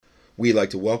We'd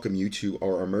like to welcome you to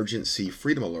our emergency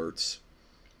freedom alerts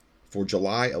for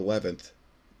July 11th,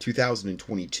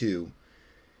 2022.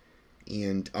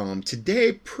 And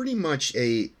today, pretty much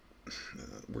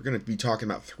we're going to be talking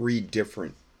about three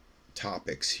different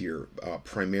topics here,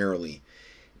 primarily.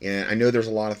 And I know there's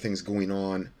a lot of things going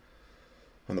on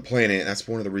the planet. That's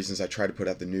one of the reasons I try to put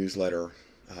out the newsletter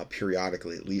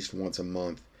periodically, at least once a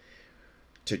month,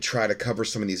 to try to cover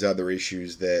some of these other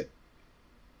issues that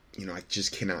I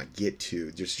just cannot get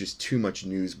to. There's just too much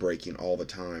news breaking all the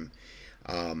time.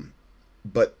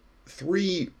 But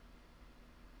three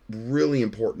really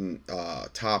important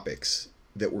topics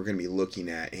that we're going to be looking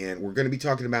at, and we're going to be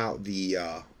talking about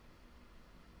the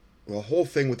whole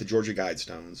thing with the Georgia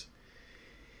Guidestones,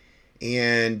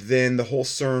 and then the whole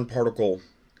CERN particle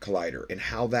collider and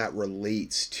how that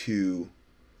relates to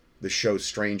the show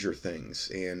Stranger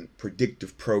Things and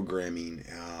predictive programming,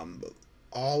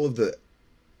 all of the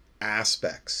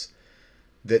aspects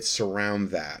that surround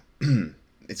that.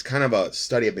 It's kind of a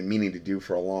study I've been meaning to do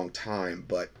for a long time,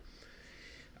 but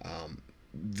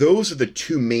those are the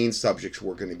two main subjects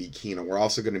we're going to be keen on. We're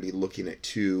also going to be looking at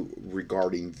two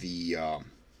regarding the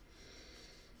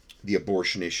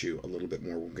abortion issue a little bit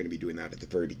more. We're going to be doing that at the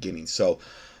very beginning. So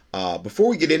before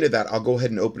we get into that, I'll go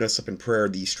ahead and open us up in prayer,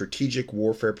 the strategic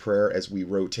warfare prayer as we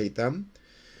rotate them.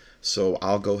 So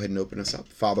I'll go ahead and open us up.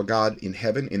 Father God in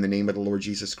heaven, in the name of the Lord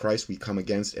Jesus Christ, we come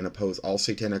against and oppose all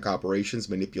satanic operations,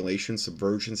 manipulations,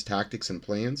 subversions, tactics, and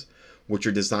plans, which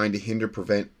are designed to hinder,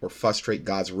 prevent, or frustrate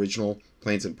God's original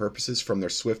plans and purposes from their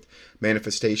swift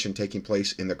manifestation taking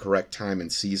place in the correct time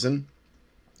and season.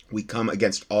 We come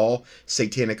against all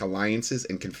satanic alliances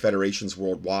and confederations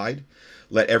worldwide.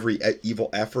 Let every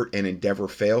evil effort and endeavor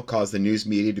fail. Cause the news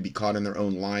media to be caught in their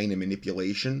own lying and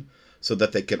manipulation, so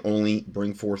that they can only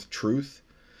bring forth truth.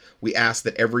 We ask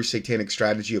that every satanic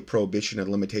strategy of prohibition and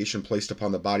limitation placed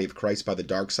upon the body of Christ by the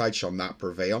dark side shall not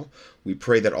prevail. We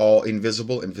pray that all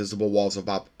invisible and visible walls of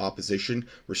opposition,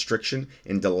 restriction,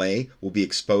 and delay will be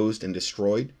exposed and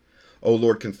destroyed. O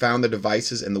Lord, confound the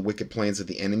devices and the wicked plans of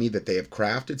the enemy that they have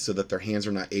crafted, so that their hands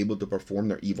are not able to perform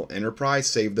their evil enterprise.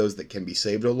 Save those that can be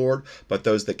saved, O Lord, but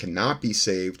those that cannot be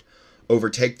saved,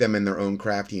 overtake them in their own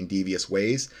crafty and devious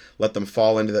ways. Let them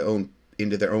fall into their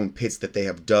own pits that they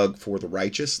have dug for the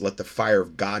righteous. Let the fire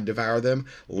of God devour them.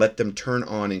 Let them turn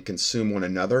on and consume one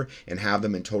another, and have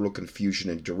them in total confusion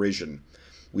and derision.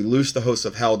 We loose the hosts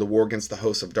of hell to war against the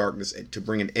hosts of darkness, and to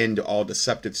bring an end to all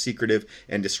deceptive, secretive,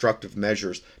 and destructive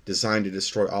measures designed to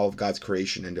destroy all of God's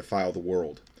creation and defile the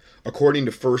world. According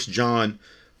to 1 John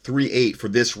 3:8, for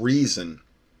this reason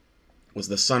was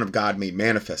the Son of God made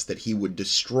manifest, that he would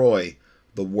destroy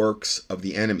the works of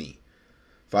the enemy.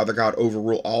 Father God,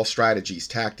 overrule all strategies,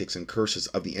 tactics, and curses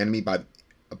of the enemy by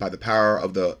the power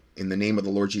in the name of the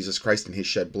Lord Jesus Christ and his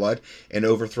shed blood, and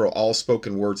overthrow all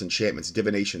spoken words, enchantments,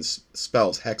 divinations,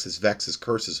 spells, hexes, vexes,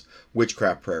 curses,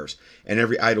 witchcraft prayers, and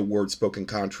every idle word spoken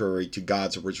contrary to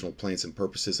God's original plans and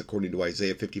purposes, according to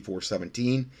Isaiah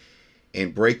 54:17.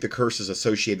 And break the curses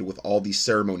associated with all these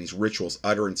ceremonies, rituals,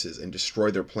 utterances, and destroy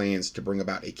their plans to bring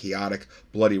about a chaotic,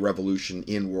 bloody revolution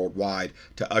worldwide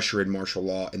to usher in martial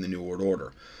law in the New World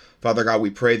Order. Father God, we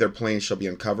pray their plans shall be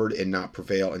uncovered and not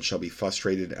prevail, and shall be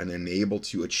frustrated and unable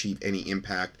to achieve any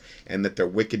impact, and that their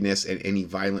wickedness and any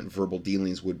violent verbal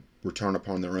dealings would return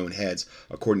upon their own heads,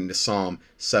 according to Psalm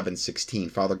 7:16.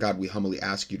 Father God, we humbly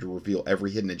ask you to reveal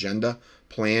every hidden agenda,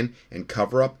 plan, and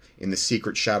cover-up in the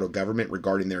secret shadow government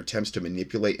regarding their attempts to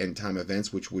manipulate end-time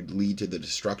events which would lead to the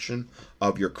destruction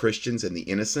of your Christians and the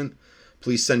innocent.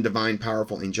 Please send divine,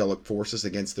 powerful, angelic forces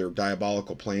against their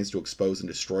diabolical plans to expose and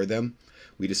destroy them.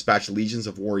 We dispatch legions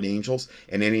of warring angels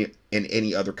and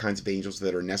any other kinds of angels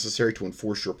that are necessary to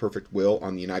enforce your perfect will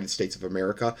on the United States of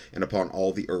America and upon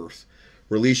all the earth.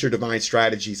 Release your divine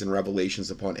strategies and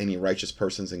revelations upon any righteous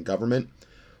persons in government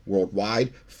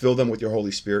worldwide. Fill them with your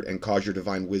Holy Spirit, and cause your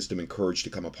divine wisdom and courage to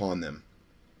come upon them.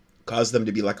 Cause them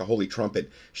to be like a holy trumpet,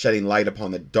 shedding light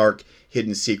upon the dark,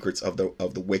 hidden secrets of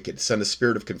the wicked. Send a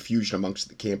spirit of confusion amongst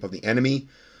the camp of the enemy.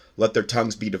 Let their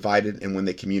tongues be divided, and when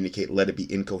they communicate, let it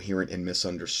be incoherent and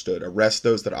misunderstood. Arrest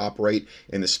those that operate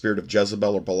in the spirit of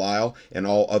Jezebel or Belial and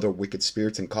all other wicked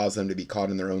spirits, and cause them to be caught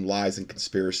in their own lies and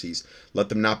conspiracies. Let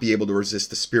them not be able to resist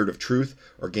the spirit of truth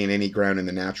or gain any ground in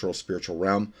the natural spiritual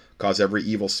realm. Cause every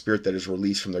evil spirit that is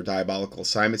released from their diabolical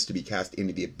assignments to be cast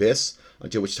into the abyss,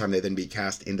 until which time they then be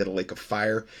cast into the lake of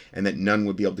fire, and that none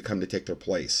would be able to come to take their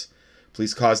place.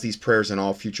 Please cause these prayers and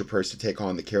all future prayers to take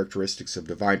on the characteristics of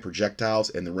divine projectiles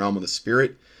in the realm of the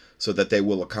Spirit, so that they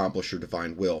will accomplish your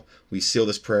divine will. We seal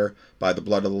this prayer by the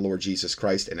blood of the Lord Jesus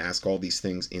Christ and ask all these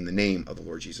things in the name of the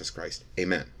Lord Jesus Christ.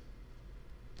 Amen.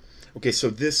 Okay, so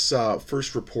this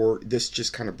first report, this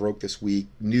just kind of broke this week.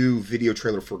 New video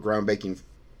trailer for groundbreaking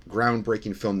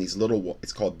film.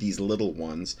 It's called These Little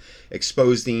Ones,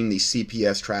 exposing the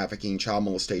CPS trafficking, child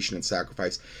molestation and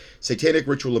sacrifice, satanic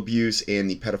ritual abuse, and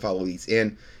the pedophile elites.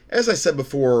 And as I said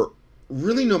before,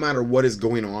 really, no matter what is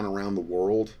going on around the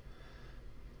world,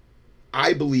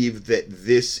 I believe that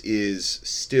this is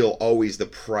still always the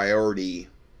priority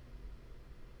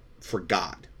for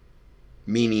God.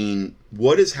 Meaning,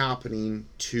 what is happening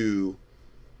to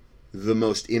the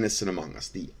most innocent among us,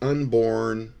 the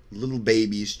unborn, little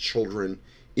babies, children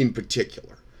in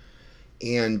particular.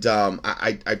 And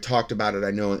I talked about it, I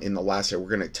know, in the last year. We're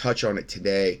going to touch on it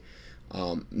today,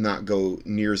 not go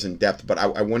near as in depth, but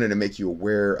I wanted to make you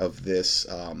aware of this,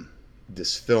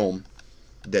 this film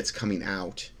that's coming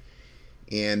out.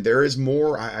 And there is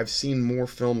more, I've seen more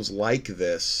films like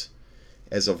this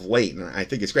as of late, and I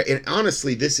think it's great. And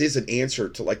honestly, this is an answer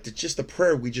to just the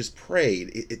prayer we just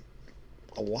prayed.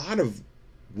 A lot of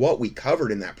what we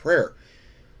covered in that prayer,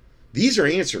 these are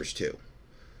answers to.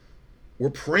 We're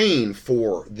praying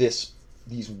for these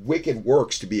wicked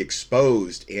works to be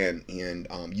exposed, and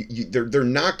they're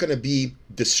not going to be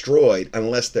destroyed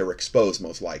unless they're exposed,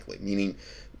 most likely. Meaning,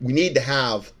 we need to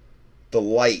have the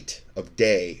light of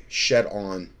day shed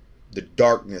on the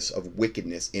darkness of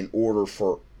wickedness in order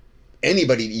for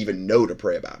anybody to even know to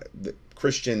pray about it. The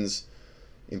Christians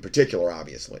in particular,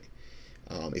 obviously.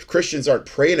 If Christians aren't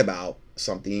praying about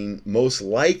something, most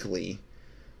likely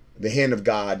the hand of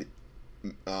God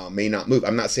may not move.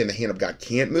 I'm not saying the hand of God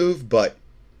can't move, but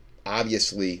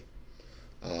obviously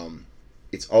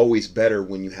it's always better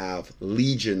when you have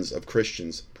legions of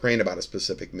Christians praying about a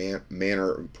specific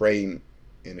manner, praying,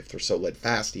 and if they're so led,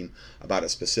 fasting about a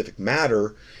specific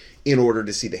matter in order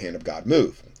to see the hand of God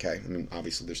move. Okay, I mean,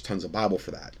 obviously there's tons of Bible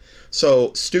for that.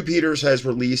 So Stu Peters has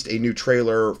released a new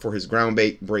trailer for his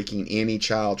groundbreaking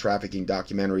anti-child trafficking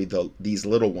documentary, These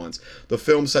Little Ones. The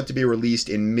film, set to be released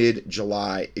in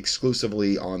mid-July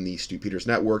exclusively on the Stu Peters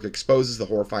Network, exposes the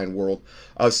horrifying world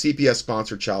of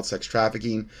CPS-sponsored child sex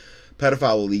trafficking,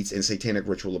 pedophile elites, and satanic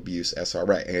ritual abuse,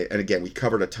 SRA. And again, we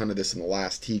covered a ton of this in the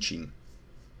last teaching.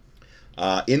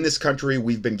 In this country,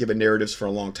 we've been given narratives for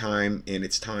a long time, and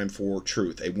it's time for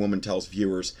truth. A woman tells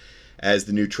viewers as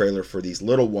the new trailer for These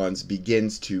Little Ones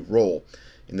begins to roll.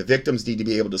 And the victims need to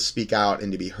be able to speak out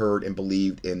and to be heard and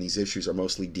believed, and these issues are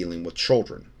mostly dealing with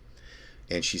children.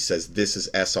 And she says this is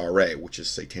SRA, which is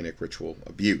satanic ritual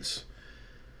abuse.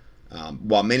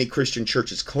 While many Christian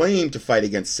churches claim to fight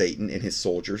against Satan and his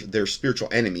soldiers, their spiritual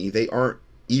enemy, they aren't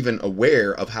even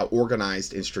aware of how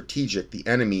organized and strategic the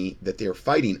enemy that they are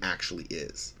fighting actually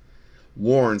is.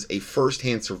 Warns a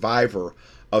first-hand survivor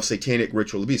of satanic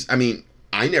ritual abuse. I mean,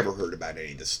 I never heard about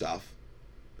any of this stuff.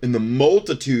 In the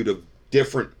multitude of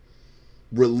different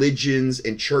religions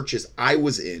and churches I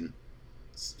was in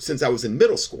since I was in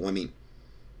middle school. I mean,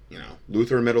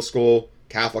 Lutheran middle school,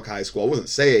 Catholic high school. I wasn't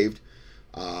saved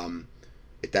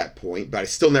at that point, but I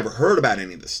still never heard about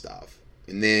any of this stuff.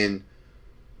 And then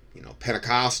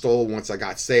Pentecostal once I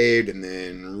got saved, and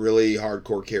then really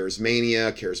hardcore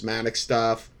charismatic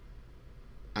stuff.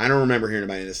 I don't remember hearing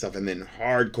about any of this stuff. And then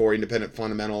hardcore independent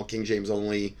fundamental, King James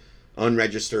only,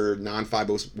 unregistered,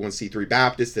 non-501c3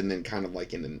 Baptist, and then kind of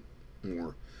like in the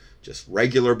more just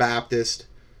regular Baptist.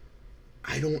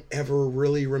 I don't ever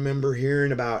really remember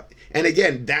hearing about. And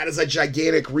again, that is a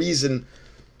gigantic reason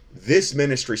this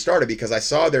ministry started, because I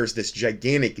saw there's this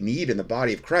gigantic need in the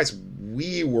body of Christ.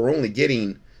 We were only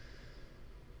getting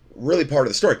really part of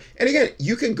the story. And again,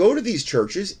 you can go to these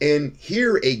churches and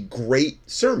hear a great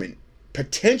sermon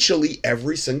potentially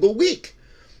every single week.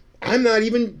 I'm not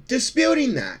even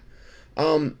disputing that.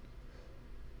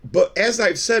 But as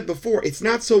I've said before, it's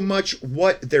not so much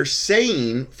what they're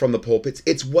saying from the pulpits,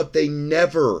 it's what they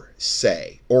never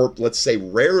say, or let's say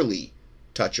rarely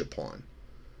touch upon.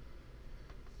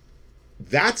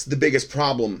 That's the biggest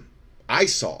problem I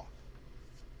saw.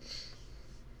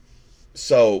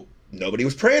 So nobody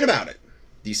was praying about it,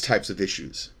 these types of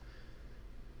issues.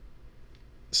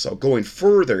 So going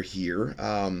further here,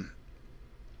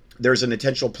 there's an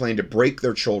intentional plan to break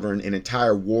their children, an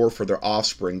entire war for their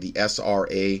offspring, the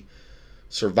SRA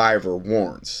survivor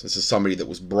warns. This is somebody that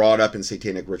was brought up in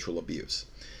satanic ritual abuse.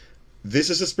 This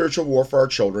is a spiritual war for our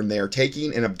children. They are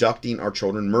taking and abducting our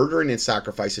children, murdering and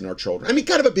sacrificing our children. I mean,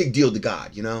 kind of a big deal to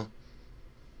God,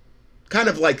 Kind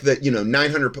of like the,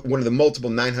 900, one of the multiple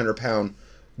 900-pound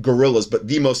gorillas, but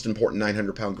the most important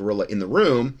 900-pound gorilla in the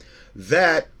room,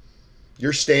 that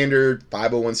your standard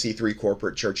 501c3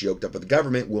 corporate church yoked up with the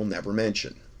government will never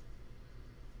mention.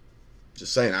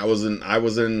 Just saying, I was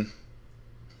in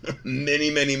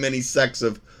many sects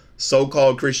of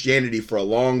so-called Christianity for a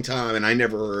long time, and I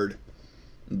never heard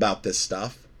about this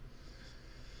stuff.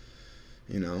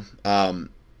 Now,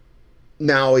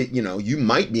 you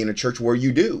might be in a church where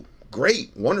you do.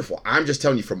 Great, wonderful. I'm just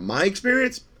telling you from my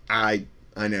experience, I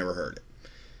never heard it.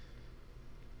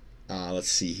 Let's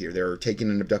see here. They're taking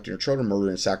and abducting your children, murdering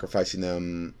and sacrificing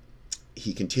them.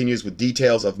 He continues with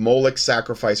details of Molech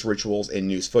sacrifice rituals and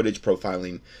news footage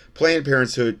profiling Planned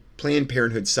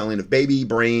Parenthood selling of baby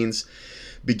brains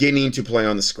beginning to play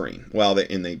on the screen. Well,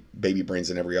 in the baby brains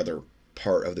and every other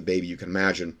part of the baby you can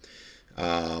imagine.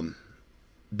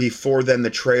 Before then, the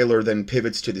trailer then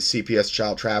pivots to the CPS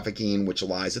child trafficking, which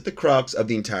lies at the crux of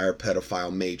the entire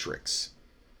pedophile matrix.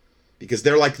 Because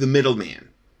they're like the middleman.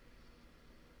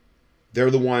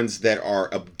 They're the ones that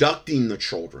are abducting the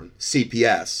children,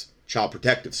 CPS, Child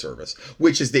Protective Service,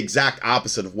 which is the exact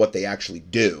opposite of what they actually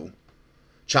do.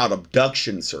 Child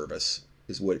Abduction Service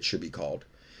is what it should be called.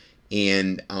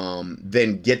 And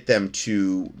then get them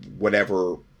to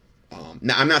whatever...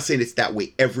 now, I'm not saying it's that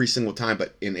way every single time,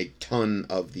 but in a ton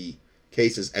of the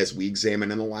cases, as we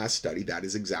examined in the last study, that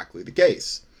is exactly the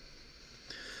case.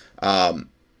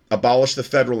 Abolish the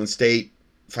federal and state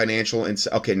financial...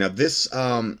 Okay, now this...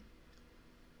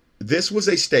 This was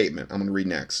a statement, I'm going to read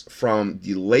next, from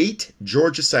the late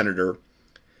Georgia Senator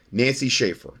Nancy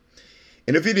Schaefer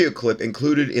in a video clip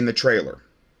included in the trailer.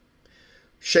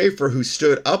 Schaefer, who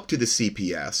stood up to the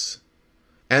CPS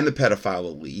and the pedophile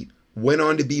elite, went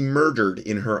on to be murdered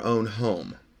in her own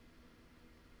home.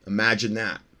 Imagine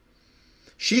that.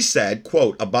 She said,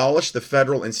 quote, abolish the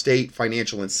federal and state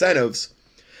financial incentives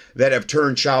that have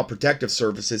turned Child Protective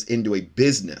Services into a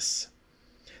business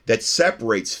that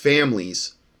separates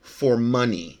families for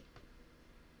money.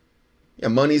 Yeah,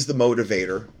 money's the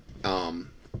motivator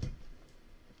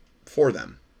for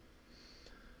them.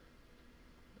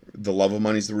 The love of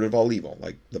money is the root of all evil,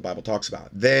 like the Bible talks about.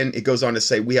 Then it goes on to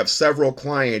say, we have several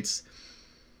clients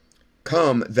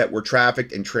come that were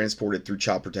trafficked and transported through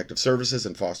Child Protective Services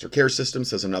and foster care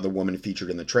systems, says another woman featured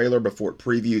in the trailer before it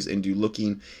previews into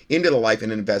looking into the life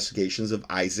and investigations of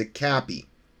Isaac Cappy,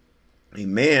 a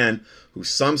man who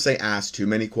some say asked too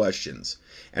many questions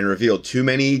and revealed too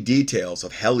many details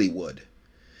of Hollywood,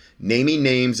 naming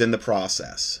names in the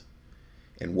process,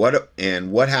 and what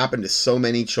happened to so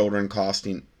many children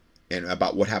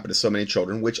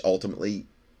which ultimately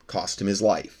cost him his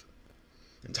life.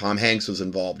 And Tom Hanks was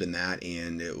involved in that,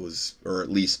 and it was, or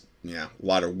at least, a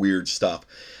lot of weird stuff.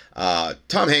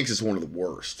 Tom Hanks is one of the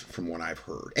worst, from what I've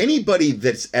heard. Anybody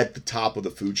that's at the top of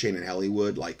the food chain in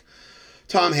Hollywood, like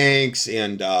Tom Hanks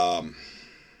and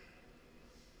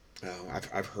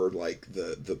I've heard like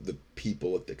the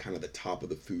people at the kind of the top of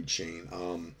the food chain.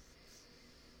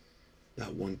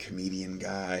 That one comedian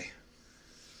guy.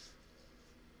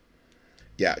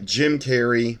 Yeah, Jim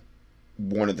Carrey,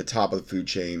 one of the top of the food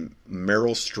chain.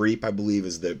 Meryl Streep, I believe,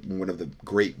 is one of the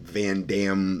great Van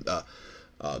Damme,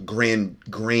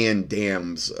 Grand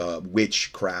Dam's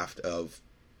witchcraft of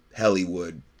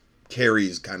Hollywood.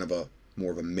 Carrey's kind of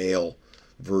more of a male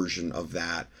version of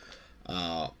that.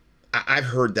 I've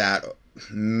heard that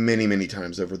many, many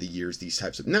times over the years, these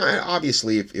types of... Now,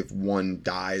 obviously, if one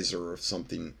dies or if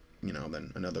something,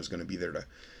 then another's going to be there to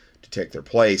take their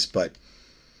place. But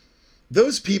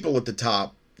those people at the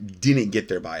top didn't get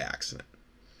there by accident.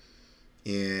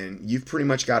 And you've pretty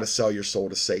much got to sell your soul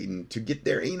to Satan to get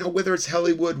there. Whether it's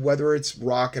Hollywood, whether it's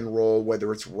rock and roll,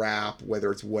 whether it's rap,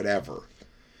 whether it's whatever.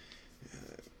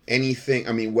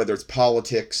 Anything, whether it's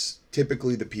politics,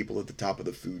 typically the people at the top of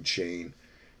the food chain,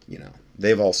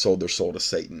 they've all sold their soul to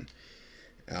Satan.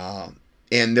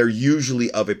 And they're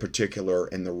usually of a particular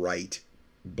and the right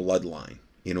bloodline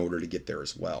in order to get there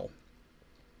as well.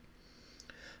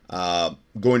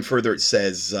 Going further, it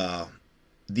says,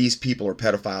 these people are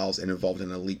pedophiles and involved in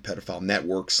an elite pedophile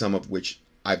network, some of which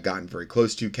I've gotten very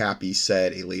close to. Cappy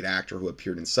said, a late actor who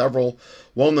appeared in several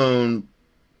well-known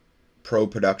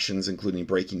productions, including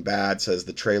Breaking Bad, says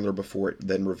the trailer before it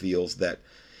then reveals that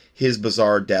his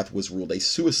bizarre death was ruled a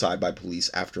suicide by police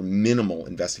after minimal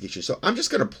investigation. So I'm just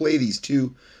going to play these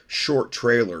two short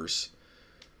trailers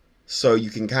so you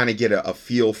can kind of get a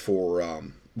feel for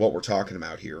what we're talking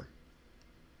about here.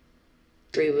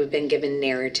 We've been given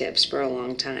narratives for a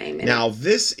long time. Now,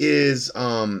 this is...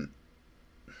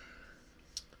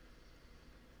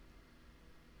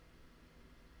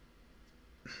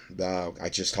 I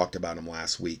just talked about him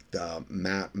last week.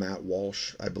 Matt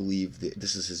Walsh, I believe.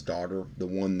 This is his daughter, the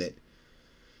one that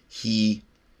he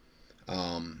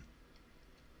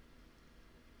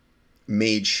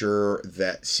made sure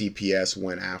that CPS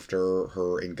went after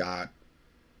her and got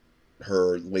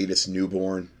her latest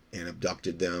newborn and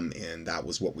abducted them, and that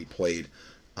was what we played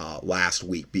last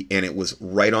week, and it was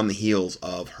right on the heels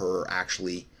of her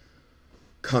actually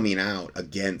coming out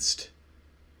against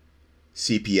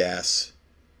CPS,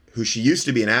 who she used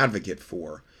to be an advocate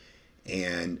for,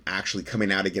 and actually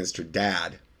coming out against her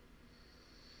dad.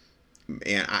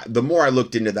 And the more I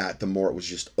looked into that, the more it was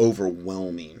just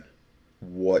overwhelming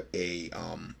what a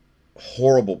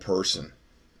horrible person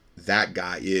that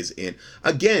guy is. And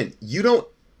again, you don't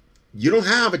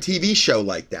have a TV show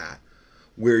like that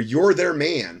where you're their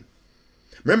man.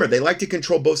 Remember, they like to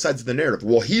control both sides of the narrative.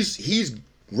 Well, he's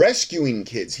rescuing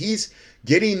kids. He's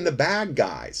getting the bad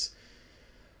guys.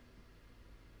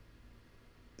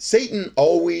 Satan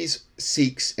always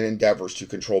seeks and endeavors to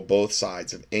control both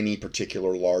sides of any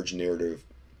particular large narrative.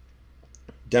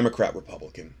 Democrat,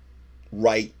 Republican,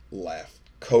 right, left,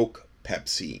 Coke,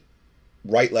 Pepsi,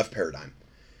 right, left paradigm.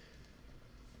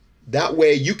 That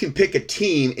way you can pick a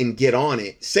team and get on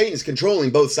it. Satan's controlling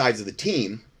both sides of the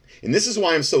team. And this is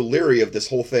why I'm so leery of this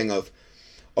whole thing of,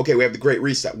 okay, we have the Great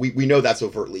Reset. We know that's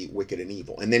overtly wicked and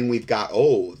evil. And then we've got,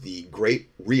 the Great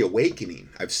Reawakening.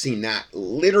 I've seen that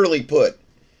literally put.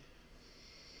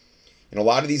 And a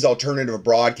lot of these alternative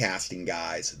broadcasting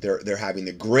guys, they're having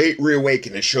the Great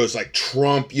Reawakening. It shows like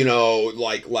Trump,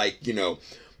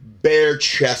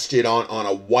 bare-chested on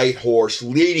a white horse,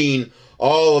 leading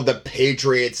all of the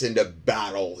patriots into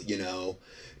battle. He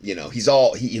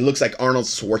looks like Arnold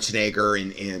Schwarzenegger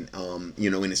and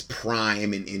in his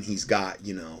prime, and he's got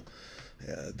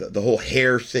the whole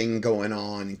hair thing going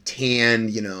on, and tan,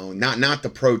 not the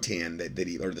pro tan that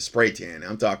he, or the spray tan.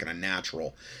 I'm talking a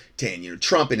natural tan.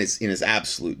 Trump in his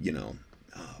absolute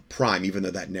prime, even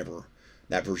though that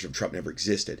version of Trump never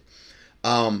existed.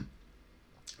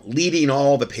 Leading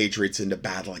all the patriots into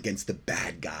battle against the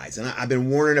bad guys. And I've been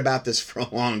warning about this for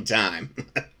a long time.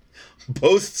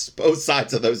 Both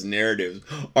sides of those narratives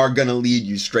are going to lead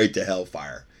you straight to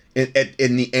hellfire.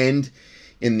 In the end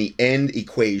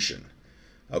equation.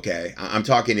 Okay, I'm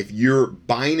talking if you're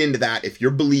buying into that, if you're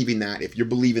believing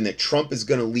that Trump is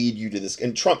going to lead you to this,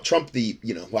 and Trump,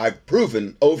 who I've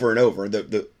proven over and over,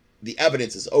 the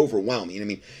evidence is overwhelming. I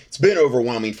mean, it's been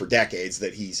overwhelming for decades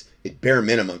that he's, at bare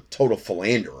minimum, total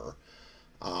philanderer.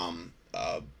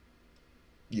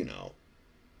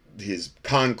 His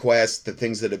conquests, the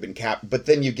things that have been capped, but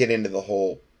then you get into the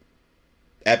whole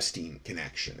Epstein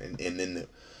connection, and then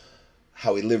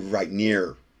how he lived right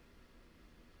near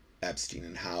Epstein,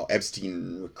 and how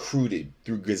Epstein recruited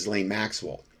through Ghislaine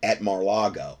Maxwell at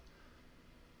Mar-a-Lago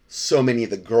so many of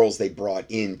the girls they brought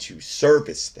in to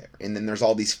service there. And then there's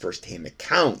all these first-hand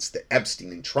accounts that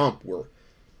Epstein and Trump were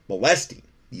molesting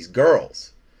these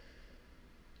girls.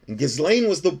 And Ghislaine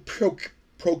was the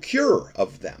procurer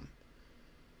of them,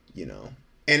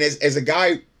 And as a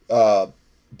guy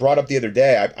brought up the other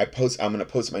day, I'm going to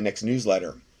post my next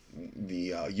newsletter,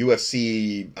 the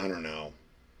UFC, I don't know,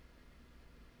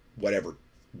 whatever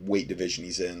weight division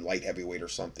he's in, light heavyweight or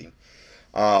something.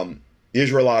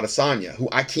 Israel Adesanya, who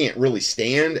I can't really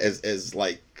stand as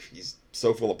he's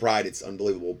so full of pride, it's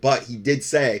unbelievable. But he did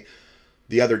say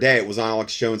the other day, it was on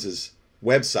Alex Jones's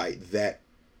website, that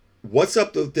what's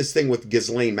up with this thing with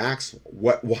Ghislaine Maxwell?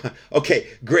 What? Okay,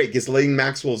 great. Ghislaine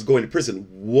Maxwell is going to prison.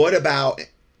 What about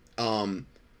the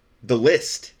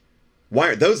list? Why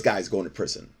aren't those guys going to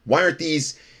prison? Why aren't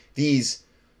these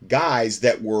guys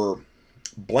that were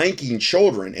blanking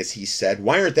children, as he said,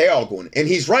 why aren't they all going? And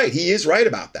he's right. He is right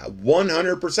about that.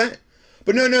 100%.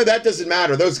 But no, that doesn't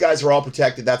matter. Those guys are all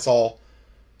protected. That's all.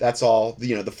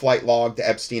 The flight log to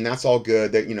Epstein, that's all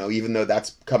good. That, even though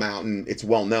that's come out and it's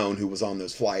well known who was on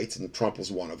those flights, and Trump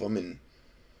was one of them, and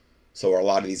so are a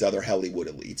lot of these other Hollywood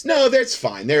elites. No, that's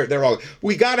fine. They're all.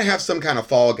 We got to have some kind of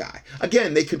fall guy.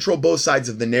 Again, they control both sides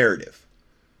of the narrative.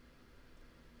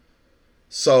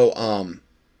 So,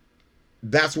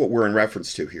 that's what we're in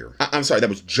reference to here. I'm sorry, that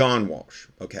was John Walsh,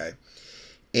 okay?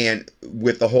 And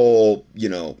with the whole,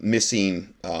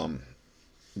 missing,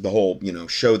 the whole,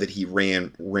 show that he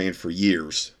ran for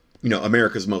years,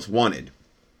 America's Most Wanted.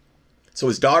 So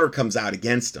his daughter comes out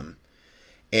against him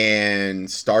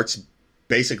and starts,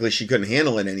 basically she couldn't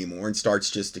handle it anymore, and starts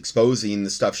just exposing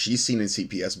the stuff she's seen in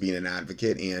CPS, being an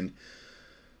advocate, and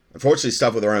unfortunately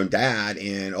stuff with her own dad.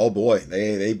 And oh boy,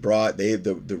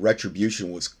 the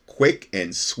retribution was quick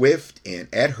and swift and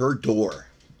at her door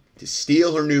to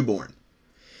steal her newborn.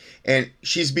 And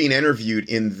she's being interviewed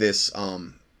in this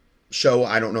show.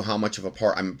 I don't know how much of a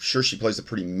part. I'm sure she plays a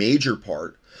pretty major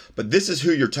part. But this is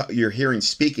who you're hearing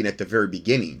speaking at the very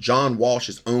beginning. John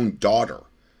Walsh's own daughter,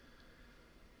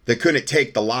 that couldn't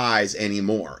take the lies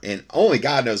anymore. And only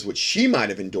God knows what she might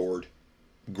have endured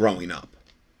growing up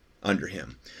under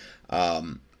him.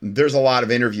 There's a lot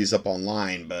of interviews up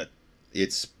online, but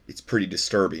it's pretty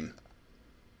disturbing.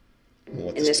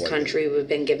 In this country, we've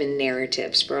been given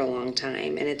narratives for a long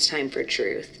time, and it's time for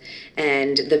truth.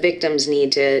 And the victims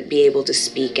need to be able to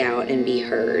speak out and be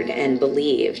heard and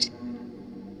believed.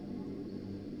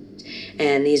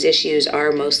 And these issues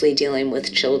are mostly dealing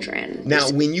with children.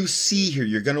 Now, when you see here,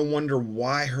 you're going to wonder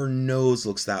why her nose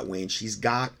looks that way. And she's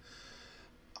got,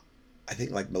 I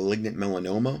think, like malignant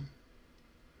melanoma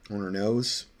on her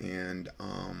nose. And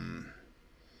I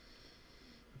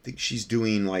think she's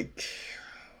doing RSO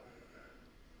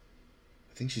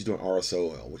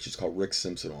oil, which is called Rick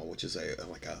Simpson oil, which is a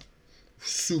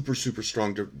super, super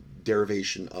strong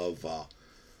derivation of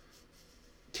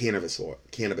cannabis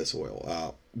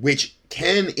oil, which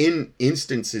can in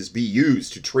instances be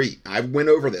used to treat. I went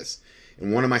over this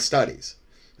in one of my studies.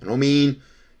 I don't mean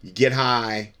you get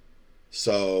high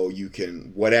so you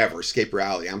can escape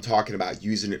reality. I'm talking about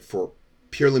using it for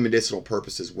purely medicinal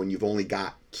purposes when you've only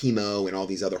got chemo and all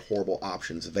these other horrible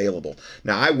options available.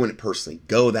 Now, I wouldn't personally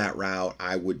go that route.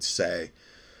 I would say,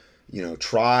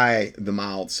 try the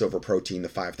mild silver protein, the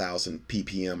 5,000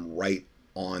 ppm right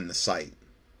on the site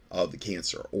of the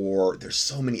cancer. Or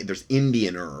there's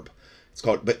Indian herb.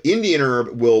 But Indian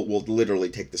herb will literally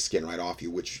take the skin right off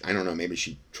you, which I don't know, maybe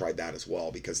she tried that as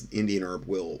well, because Indian herb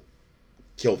will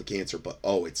kill the cancer, but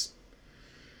it's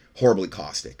horribly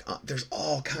caustic. There's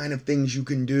all kind of things you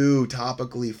can do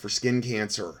topically for skin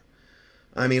cancer.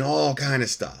 I mean, all kind of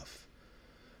stuff.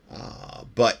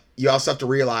 But you also have to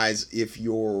realize if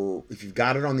you've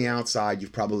got it on the outside,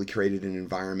 you've probably created an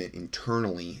environment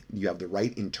internally. You have the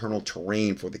right internal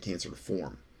terrain for the cancer to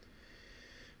form.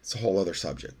 It's a whole other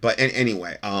subject. But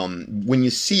anyway, when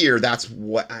you see her, that's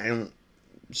what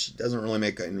she doesn't really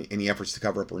make any efforts to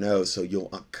cover up her nose, so you'll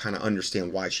kind of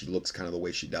understand why she looks kind of the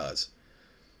way she does.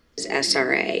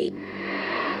 SRA.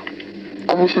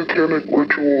 I'm a satanic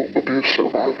ritual abuse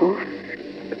survivor.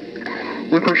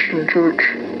 The Christian church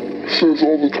says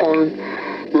all the time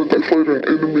that they fight an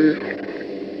enemy,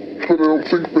 but I don't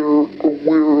think they're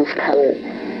aware of how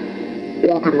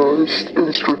organized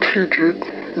and strategic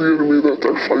the enemy that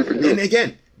they're fighting is. And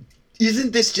again,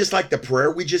 isn't this just like the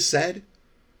prayer we just said?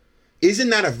 Isn't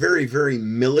that a very, very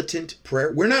militant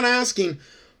prayer? We're not asking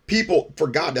people for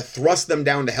God to thrust them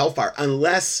down to hellfire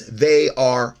unless they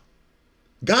are.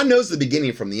 God knows the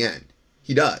beginning from the end.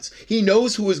 He does. He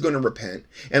knows who is going to repent.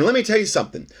 And let me tell you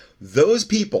something. Those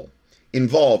people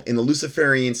involved in the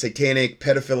Luciferian, satanic,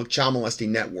 pedophilic, child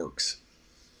molesting networks,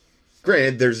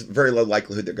 granted, there's very low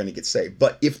likelihood they're going to get saved.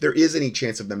 But if there is any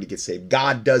chance of them to get saved,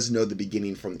 God does know the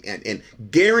beginning from the end. And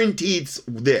guarantees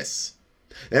this.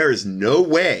 There is no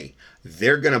way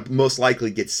they're going to most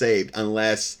likely get saved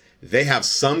unless they have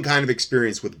some kind of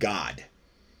experience with God.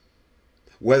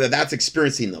 Whether that's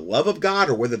experiencing the love of God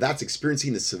or whether that's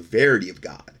experiencing the severity of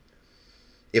God.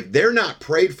 If they're not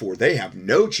prayed for, they have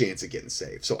no chance of getting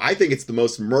saved. So I think it's the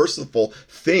most merciful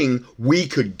thing we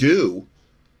could do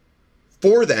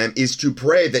for them is to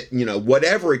pray that,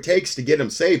 whatever it takes to get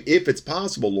them saved, if it's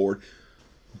possible, Lord,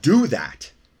 do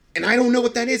that. And I don't know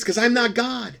what that is because I'm not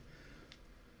God.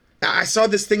 Now, I saw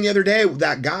this thing the other day,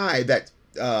 that guy, that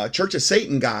Church of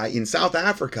Satan guy in South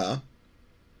Africa,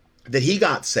 that he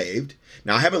got saved.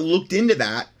 Now, I haven't looked into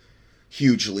that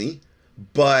hugely,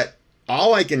 but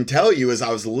all I can tell you is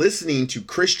I was listening to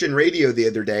Christian radio the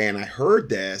other day and I heard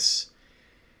this,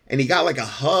 and he got like a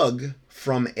hug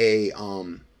from a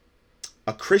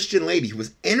Christian lady who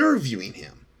was interviewing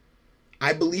him,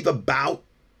 I believe, about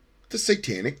the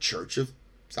Satanic Church of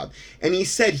South. And he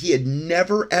said he had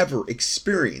never, ever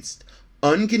experienced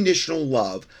unconditional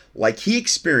love like he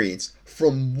experienced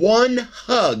from one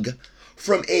hug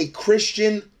from a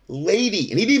Christian lady.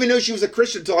 And he didn't even know she was a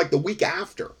Christian until like the week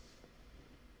after.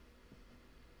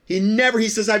 He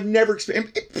says, I've never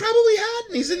experienced, it probably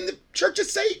hadn't. He's in the Church of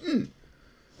Satan.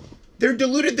 They're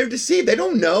deluded, they're deceived, they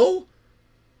don't know.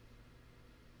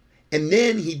 And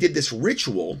then he did this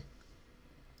ritual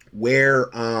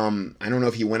where, I don't know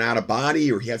if he went out of body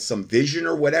or he had some vision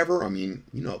or whatever. I mean,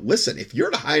 listen, if you're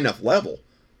at a high enough level,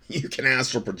 you can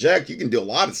astral project, you can do a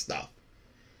lot of stuff.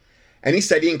 And he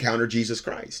said he encountered Jesus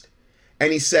Christ.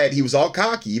 And he said, he was all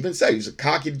cocky, he even said he was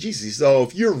cocky to Jesus. He said, oh,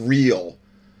 if you're real,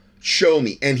 show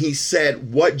me. And he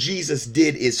said what Jesus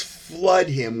did is flood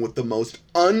him with the most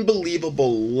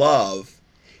unbelievable love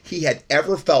he had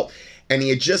ever felt. And he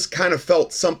had just kind of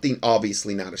felt something,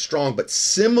 obviously not as strong, but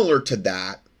similar to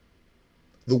that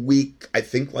the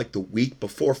week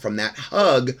before, from that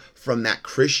hug from that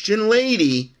Christian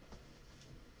lady.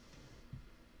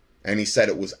 And he said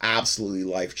it was absolutely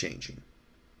life-changing.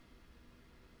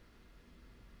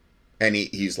 And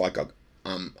he's like,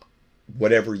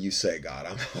 whatever you say, God,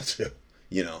 I'll do.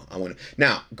 I want to.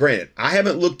 Now, granted, I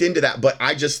haven't looked into that, but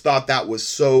I just thought that was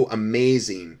so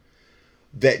amazing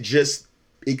that just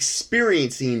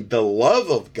experiencing the love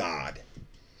of God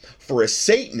for a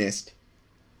Satanist,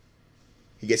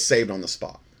 he gets saved on the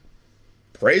spot.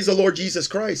 Praise the Lord Jesus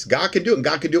Christ. God can do it, and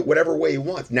God can do it whatever way he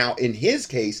wants. Now, in his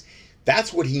case,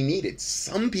 that's what he needed.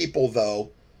 Some people, though,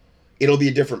 it'll be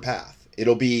a different path.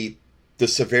 It'll be the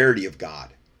severity of God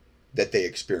that they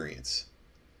experience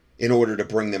in order to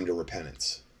bring them to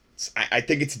repentance. I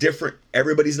think it's different.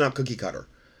 Everybody's not cookie cutter.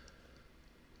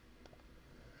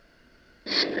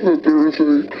 That there is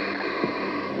a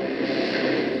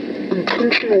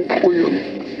intentional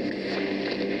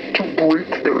plan to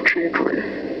break their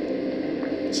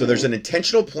children. So there's an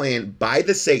intentional plan by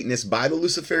the Satanists, by the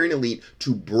Luciferian elite,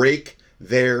 to break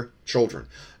their children.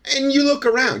 And you look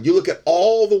around, you look at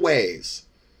all the ways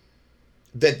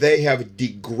that they have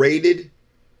degraded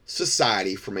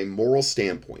society from a moral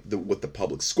standpoint, what the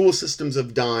public school systems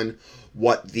have done,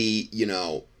 what the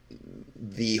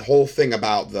whole thing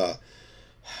about the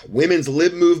women's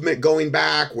lib movement going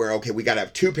back, where, okay, we got to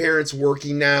have two parents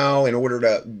working now in order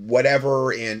to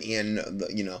whatever, and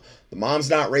the mom's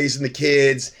not raising the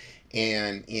kids,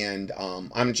 and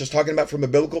I'm just talking about from a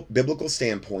biblical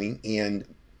standpoint, and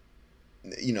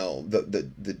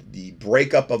the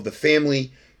breakup of the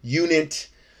family unit,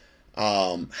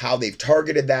 how they've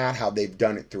targeted that, how they've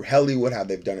done it through Hollywood, how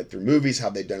they've done it through movies, how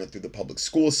they've done it through the public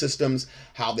school systems,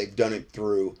 how they've done it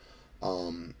through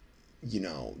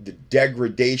the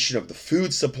degradation of the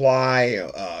food supply,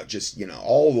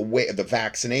 all the way, the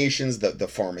vaccinations, the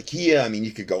pharmacia. I mean,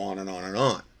 you could go on and on and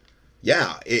on.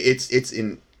 Yeah, it's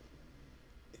an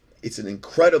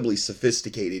incredibly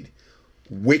sophisticated,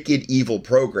 wicked, evil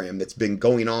program that's been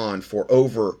going on for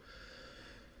over,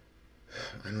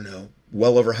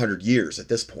 well over 100 years at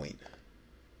this point.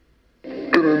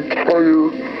 An entire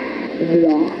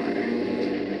war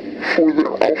for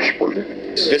their offspring.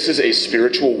 This is a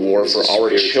spiritual war for our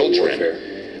children.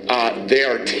 They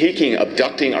are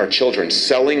abducting our children,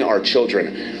 selling our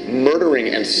children, murdering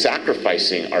and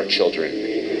sacrificing our children.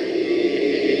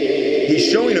 He's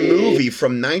showing a movie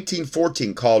from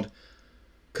 1914 called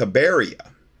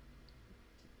Cabiria.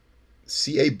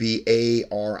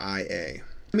 Cabaria.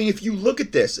 I mean, if you look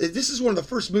at this is one of the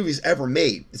first movies ever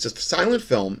made. It's a silent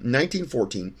film,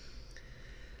 1914.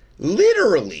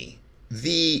 Literally,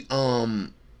 the how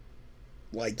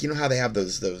they have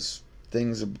those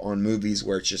things on movies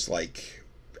where it's just like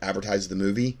advertise the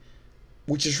movie,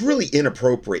 which is really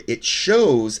inappropriate. It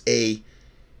shows a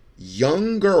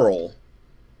young girl,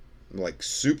 like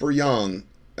super young,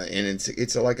 and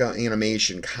it's like an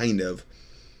animation kind of,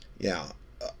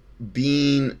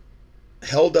 being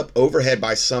held up overhead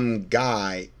by some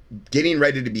guy, getting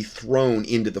ready to be thrown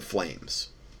into the flames.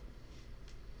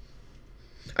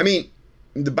 I mean,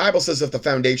 the Bible says, if the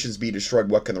foundations be destroyed,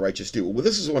 what can the righteous do? Well,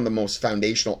 this is one of the most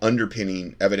foundational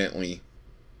underpinning, evidently,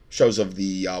 shows of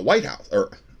the White House,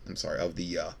 of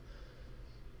the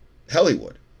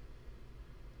Hollywood.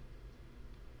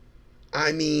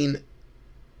 I mean,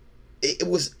 it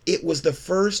was the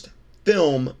first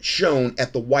film shown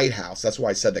at the White House. That's why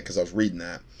I said that, because I was reading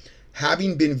that.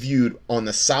 Having been viewed on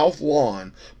the South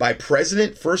Lawn by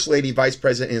President, First Lady, Vice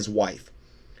President, and his wife,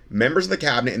 members of the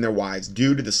cabinet and their wives,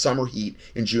 due to the summer heat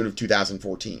in June of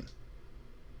 2014.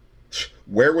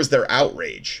 Where was their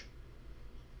outrage?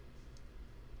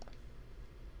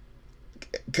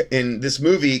 In this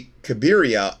movie,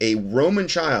 Cabiria, a Roman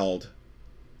child,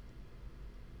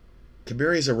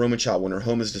 Cabiria is a Roman child when her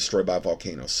home is destroyed by a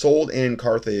volcano, sold in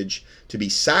Carthage to be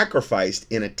sacrificed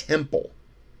in a temple,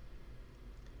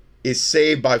 is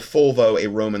saved by Fulvo, a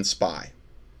Roman spy.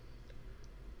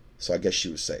 So I guess she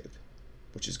was saved,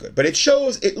 which is good. But it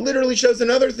literally shows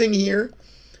another thing here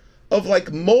of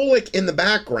like Moloch in the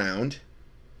background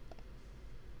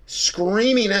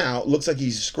screaming out. Looks like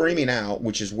he's screaming out,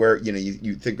 which is where,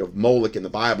 you think of Moloch in the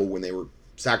Bible when they were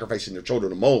sacrificing their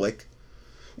children to Moloch,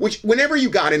 which whenever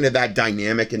you got into that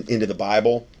dynamic and into the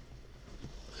Bible,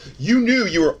 you knew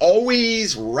you were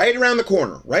always right around the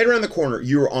corner.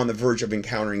 You were on the verge of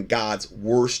encountering God's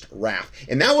worst wrath.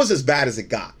 And that was as bad as it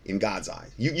got in God's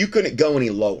eyes. You couldn't go any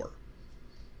lower.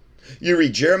 You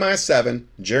read Jeremiah 7,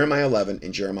 Jeremiah 11,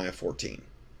 and Jeremiah 14.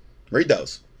 Read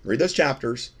those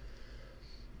chapters.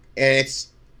 And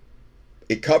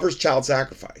it covers child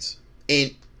sacrifice.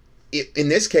 And in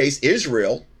this case,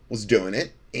 Israel was doing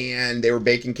it. And they were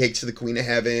baking cakes to the Queen of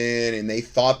Heaven. And they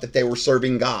thought that they were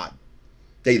serving God.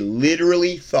 They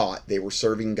literally thought they were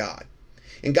serving God.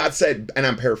 And God said, and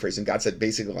I'm paraphrasing, God said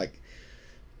basically like,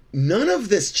 none of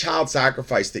this child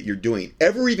sacrifice that you're doing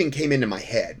ever even came into my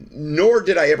head, nor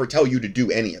did I ever tell you to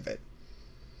do any of it.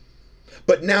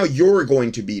 But now you're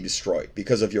going to be destroyed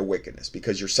because of your wickedness,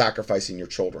 because you're sacrificing your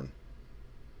children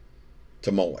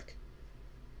to Moloch.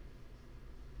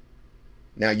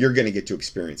 Now you're going to get to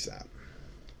experience that.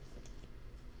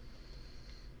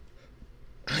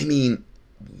 I mean,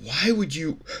 why would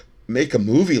you make a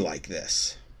movie like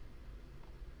this?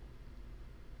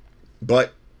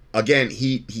 But again,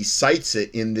 he cites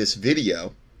it in this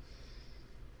video,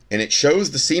 and it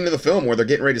shows the scene of the film where they're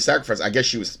getting ready to sacrifice. I guess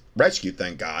she was rescued,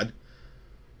 thank God.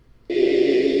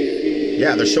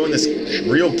 Yeah, they're showing this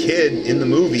real kid in the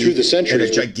movie through the centuries, and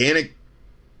a gigantic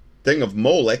thing of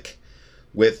Moloch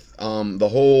with the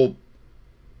whole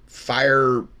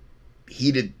fire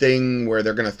heated thing where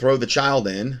they're going to throw the child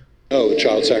in. No, the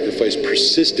child sacrifice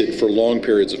persisted for long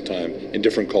periods of time in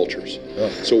different cultures.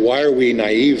 Ugh. So why are we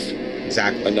naive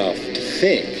enough to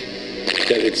think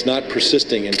that it's not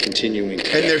persisting and continuing?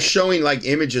 And they're showing like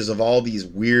images of all these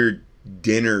weird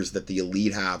dinners that the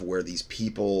elite have where these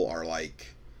people are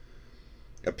like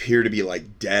appear to be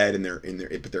like dead and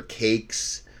they're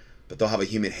cakes, but they'll have a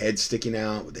human head sticking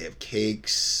out. They have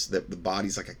cakes that the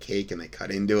body's like a cake and they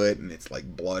cut into it and it's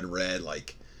like blood red,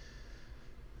 like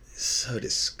so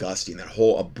disgusting. That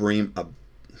whole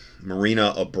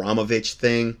Marina Abramovich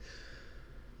thing.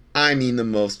 I mean, the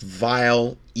most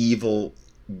vile, evil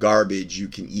garbage you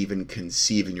can even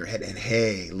conceive in your head. And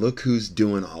hey, look who's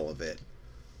doing all of it.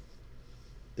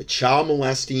 The child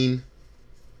molesting,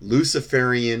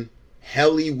 Luciferian,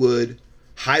 Hollywood,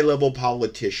 high-level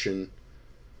politician,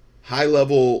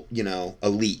 high-level,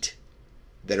 elite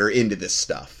that are into this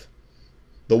stuff.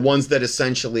 The ones that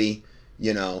essentially,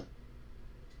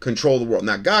 control the world.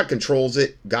 Now, God controls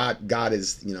it. God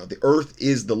is, the earth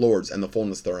is the Lord's and the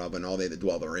fullness thereof and all they that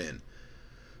dwell therein.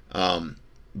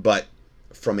 But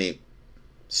from a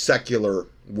secular,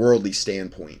 worldly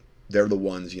standpoint, they're the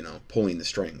ones, pulling the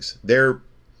strings. They're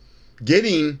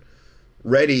getting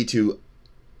ready to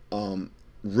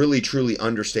really, truly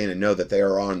understand and know that they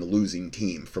are on the losing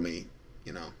team from a,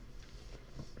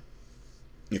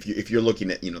 if you're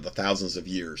looking at, the thousands of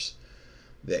years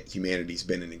that humanity's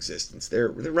been in existence, they're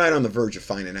right on the verge of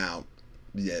finding out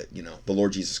that, the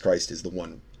Lord Jesus Christ is the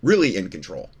one really in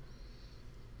control.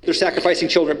 They're sacrificing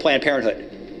children at Planned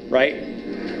Parenthood, right?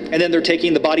 And then they're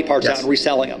taking the body parts out and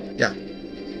reselling them. Yeah.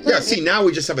 Yeah, see, now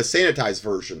we just have a sanitized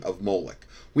version of Moloch.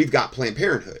 We've got Planned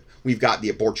Parenthood. We've got the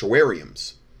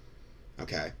abortuariums.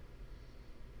 Okay?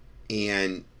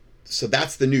 And so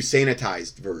that's the new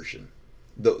sanitized version.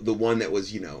 The one that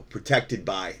was, protected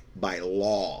by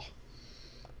law.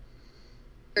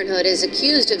 Parenthood is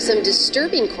accused of some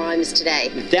disturbing crimes today.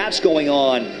 That's going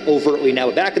on overtly now.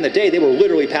 But back in the day, they were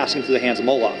literally passing through the hands of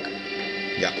Moloch.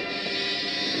 Yeah.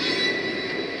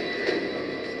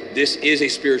 This is a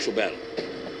spiritual battle.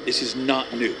 This is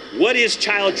not new. What is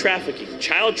child trafficking?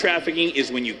 Child trafficking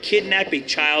is when you kidnap a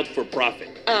child for profit.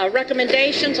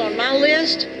 Recommendations on my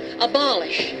list: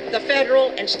 abolish the federal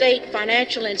and state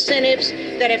financial incentives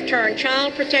that have turned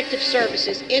Child Protective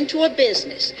Services into a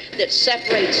business that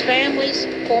separates families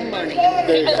for money.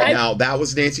 Now, that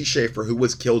was Nancy Schaefer, who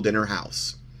was killed in her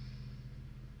house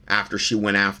after she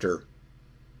went after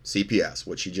CPS,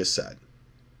 what she just said.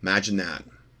 Imagine that.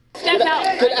 Get out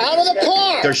of the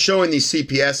car! They're showing these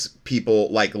CPS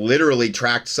people, like, literally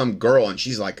tracked some girl, and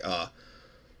she's like a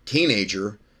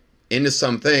teenager into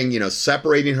something,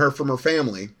 separating her from her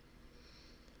family.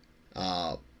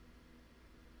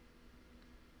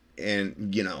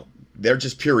 And, they're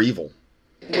just pure evil.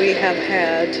 We have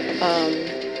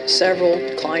had several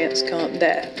clients come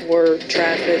that were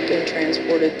trafficked and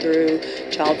transported through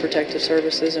Child Protective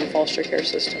Services and foster care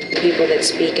system. People that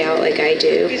speak out like I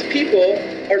do. These people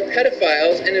are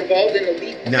pedophiles and involved in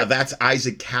elite... Now, that's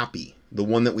Isaac Cappy, the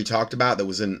one that we talked about that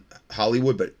was in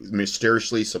Hollywood but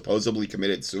mysteriously, supposedly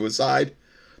committed suicide.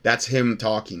 That's him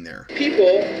talking there. People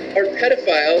are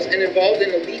pedophiles and involved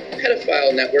in elite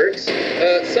pedophile networks,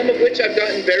 some of which I've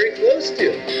gotten very close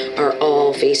to. Are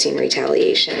all facing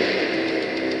retaliation.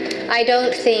 I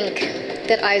don't think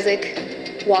that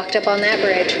Isaac walked up on that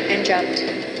bridge and jumped.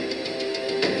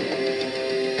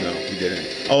 No, he didn't.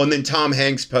 Oh, and then Tom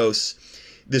Hanks posts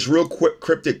this real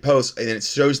cryptic post, and it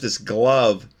shows this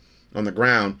glove on the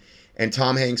ground. And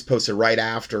Tom Hanks posted right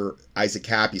after Isaac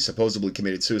Cappy supposedly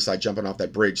committed suicide jumping off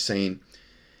that bridge, saying,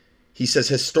 he says,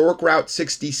 historic Route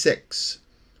 66,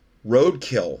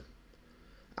 roadkill.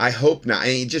 I hope not.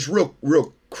 And just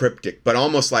real cryptic, but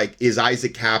almost like, is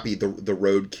Isaac Cappy the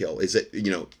roadkill? Is it,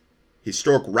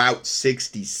 historic Route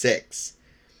 66?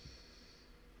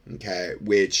 Okay,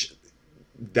 which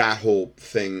that whole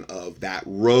thing of that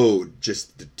road,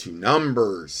 just the two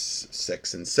numbers,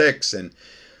 6 and 6, and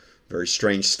very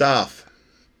strange stuff.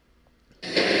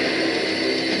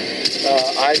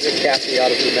 Isaac Cassidy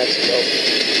out of New Mexico.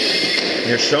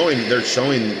 They're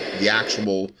showing the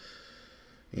actual,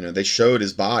 they showed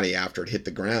his body after it hit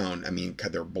the ground. I mean,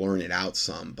 they're blurring it out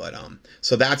some, but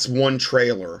so that's one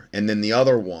trailer, and then the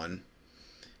other one,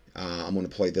 I'm going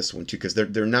to play this one too because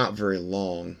they're not very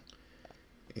long,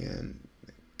 and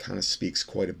it kind of speaks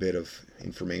quite a bit of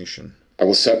information. I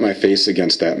will set my face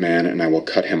against that man, and I will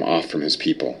cut him off from his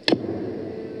people,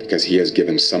 because he has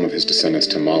given some of his descendants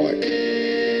to Moloch,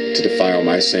 to defile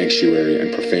my sanctuary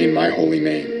and profane my holy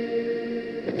name.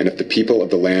 And if the people of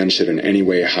the land should in any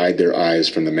way hide their eyes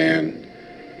from the man,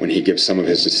 when he gives some of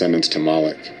his descendants to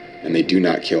Moloch, and they do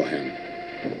not kill him,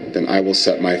 then I will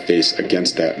set my face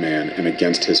against that man and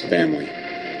against his family,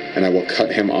 and I will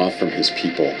cut him off from his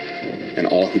people, and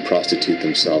all who prostitute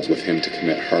themselves with him to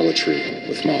commit harlotry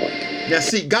with Moloch. Now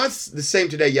see, God's the same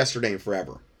today, yesterday, and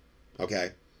forever.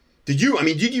 Okay? Did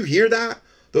you hear that?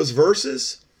 Those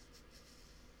verses?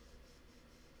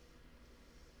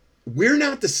 We're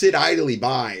not to sit idly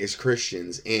by as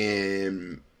Christians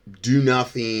and do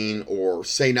nothing or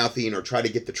say nothing or try to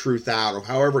get the truth out or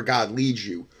however God leads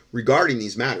you regarding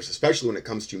these matters, especially when it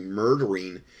comes to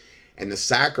murdering and the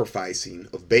sacrificing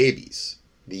of babies,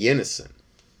 the innocent.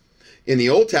 In the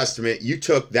Old Testament, you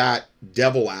took that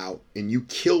devil out and you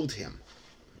killed him.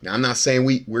 Now, I'm not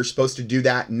saying we're supposed to do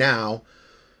that now,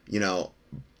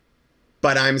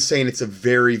 but I'm saying it's a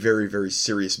very, very, very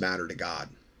serious matter to God.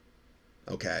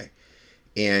 Okay?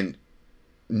 And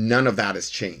none of that has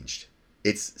changed.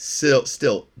 It's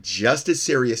still just as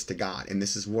serious to God. And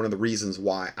this is one of the reasons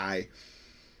why I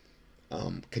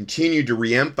continue to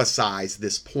reemphasize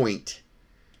this point,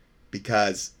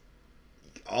 because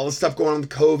all the stuff going on with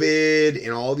COVID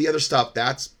and all the other stuff,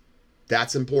 that's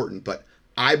important. But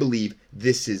I believe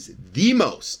this is the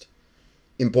most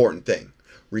important thing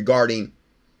regarding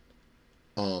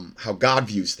how God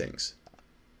views things.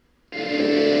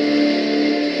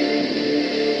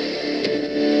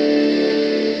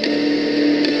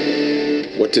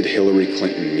 What did Hillary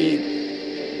Clinton mean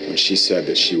when she said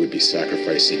that she would be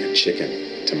sacrificing a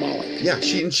chicken to Moloch? Yeah,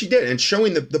 she did. And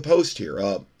showing the post here,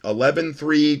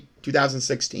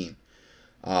 11/3/2016.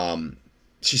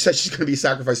 She said she's going to be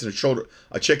sacrificing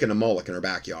a chicken to Moloch in her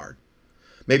backyard.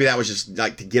 Maybe that was just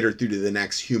like to get her through to the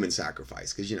next human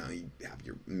sacrifice, because you have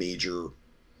your major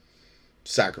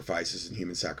sacrifices and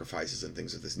human sacrifices and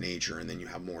things of this nature, and then you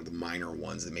have more of the minor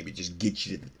ones that maybe just get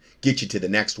you to the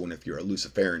next one if you're a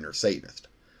Luciferian or Satanist.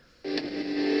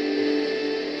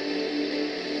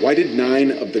 Why did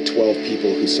 9 of the 12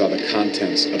 people who saw the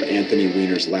contents of Anthony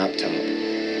Weiner's laptop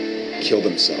kill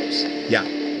themselves? Yeah.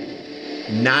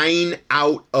 9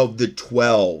 out of the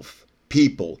 12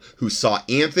 people who saw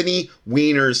Anthony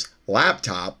Weiner's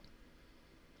laptop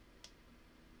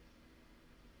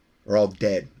are all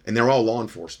dead. And they're all law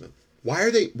enforcement. Why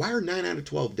are 9 out of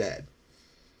 12 dead?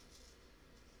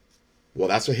 Well,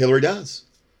 that's what Hillary does.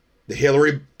 The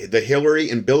Hillary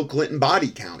and Bill Clinton body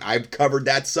count. I've covered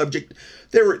that subject.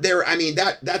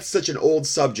 That's such an old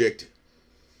subject.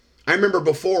 I remember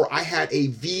before I had a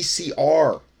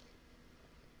VCR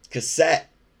cassette.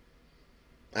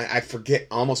 I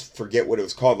almost forget what it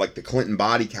was called, like the Clinton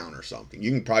body count or something.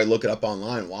 You can probably look it up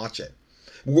online and watch it.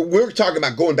 We're talking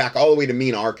about going back all the way to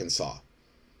Mena, Arkansas,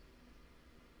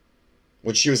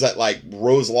 when she was at like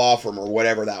Rose Law Firm or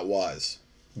whatever that was.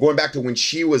 Going back to when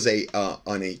she was an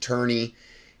attorney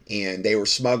and they were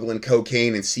smuggling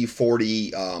cocaine and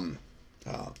C-40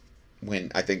 when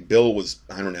I think Bill was,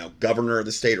 governor of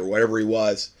the state or whatever he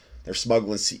was. They're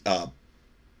smuggling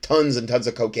tons and tons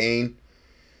of cocaine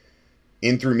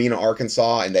in through Mena,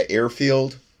 Arkansas, in the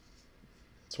airfield.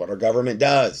 That's what our government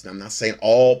does. Now, I'm not saying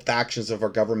all factions of our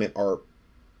government are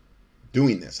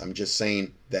doing this. I'm just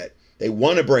saying that they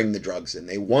want to bring the drugs in.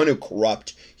 They want to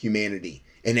corrupt humanity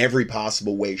in every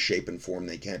possible way, shape, and form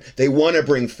they can. They want to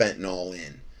bring fentanyl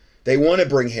in. They want to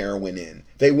bring heroin in.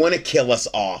 They want to kill us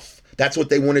off. That's what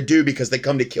they want to do, because they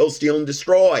come to kill, steal, and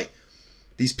destroy.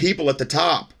 These people at the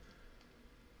top.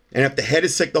 And if the head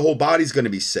is sick, the whole body's going to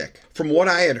be sick. From what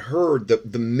I had heard,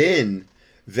 the men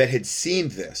that had seen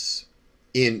this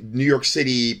in New York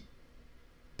City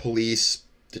police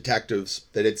detectives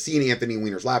that had seen Anthony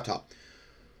Weiner's laptop,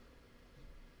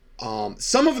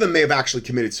 some of them may have actually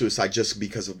committed suicide just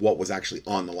because of what was actually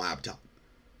on the laptop.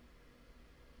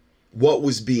 What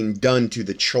was being done to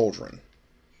the children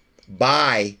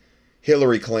by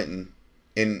Hillary Clinton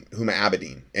and Huma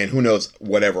Abedin, and who knows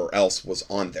whatever else was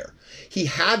on there. He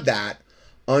had that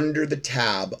under the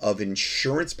tab of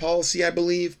insurance policy, I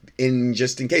believe,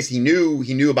 just in case. He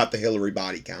knew about the Hillary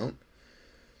body count,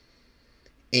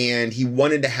 and he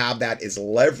wanted to have that as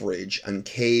leverage in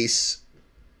case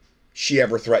she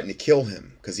ever threatened to kill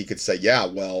him, because he could say, yeah,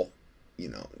 well, you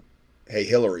know, hey,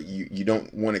 Hillary, you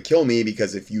don't want to kill me,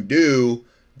 because if you do,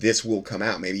 this will come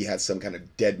out. Maybe he had some kind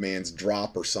of dead man's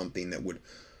drop or something that would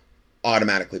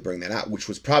automatically bring that out, which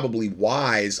was probably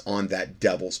wise on that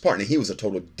devil's part. And he was a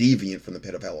total deviant from the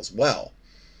pit of hell as well.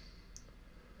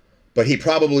 But he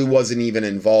probably wasn't even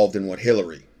involved in what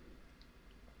Hillary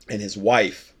and his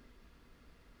wife,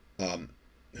 Huma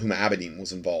Abedin,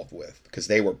 was involved with, because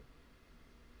they were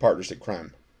partners in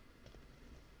crime.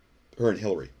 Her and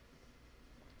Hillary.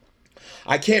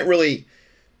 I can't really...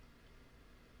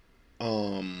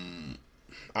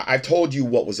 I've told you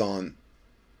what was on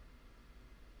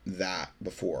that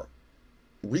before.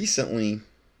 Recently,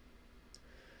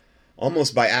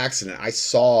 almost by accident, I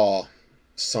saw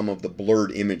some of the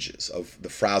blurred images of the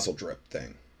Frazzle Drip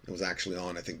thing. It was actually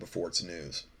on, I think, before its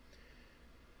news.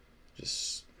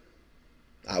 Just,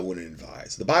 I wouldn't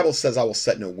advise. The Bible says, I will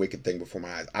set no wicked thing before my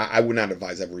eyes. I would not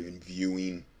advise ever even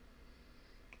viewing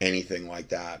anything like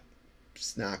that.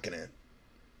 It's not going to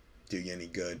do you any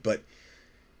good. But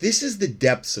this is the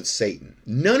depths of Satan.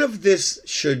 None of this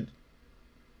should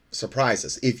surprise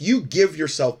us. If you give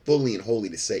yourself fully and wholly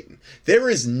to Satan, there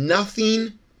is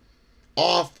nothing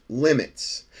off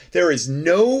limits. There is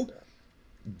no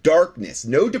darkness,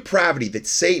 no depravity that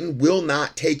Satan will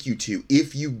not take you to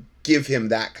if you give him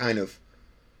that kind of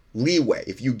leeway.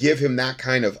 If you give him that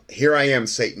kind of, here I am,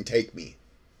 Satan, take me.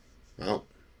 Well,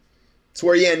 it's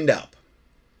where you end up.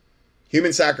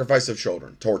 Human sacrifice of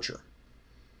children, torture.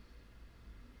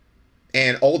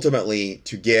 And ultimately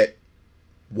to get,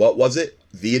 what was it?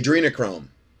 The adrenochrome.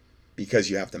 Because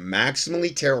you have to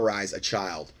maximally terrorize a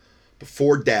child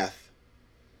before death.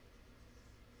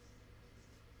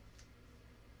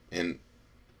 And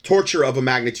torture of a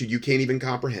magnitude you can't even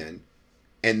comprehend.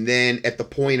 And then at the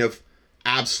point of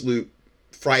absolute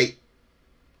fright,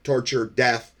 torture,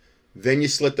 death, then you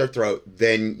slit their throat,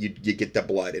 then you get the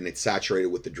blood, and it's saturated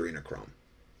with adrenochrome.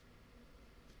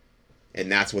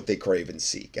 And that's what they crave and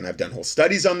seek. And I've done whole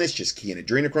studies on this. Just key in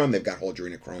adrenochrome. They've got whole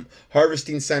adrenochrome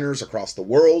harvesting centers across the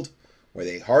world where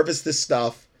they harvest this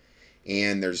stuff.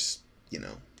 And there's,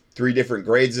 3 different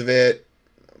grades of it,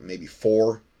 maybe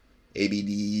 4. A, B,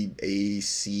 D, A,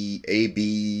 C, A,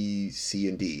 B, C,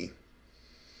 and D.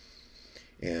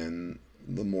 And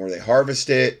the more they harvest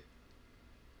it,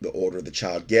 the older the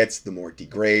child gets, the more it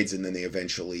degrades. And then they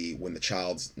eventually, when the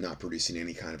child's not producing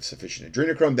any kind of sufficient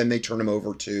adrenochrome, then they turn them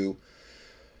over to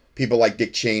people like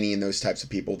Dick Cheney and those types of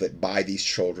people that buy these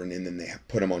children, and then they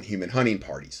put them on human hunting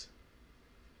parties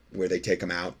where they take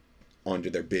them out onto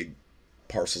their big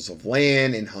parcels of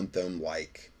land and hunt them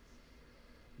like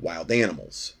wild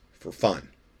animals for fun.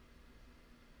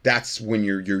 That's when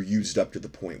you're used up to the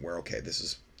point where, okay, this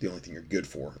is the only thing you're good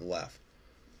for and left.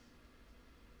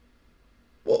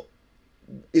 Well,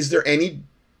 is there any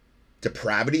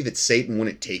depravity that Satan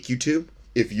wouldn't take you to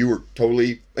if you were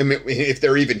totally, if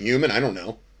they're even human? I don't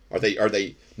know. Are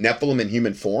they Nephilim in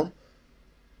human form?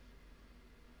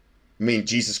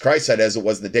 Jesus Christ said, as it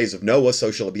was in the days of Noah,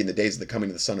 so shall it be in the days of the coming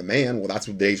of the Son of Man. Well, that's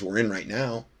what days we're in right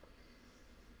now.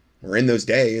 We're in those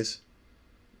days.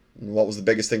 What was the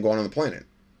biggest thing going on the planet?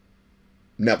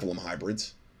 Nephilim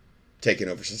hybrids taking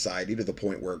over society to the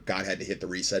point where God had to hit the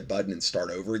reset button and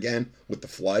start over again with the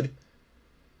flood.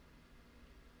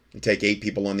 You take 8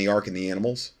 people on the ark and the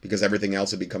animals because everything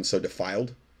else had become so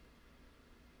defiled.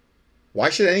 Why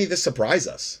should any of this surprise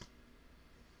us?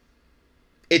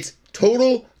 It's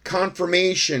total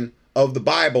confirmation of the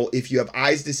Bible if you have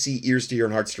eyes to see, ears to hear,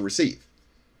 and hearts to receive.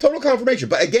 Total confirmation.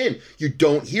 But again, you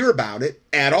don't hear about it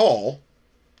at all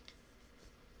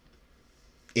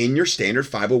in your standard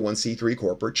 501c3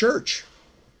 corporate church.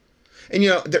 And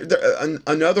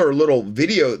another little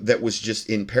video that was just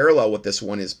in parallel with this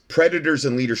one is Predators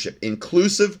in Leadership.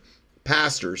 Inclusive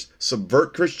pastors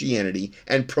subvert Christianity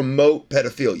and promote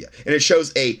pedophilia. And it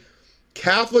shows a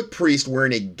Catholic priest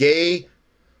wearing a gay,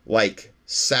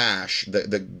 sash,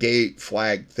 the gay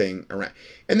flag thing around.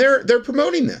 And they're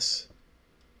promoting this.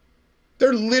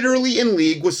 They're literally in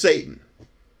league with Satan.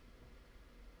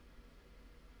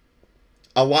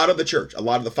 A lot of the church, a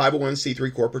lot of the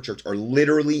 501c3 corporate church are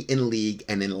literally in league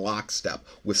and in lockstep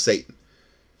with Satan.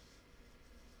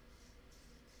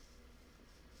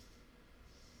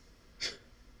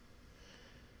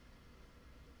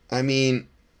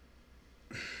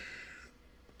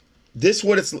 This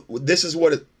is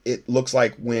what it looks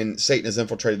like when Satan has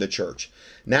infiltrated the church.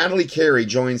 Natalie Carey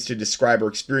joins to describe her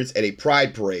experience at a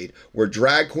pride parade where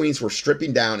drag queens were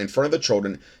stripping down in front of the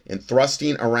children and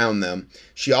thrusting around them.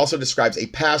 She also describes a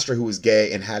pastor who was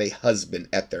gay and had a husband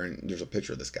at there, and there's a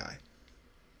picture of this guy.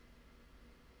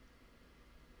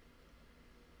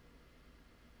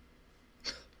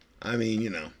 I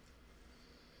mean,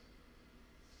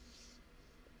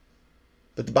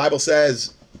 But the Bible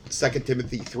says, 2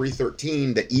 Timothy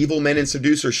 3:13, that evil men and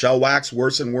seducers shall wax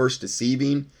worse and worse,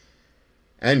 deceiving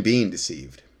and being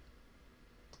deceived.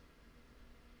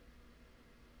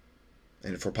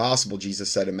 And if possible,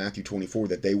 Jesus said in Matthew 24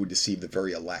 that they would deceive the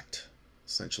very elect.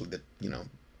 Essentially, that,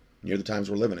 near the times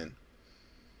we're living in.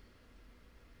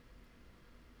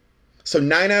 So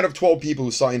 9 out of 12 people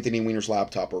who saw Anthony Weiner's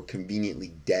laptop are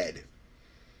conveniently dead.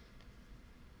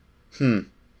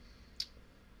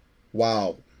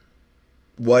 Wow.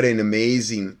 What an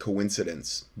amazing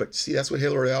coincidence. But see, that's what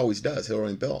Hillary always does, Hillary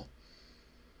and Bill.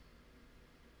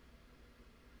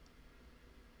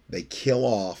 They kill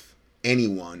off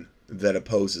anyone that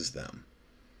opposes them.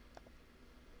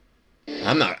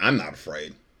 I'm not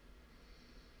afraid.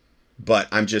 But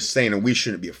I'm just saying, and we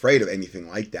shouldn't be afraid of anything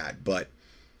like that. But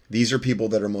these are people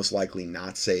that are most likely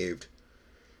not saved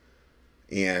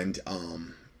and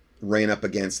ran up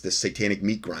against this satanic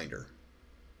meat grinder.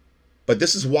 But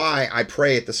this is why I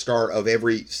pray at the start of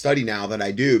every study now that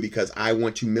I do, because I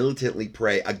want to militantly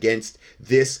pray against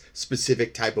this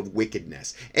specific type of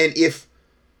wickedness. And if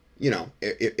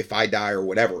I die or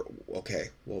whatever, okay,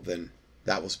 well then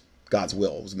that was God's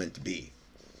will. It was meant to be.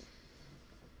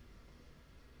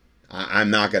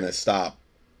 I'm not going to stop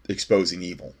exposing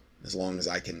evil as long as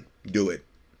I can do it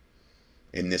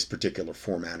in this particular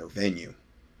format or venue.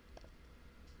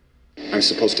 I'm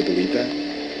supposed to believe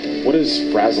that? What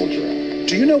is Frazzle Drip?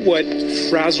 Do you know what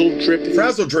Frazzle Drip is?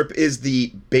 Frazzle Drip is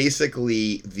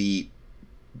basically the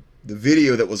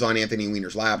video that was on Anthony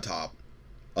Weiner's laptop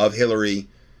of Hillary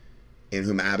and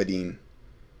Abedin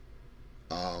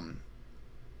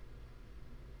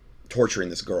torturing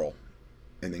this girl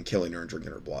and then killing her and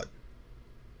drinking her blood.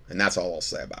 And that's all I'll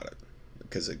say about it,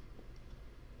 because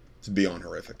it's beyond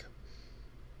horrific.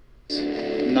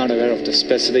 I'm not aware of the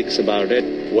specifics about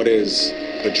it. What is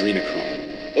adrenochrome?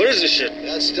 What is this shit?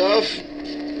 That stuff?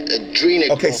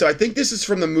 Adrenochrome. Okay, so I think this is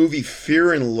from the movie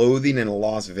Fear and Loathing in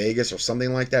Las Vegas or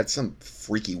something like that. Some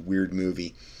freaky, weird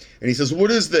movie. And he says, what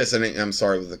is this? And I'm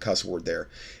sorry with the cuss word there.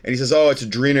 And he says, oh, it's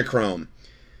adrenochrome.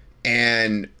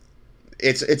 And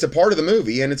it's a part of the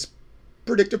movie, and it's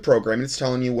predictive programming. It's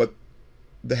telling you what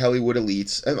the Hollywood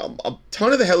elites, and a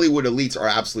ton of the Hollywood elites are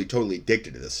absolutely totally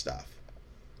addicted to this stuff.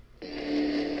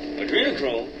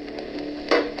 Adrenochrome?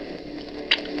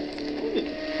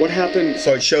 What happened?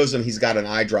 So it shows him he's got an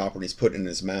eyedropper and he's putting it in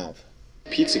his mouth.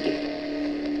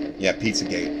 Pizzagate. Yeah,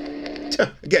 Pizzagate.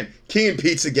 Again, King and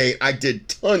Pizzagate, I did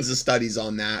tons of studies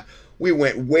on that. We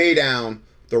went way down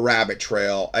the rabbit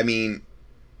trail. I mean,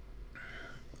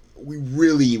 we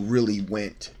really, really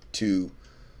went to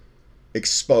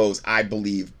expose, I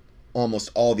believe,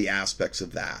 almost all the aspects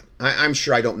of that. I'm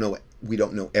sure we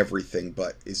don't know everything,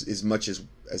 but as much as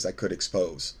I could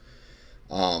expose.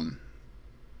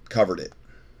 Covered it.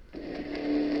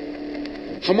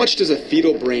 How much does a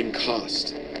fetal brain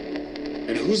cost?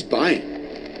 And who's buying?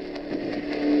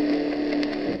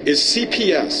 Is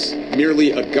CPS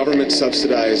merely a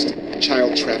government-subsidized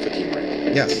child trafficking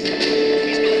ring? Yes.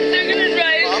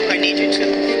 Mom, I need you to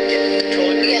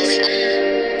control your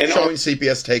Yes. Showing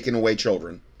CPS taking away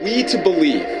children. We to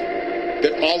believe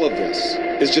that all of this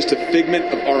is just a figment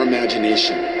of our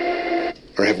imagination?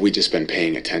 Or have we just been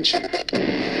paying attention?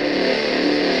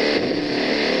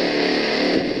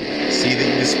 See that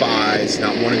you despise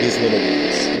not one of these little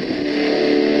ones.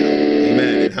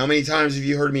 Amen. And how many times have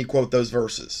you heard me quote those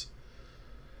verses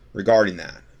regarding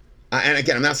that? And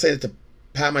again, I'm not saying it to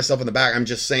pat myself on the back. I'm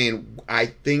just saying I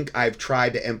think I've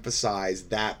tried to emphasize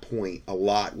that point a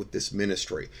lot with this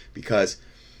ministry, because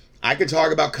I could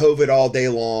talk about COVID all day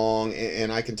long,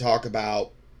 and I can talk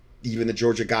about even the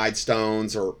Georgia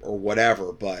Guidestones or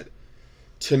whatever, but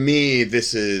to me,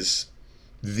 this is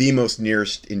the most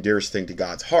nearest and dearest thing to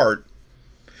God's heart.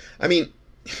 I mean,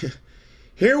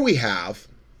 here we have,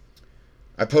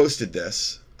 I posted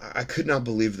this, I could not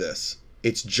believe this.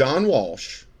 It's John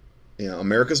Walsh,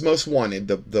 America's Most Wanted.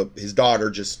 His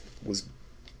daughter just was,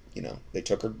 they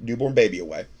took her newborn baby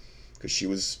away because she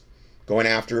was going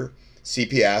after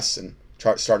CPS and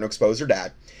starting to expose her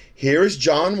dad. Here is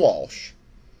John Walsh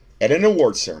at an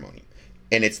award ceremony,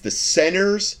 and it's the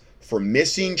Centers for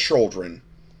Missing Children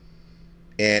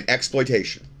and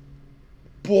Exploitation.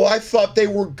 Boy, I thought they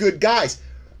were good guys.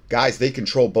 Guys, they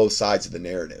control both sides of the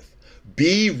narrative.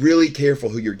 Be really careful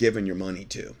who you're giving your money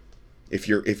to. If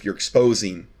you're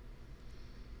exposing,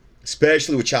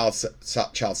 especially with child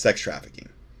sex trafficking,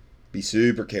 be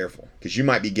super careful, because you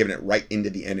might be giving it right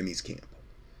into the enemy's camp.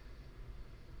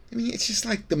 I mean, it's just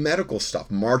like the medical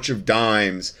stuff. March of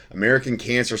Dimes, American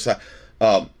Cancer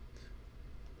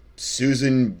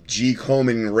Susan G.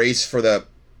 Komen, Race for the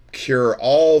Cure,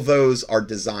 all those are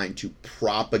designed to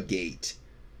propagate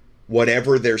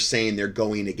whatever they're saying they're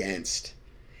going against,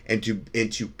 and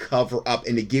to cover up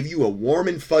and to give you a warm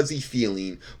and fuzzy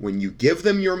feeling when you give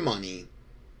them your money,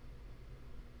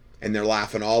 and they're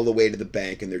laughing all the way to the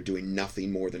bank, and they're doing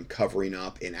nothing more than covering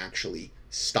up and actually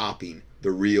stopping the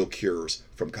real cures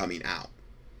from coming out.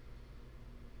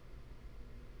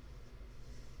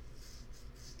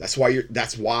 That's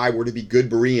why we're to be good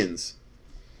Bereans.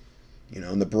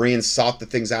 And the Bereans sought the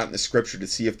things out in the scripture to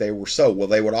see if they were so.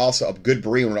 Well, a good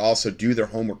Berean would also do their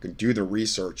homework and do their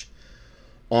research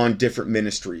on different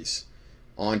ministries,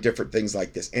 on different things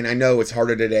like this. And I know it's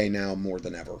harder today now more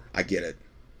than ever. I get it.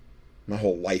 My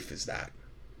whole life is that.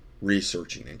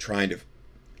 Researching and trying to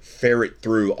ferret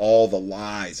through all the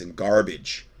lies and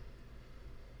garbage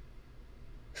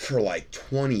for like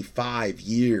 25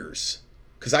 years.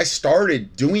 Because I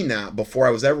started doing that before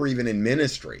I was ever even in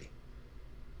ministry.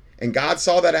 And God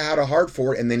saw that I had a heart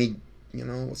for it, and then he,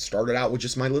 started out with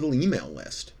just my little email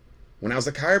list when I was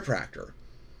a chiropractor.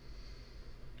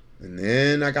 And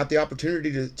then I got the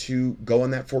opportunity to go on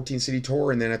that 14-city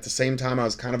tour, and then at the same time I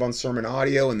was kind of on Sermon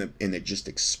Audio, and it just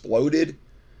exploded.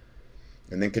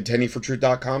 And then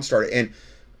contendingfortruth.com started. And,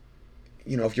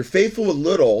 if you're faithful with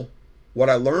little,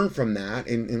 what I learned from that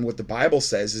and what the Bible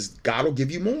says is God will give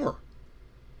you more.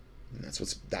 And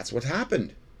that's what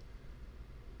happened.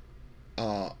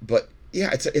 But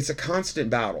yeah, it's a constant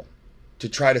battle to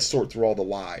try to sort through all the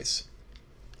lies.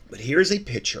 But here's a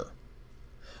picture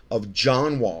of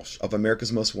John Walsh of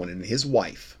America's Most Wanted and his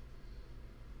wife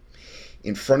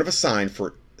in front of a sign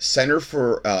for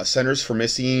Centers for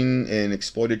Missing and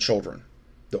Exploited Children.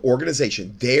 The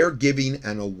organization, they're giving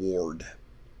an award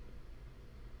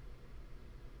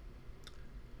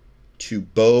to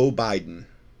Beau Biden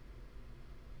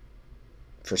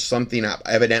for something,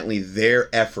 evidently their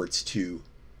efforts to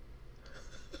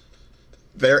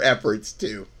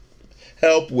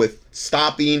help with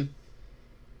stopping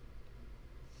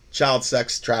child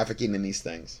sex trafficking and these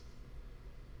things.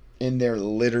 And they're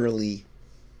literally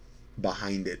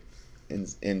behind it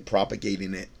and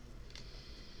propagating it.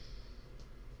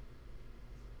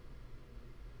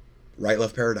 Right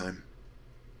left paradigm.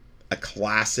 A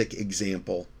classic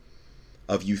example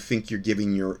of you think you're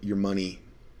giving your money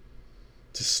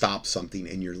to stop something,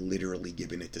 and you're literally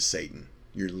giving it to Satan.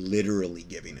 You're literally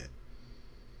giving it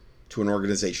to an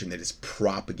organization that is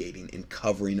propagating and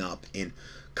covering up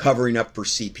for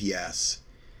CPS.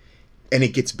 And it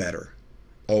gets better.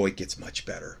 Oh, it gets much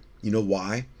better. You know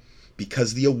why?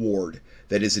 Because the award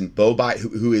that is in Beau Biden,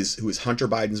 who is Hunter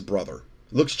Biden's brother,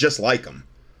 looks just like him.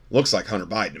 Looks like Hunter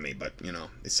Biden to me, but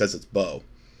it says it's Beau.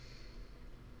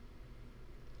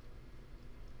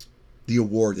 The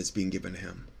award that's being given to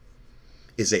him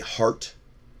is a heart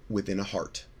within a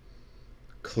heart,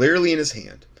 clearly in his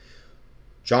hand.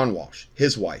 John Walsh,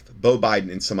 his wife, Beau Biden,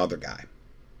 and some other guy.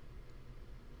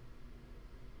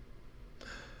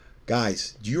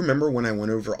 Guys, do you remember when I went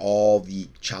over all the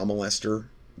child molester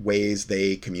ways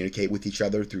they communicate with each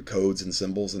other through codes and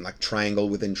symbols, and like triangle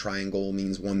within triangle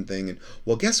means one thing? And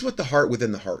well, guess what the heart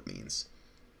within the heart means?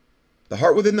 The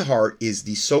heart within the heart is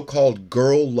the so-called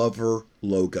girl lover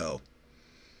logo.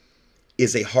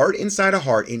 Is a heart inside a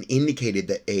heart, and indicated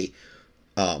that a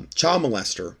child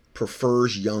molester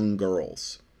prefers young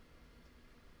girls.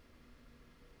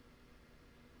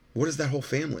 What does that whole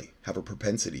family have a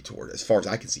propensity toward? As far as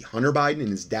I can see, Hunter Biden and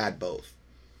his dad both.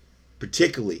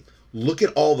 Particularly, look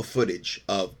at all the footage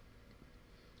of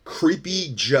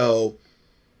creepy Joe,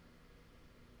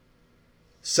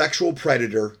 sexual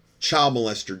predator, child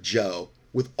molester Joe,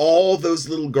 with all those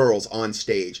little girls on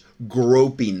stage,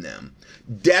 groping them.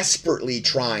 Desperately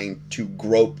trying to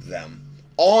grope them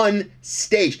on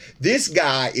stage. This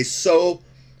guy is so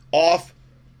off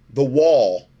the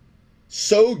wall,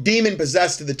 so demon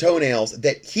possessed to the toenails,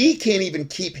 that he can't even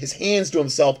keep his hands to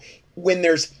himself when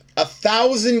there's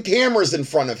 1,000 cameras in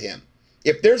front of him.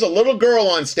 If there's a little girl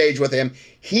on stage with him,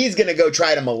 he's going to go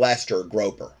try to molest her or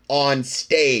grope her on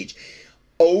stage.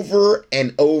 Over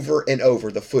and over and over,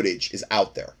 the footage is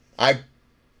out there. I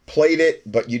played it,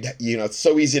 but it's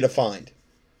so easy to find.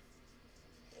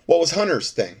 What was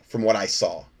Hunter's thing, from what I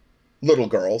saw? Little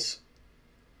girls,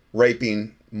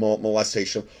 raping,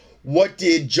 molestation. What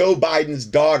did Joe Biden's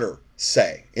daughter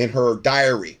say in her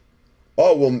diary?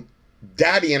 Oh, well,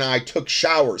 Daddy and I took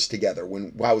showers together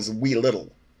when I was wee little.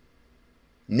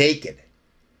 Naked.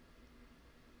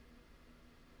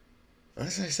 I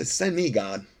said, send me,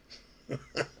 God.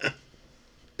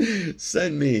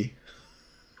 Send me.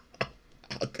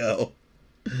 I'll go.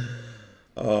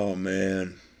 Oh,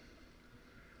 man.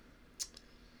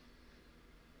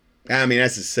 I mean,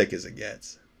 that's as sick as it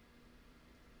gets.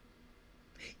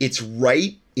 It's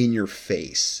right in your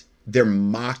face. They're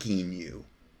mocking you.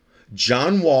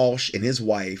 John Walsh and his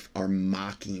wife are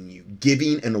mocking you,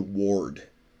 giving an award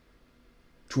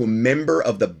to a member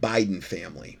of the Biden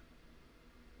family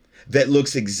that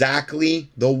looks exactly,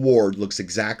 the award looks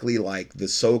exactly like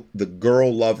the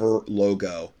girl lover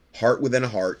logo, heart within a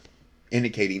heart,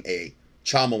 indicating a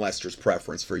child molester's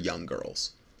preference for young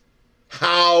girls.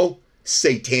 How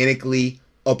satanically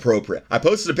appropriate. I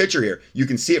posted a picture here. You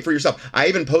can see it for yourself. I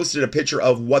even posted a picture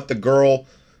of what the girl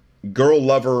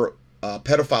lover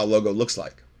pedophile logo looks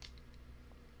like.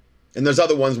 And there's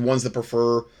other ones that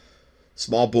prefer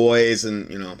small boys, and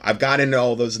you know, I've got into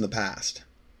all those in the past.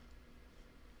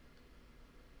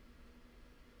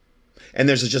 And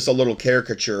there's just a little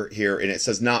caricature here, and it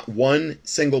says not one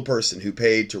single person who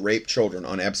paid to rape children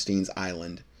on Epstein's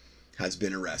Island has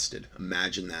been arrested.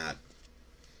 Imagine that.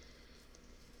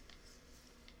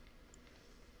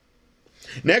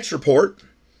 Next report.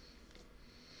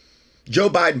 Joe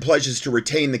Biden pledges to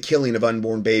retain the killing of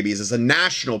unborn babies as a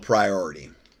national priority.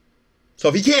 So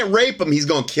if he can't rape them, he's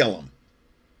going to kill them.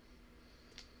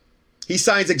 He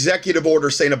signs executive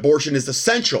orders saying abortion is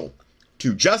essential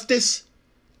to justice,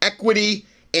 equity,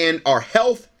 and our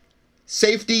health,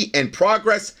 safety, and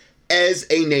progress as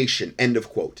a nation. End of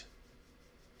quote.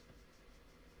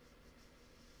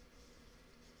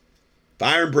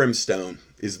 Fire and brimstone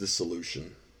is the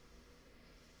solution.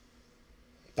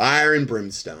 Fire and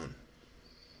brimstone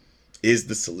is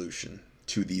the solution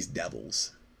to these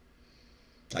devils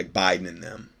like Biden and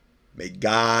them. May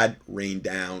God rain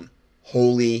down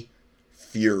holy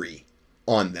fury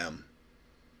on them.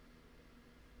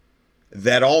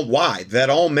 That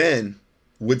all men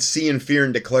would see and fear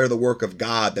and declare the work of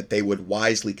God that they would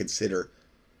wisely consider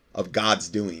of God's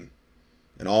doing.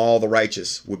 And all the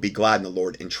righteous would be glad in the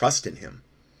Lord and trust in him.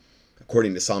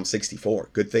 According to Psalm 64.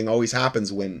 Good thing always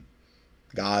happens when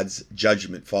God's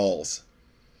judgment falls.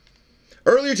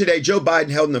 Earlier today, Joe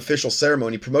Biden held an official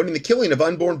ceremony promoting the killing of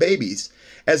unborn babies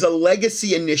as a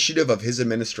legacy initiative of his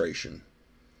administration.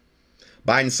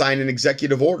 Biden signed an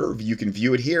executive order, you can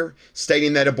view it here,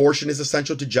 stating that abortion is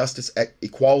essential to justice,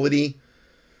 equality,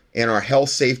 and our health,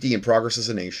 safety, and progress as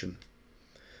a nation.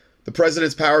 The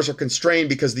president's powers are constrained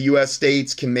because the U.S.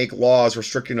 states can make laws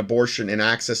restricting abortion and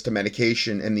access to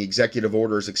medication, and the executive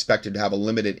order is expected to have a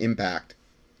limited impact.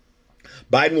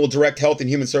 Biden will direct Health and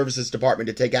Human Services Department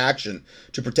to take action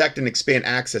to protect and expand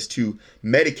access to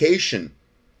medication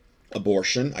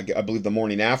abortion, I believe the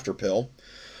morning after pill,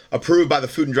 approved by the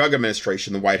Food and Drug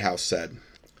Administration, the White House said.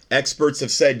 Experts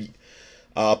have said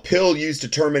a pill used to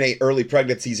terminate early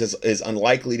pregnancies is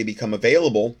unlikely to become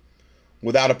available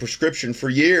without a prescription for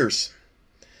years.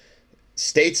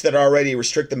 States that already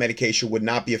restrict the medication would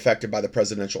not be affected by the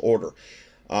presidential order.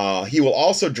 He will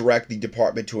also direct the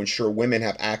department to ensure women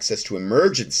have access to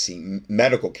emergency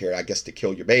medical care, I guess to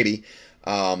kill your baby,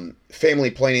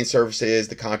 family planning services,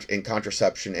 and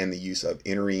contraception, and the use of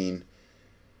intrauterine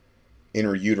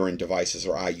devices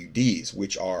or IUDs,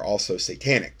 which are also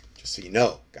satanic, just so you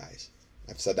know, guys.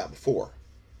 I've said that before.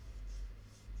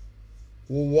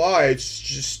 Well, why? It's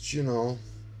just, you know,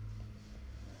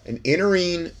 an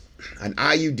IUD,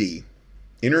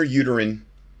 intrauterine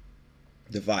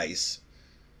device,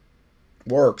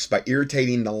 works by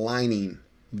irritating the lining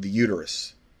of the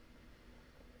uterus.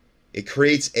 It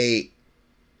creates a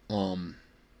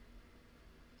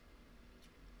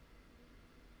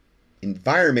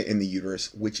environment in the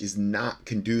uterus which is not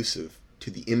conducive to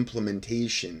the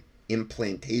implantation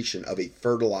of a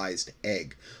fertilized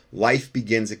egg. Life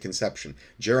begins at conception.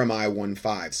 Jeremiah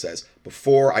 1:5 says,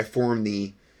 "Before I formed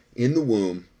thee in the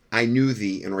womb, I knew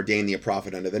thee and ordained thee a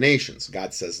prophet unto the nations."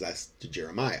 God says that to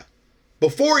Jeremiah.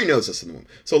 Before he knows us in the womb.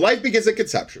 So life begins at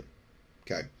conception.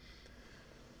 Okay.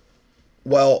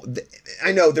 Well,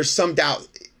 I know there's some doubt.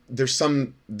 There's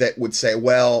some that would say,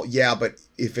 well, yeah, but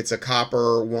if it's a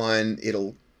copper one,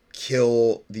 it'll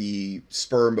kill the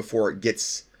sperm before it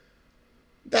gets...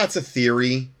 That's a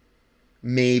theory.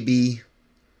 Maybe.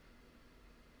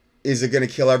 Is it going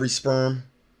to kill every sperm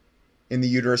in the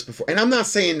uterus before? And I'm not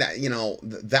saying that, you know,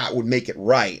 that would make it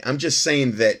right. I'm just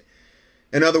saying that,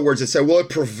 in other words, it said, well, it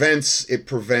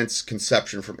prevents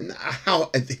conception from...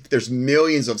 How, if there's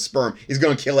millions of sperm, is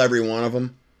going to kill every one of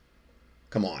them?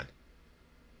 Come on.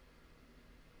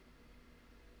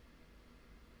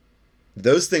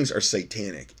 Those things are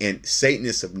satanic, and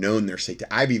Satanists have known they're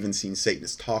satanic. I've even seen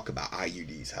Satanists talk about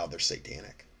IUDs, how they're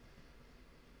satanic.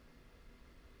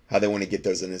 How they want to get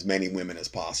those in as many women as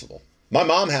possible. My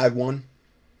mom had one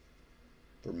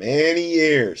for many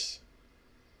years.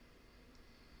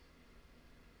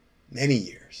 Many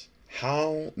years.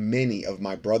 How many of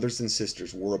my brothers and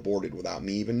sisters were aborted without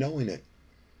me even knowing it?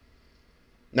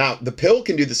 Now, the pill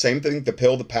can do the same thing. The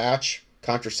pill, the patch,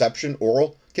 contraception,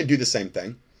 oral can do the same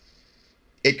thing.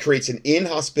 It creates an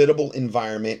inhospitable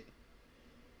environment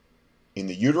in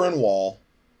the uterine wall,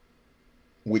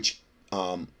 which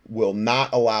will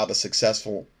not allow the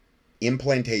successful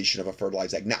implantation of a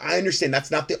fertilized egg. Now, I understand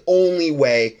that's not the only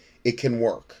way it can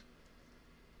work.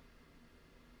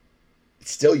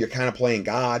 Still, you're kind of playing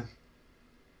God.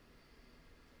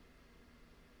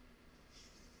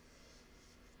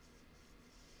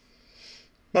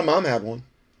 My mom had one.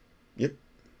 Yep.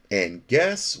 And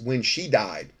guess when she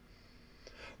died,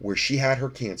 where she had her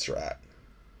cancer at?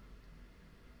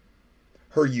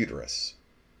 Her uterus.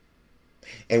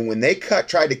 And when they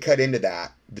tried to cut into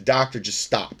that, the doctor just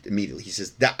stopped immediately. He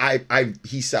says that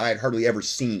he said I'd hardly ever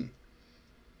seen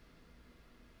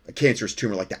a cancerous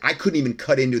tumor like that. I couldn't even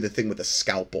cut into the thing with a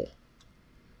scalpel.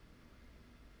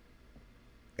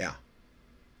 Yeah.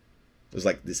 It was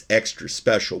like this extra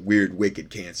special, weird, wicked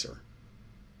cancer.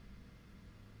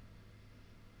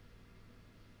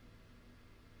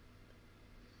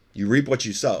 You reap what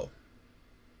you sow.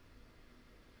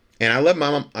 And I led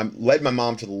my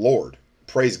mom to the Lord.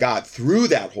 Praise God through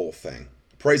that whole thing.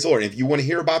 Praise the Lord. And if you want to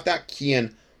hear about that, key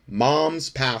in mom's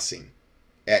passing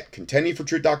at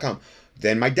contendingfortruth.com.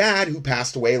 Then my dad, who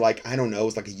passed away it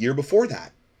was like a year before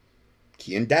that.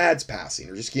 Key in dad's passing,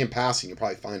 or just key in passing, you'll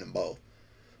probably find them both.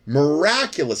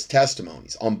 Miraculous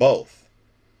testimonies on both.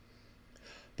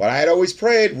 But I had always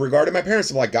prayed regarding my parents.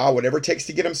 I'm like, God, whatever it takes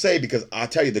to get them saved. Because I'll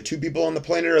tell you, the two people on the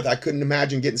planet Earth I couldn't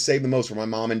imagine getting saved the most were my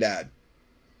mom and dad.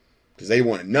 Because they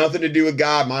wanted nothing to do with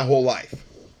God my whole life.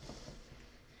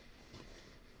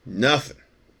 Nothing.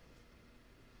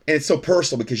 And it's so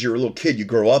personal because you're a little kid. You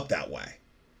grow up that way.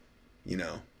 You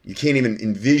know, you can't even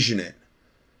envision it.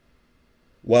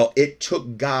 Well, it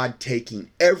took God taking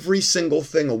every single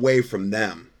thing away from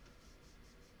them,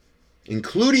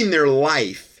 including their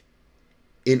life,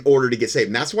 in order to get saved.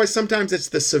 And that's why sometimes it's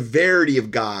the severity of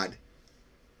God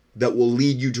that will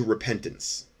lead you to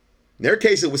repentance. In their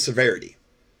case, it was severity.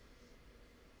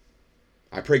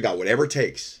 I pray, God, whatever it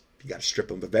takes, you got to strip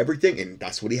them of everything, and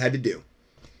that's what he had to do.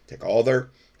 Take all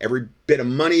every bit of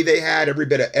money they had,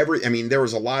 there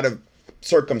was a lot of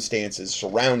circumstances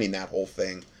surrounding that whole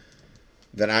thing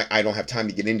that I don't have time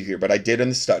to get into here, but I did in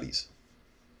the studies.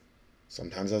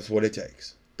 Sometimes that's what it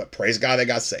takes. But praise God they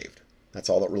got saved. That's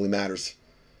all that really matters.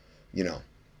 You know.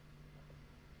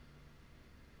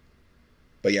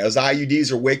 But yeah, those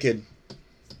IUDs are wicked.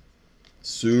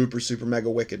 Super, super mega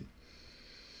wicked.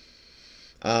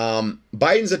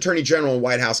 Biden's Attorney General and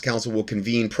White House counsel will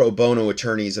convene pro bono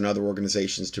attorneys and other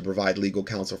organizations to provide legal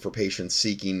counsel for patients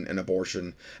seeking an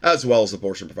abortion, as well as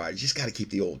abortion providers. You just got to keep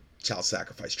the old child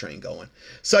sacrifice train going.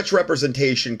 Such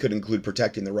representation could include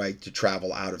protecting the right to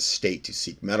travel out of state to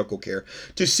seek medical care,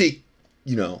 to seek,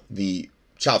 the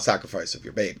child sacrifice of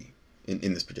your baby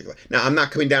in this particular. Now, I'm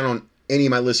not coming down on any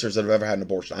of my listeners that have ever had an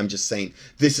abortion. I'm just saying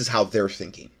this is how they're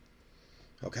thinking.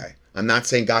 Okay? I'm not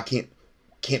saying God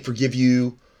can't forgive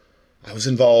you. I was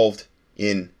involved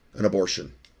in an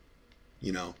abortion,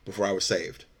 before I was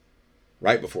saved.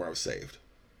 Right before I was saved.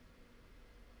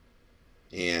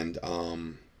 And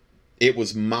it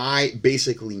was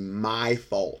basically my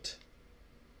fault.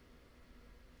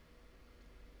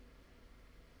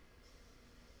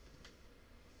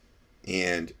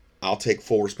 And I'll take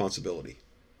full responsibility.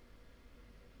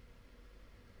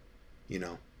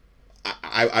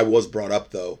 I was brought up,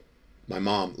 though, my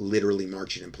mom literally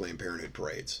marching in Planned Parenthood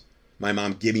parades. My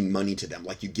mom giving money to them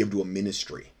like you give to a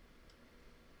ministry.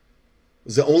 It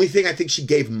was the only thing I think she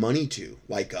gave money to,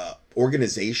 like a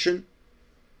organization.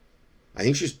 I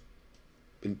think she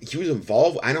was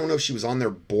involved. I don't know if she was on their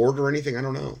board or anything. I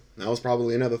don't know. That was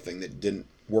probably another thing that didn't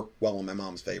work well in my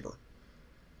mom's favor.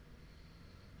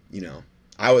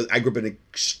 I grew up in an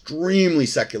extremely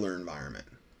secular environment.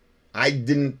 I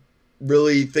didn't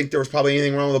really think there was probably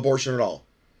anything wrong with abortion at all.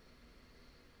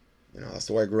 That's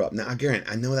the way I grew up. Now, again,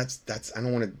 I know that's I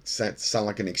don't want to sound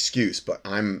like an excuse, but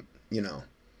I'm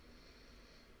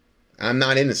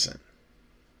not innocent.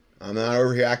 I'm not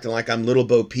over here acting like I'm little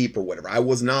Bo Peep or whatever. I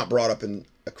was not brought up in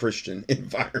a Christian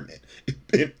environment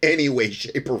in any way,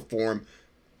 shape, or form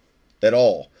at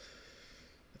all.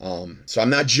 So I'm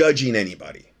not judging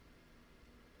anybody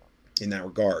in that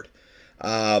regard.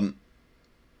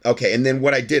 Okay, and then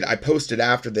what I did, I posted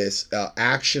after this,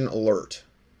 action alert.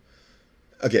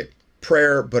 Okay,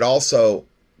 prayer, but also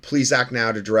please act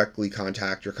now to directly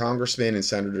contact your congressmen and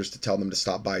senators to tell them to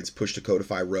stop Biden's push to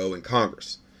codify Roe in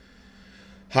Congress.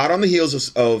 Hot on the heels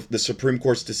of the Supreme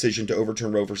Court's decision to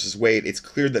overturn Roe v. Wade, it's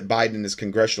clear that Biden and his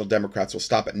congressional Democrats will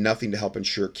stop at nothing to help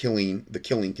ensure the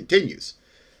killing continues.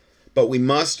 But we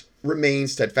must remain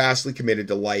steadfastly committed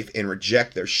to life and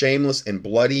reject their shameless and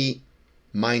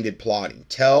bloody-minded plotting.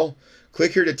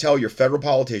 Click here to tell your federal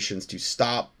politicians to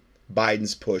stop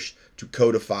Biden's push to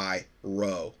codify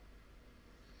Roe.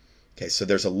 Okay, so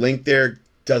there's a link there.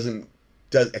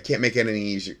 I can't make it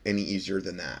any easier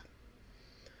than that.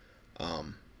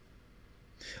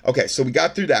 Okay, so we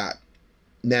got through that.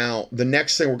 Now, the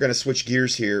next thing, we're going to switch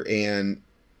gears here, and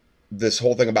this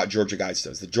whole thing about Georgia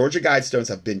Guidestones. The Georgia Guidestones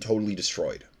have been totally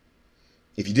destroyed.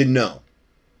 If you didn't know,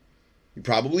 you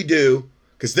probably do,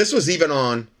 because this was even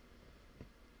on,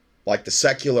 like, the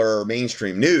secular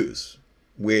mainstream news,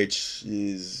 which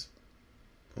is,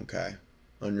 okay,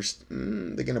 they're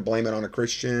going to blame it on a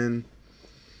Christian.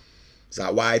 Is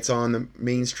that why it's on the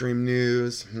mainstream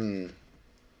news? A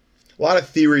lot of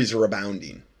theories are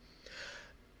abounding.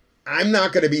 I'm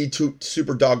not going to be too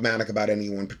super dogmatic about any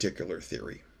one particular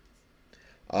theory.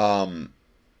 I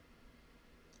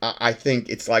think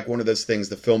it's like one of those things,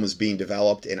 the film is being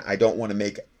developed, and I don't want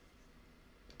to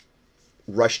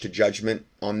rush to judgment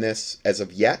on this as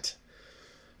of yet.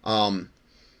 I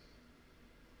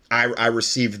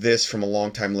received this from a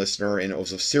longtime listener, and it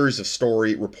was a series of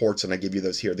story reports, and I give you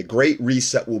those here. The Great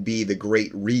Reset will be the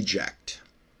Great Reject,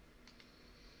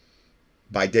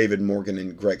 by David Morgan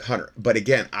and Greg Hunter. But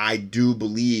again, I do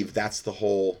believe that's the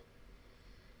whole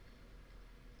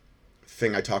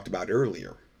thing I talked about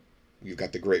earlier. You've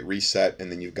got the Great Reset,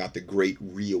 and then you've got the Great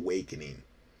Reawakening.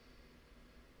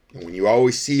 And when you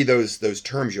always see those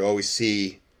terms, you always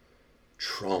see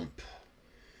Trump,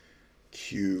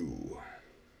 Q,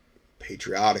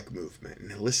 patriotic movement.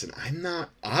 And listen,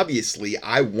 obviously,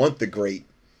 I want the Great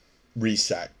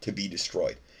Reset to be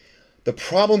destroyed. The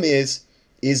problem is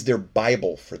there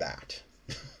Bible for that?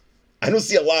 I don't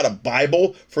see a lot of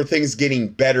Bible for things getting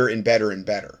better and better and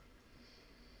better.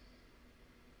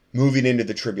 Moving into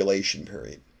the tribulation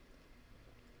period.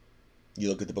 You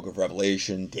look at the book of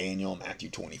Revelation, Daniel,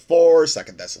 Matthew 24, 2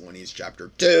 Thessalonians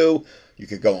chapter 2. You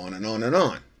could go on and on and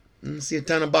on. I don't see a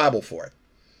ton of Bible for it.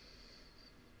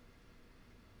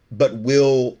 But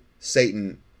will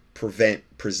Satan present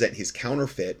his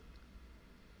counterfeit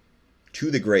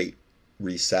to the Great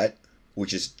Reset,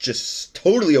 which is just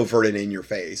totally overt and in your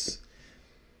face,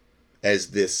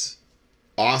 as this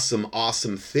awesome,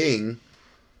 awesome thing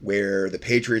where the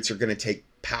Patriots are going to take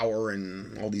power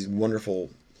and all these wonderful,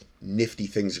 nifty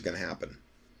things are going to happen.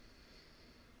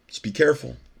 Just be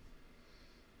careful.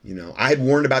 You know, I had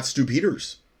warned about Stu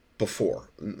Peters before,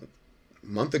 a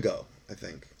month ago, I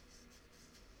think,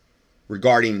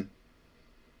 regarding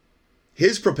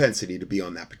his propensity to be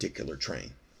on that particular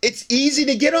train. It's easy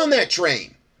to get on that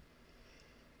train.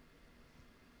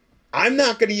 I'm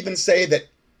not going to even say that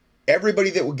everybody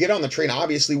that would get on the train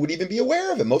obviously would even be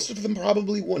aware of it. Most of them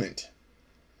probably wouldn't.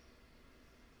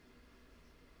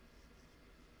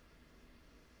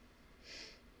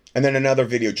 And then another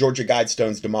video, Georgia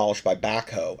Guidestones demolished by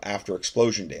backhoe after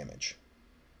explosion damage.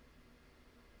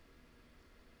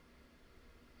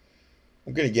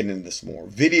 I'm going to get into this more.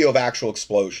 Video of actual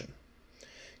explosion.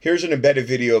 Here's an embedded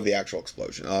video of the actual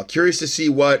explosion. Curious to see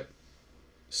what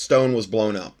stone was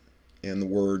blown up and the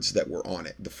words that were on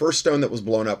it. The first stone that was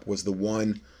blown up was the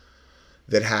one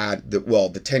that had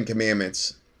the 10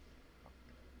 Commandments,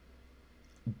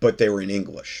 but they were in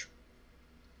English.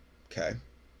 Okay.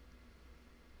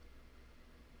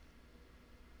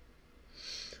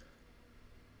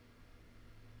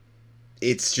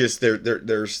 It's just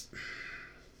there's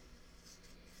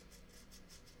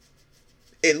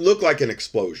it looked like an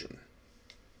explosion.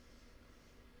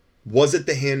 Was it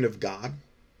the hand of God?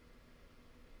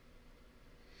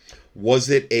 Was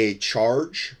it a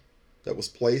charge that was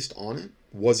placed on it?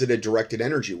 Was it a directed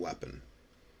energy weapon?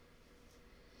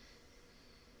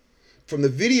 From the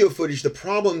video footage, the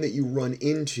problem that you run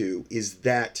into is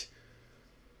that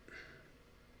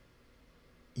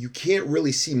you can't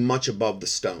really see much above the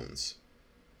stones.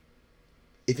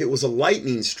 If it was a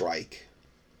lightning strike,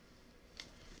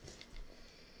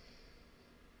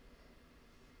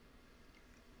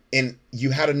 and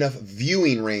you had enough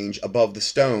viewing range above the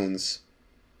stones,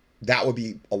 that would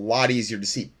be a lot easier to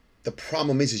see. The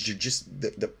problem is you're just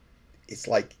it's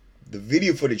like the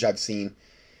video footage I've seen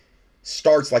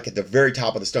starts like at the very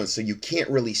top of the stone, so you can't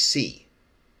really see.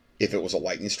 If it was a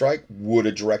lightning strike, would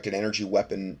a directed energy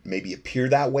weapon maybe appear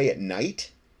that way at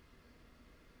night?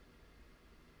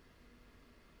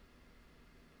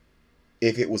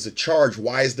 If it was a charge,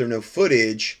 why is there no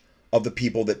footage of the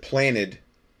people that planted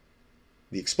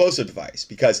the explosive device?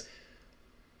 Because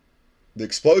the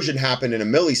explosion happened in a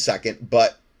millisecond,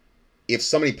 but if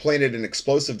somebody planted an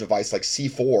explosive device like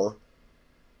C4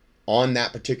 on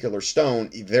that particular stone,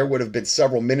 there would have been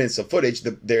several minutes of footage.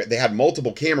 They had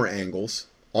multiple camera angles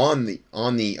on the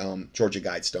Georgia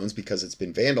Guidestones because it's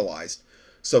been vandalized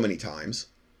so many times.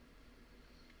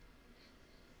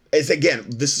 Again,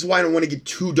 this is why I don't want to get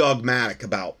too dogmatic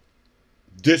about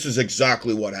this is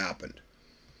exactly what happened.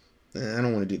 I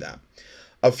don't want to do that.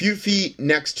 A few feet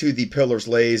next to the pillars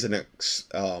lays an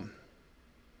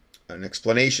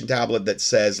explanation tablet that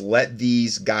says, let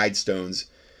these be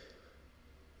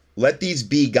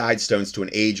guidestones to an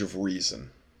age of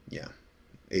reason. Yeah,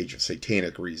 age of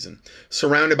satanic reason.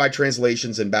 Surrounded by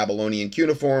translations in Babylonian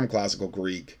cuneiform, classical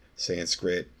Greek,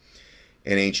 Sanskrit,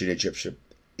 and ancient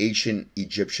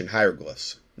Egyptian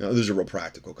hieroglyphs. Now, those are real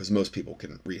practical because most people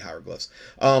can read hieroglyphs.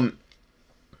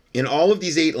 In all of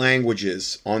these 8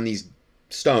 languages on these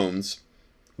stones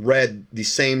read the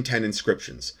same 10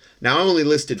 inscriptions. Now, I only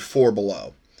listed 4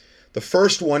 below. The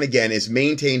first one, again, is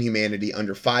maintain humanity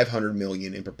under 500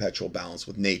 million in perpetual balance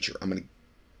with nature. I'm going to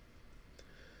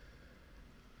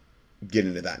get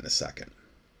into that in a second.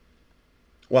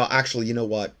 Well, actually, you know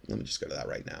what? Let me just go to that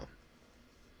right now.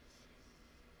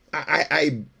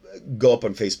 I go up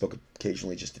on Facebook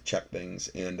occasionally just to check things,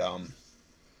 and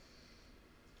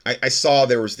I saw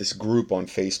there was this group on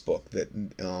Facebook that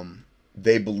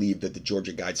they believed that the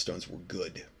Georgia Guidestones were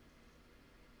good.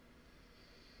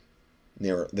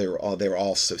 They were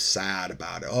all so sad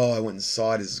about it. Oh, I went and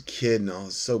saw it as a kid, and it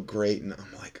was so great. And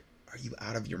I'm like, are you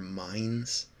out of your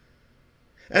minds?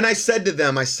 And I said to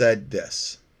them, I said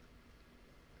this.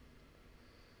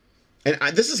 And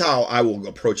this is how I will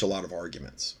approach a lot of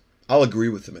arguments. I'll agree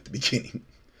with them at the beginning.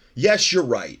 Yes, you're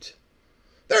right.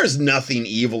 There is nothing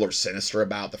evil or sinister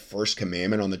about the first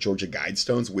commandment on the Georgia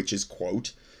Guidestones, which is,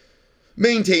 quote,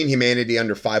 maintain humanity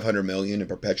under 500 million in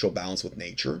perpetual balance with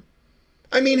nature.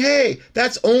 I mean, hey,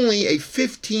 that's only a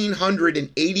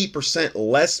 1,580%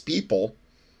 less people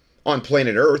on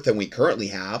planet Earth than we currently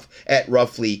have at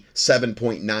roughly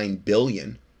 7.9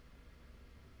 billion.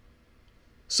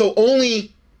 So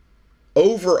only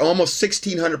over almost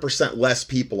 1,600% less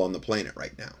people on the planet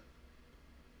right now,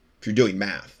 if you're doing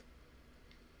math.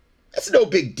 That's no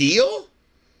big deal.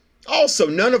 Also,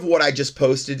 none of what I just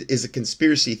posted is a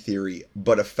conspiracy theory,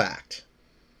 but a fact.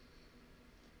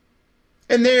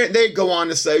 And they go on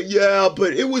to say, yeah,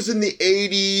 but it was in the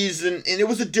 80s, and it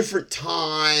was a different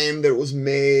time that it was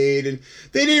made, and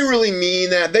they didn't really mean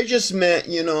that. They just meant,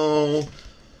 oh,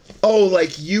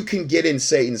 like you can get in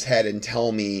Satan's head and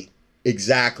tell me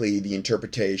exactly the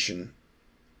interpretation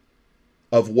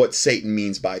of what Satan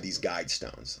means by these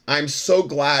Guidestones. I'm so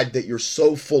glad that you're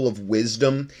so full of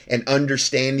wisdom and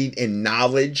understanding and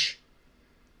knowledge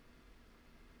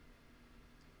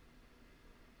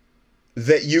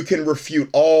that you can refute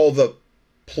all the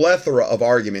plethora of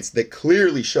arguments that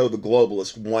clearly show the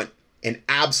globalists want an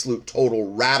absolute,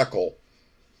 total, radical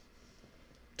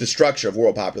destruction of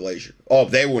world population. Oh,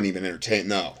 they wouldn't even entertain.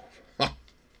 No.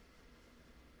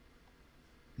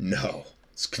 No.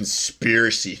 It's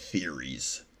conspiracy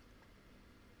theories.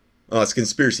 Oh, it's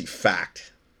conspiracy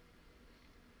fact.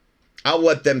 I'll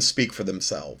let them speak for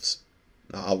themselves.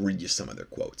 I'll read you some of their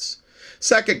quotes.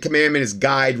 Second commandment is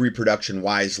guide reproduction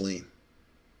wisely.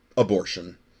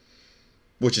 Abortion,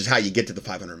 which is how you get to the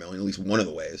 500 million, at least one of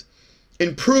the ways.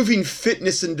 Improving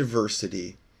fitness and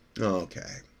diversity.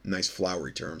 Okay, nice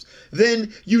flowery terms.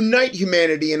 Then unite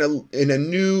humanity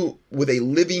with a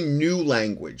living new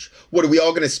language. What, are we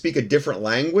all going to speak a different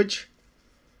language?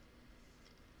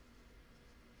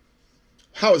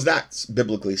 How is that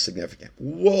biblically significant?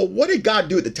 Well, what did God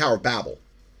do at the Tower of Babel?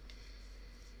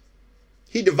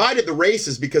 He divided the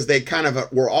races because they kind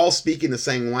of were all speaking the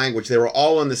same language. They were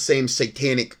all on the same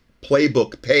satanic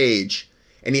playbook page.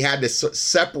 And he had to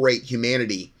separate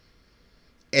humanity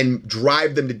and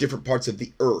drive them to different parts of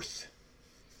the earth.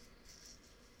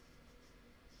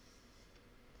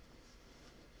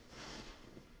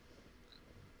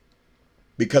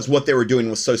 Because what they were doing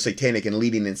was so satanic and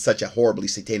leading in such a horribly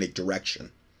satanic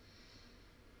direction.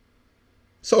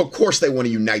 So of course they want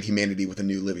to unite humanity with a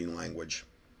new living language.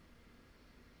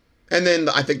 And then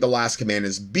I think the last command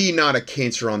is be not a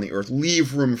cancer on the earth.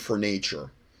 Leave room for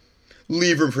nature.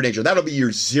 Leave room for nature. That'll be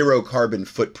your zero carbon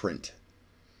footprint.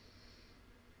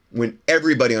 When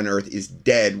everybody on earth is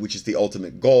dead, which is the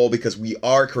ultimate goal, because we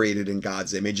are created in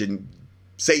God's image and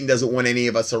Satan doesn't want any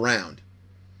of us around.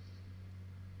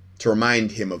 To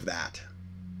remind him of that.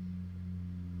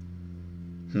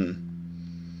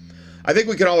 I think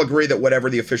we can all agree that whatever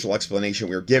the official explanation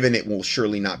we are given, it will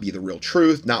surely not be the real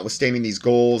truth, notwithstanding these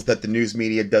goals that the news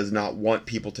media does not want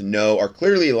people to know are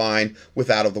clearly aligned with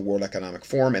that of the World Economic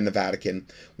Forum and the Vatican,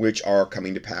 which are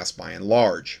coming to pass by and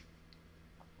large.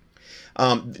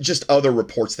 Just other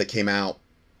reports that came out,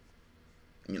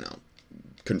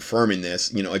 confirming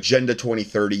this, Agenda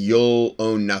 2030, you'll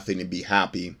own nothing and be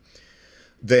happy.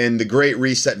 Then the Great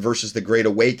Reset versus the Great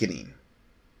Awakening.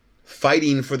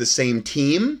 Fighting for the same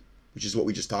team, which is what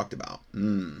we just talked about.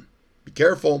 Be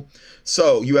careful.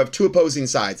 So you have two opposing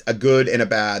sides, a good and a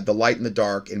bad, the light and the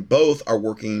dark, and both are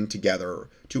working together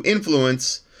to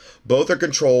influence. Both are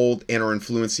controlled and are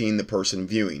influencing the person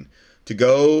viewing to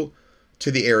go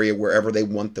to the area wherever they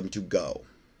want them to go.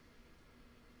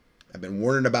 I've been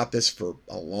warning about this for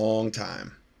a long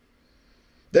time.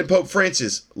 Then Pope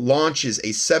Francis launches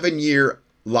a 7-year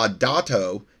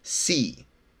Laudato Si.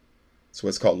 That's what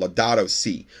it's called, Laudato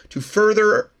Si, to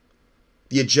further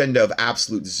the agenda of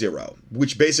absolute zero,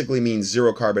 which basically means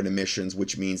zero carbon emissions,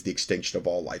 which means the extinction of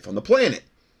all life on the planet.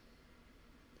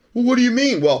 Well, what do you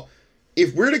mean? Well,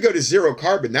 if we're to go to zero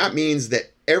carbon, that means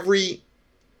that every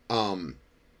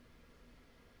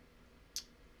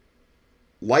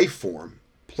life form,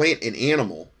 plant and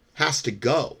animal, has to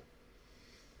go.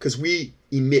 Because we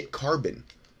emit carbon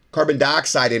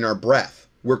dioxide in our breath.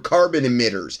 We're carbon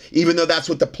emitters, even though that's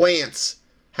what the plants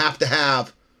have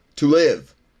to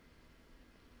live.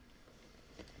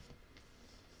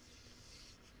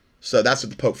 So that's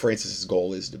what the Pope Francis's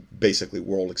goal is, to basically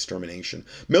world extermination.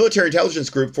 Military Intelligence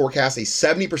Group forecasts a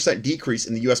 70% decrease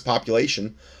in the U.S.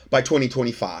 population by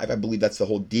 2025. I believe that's the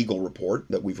whole Deagle report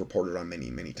that we've reported on many,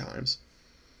 many times.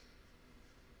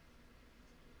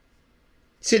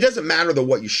 See, it doesn't matter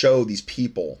what you show these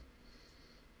people,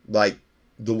 like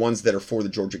the ones that are for the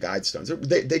Georgia Guidestones.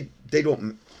 They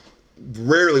don't,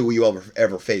 rarely will you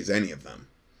ever phase any of them.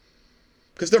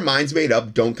 Because their mind's made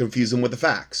up, don't confuse them with the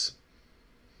facts.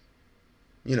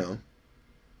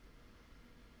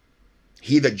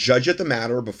 He that judgeth the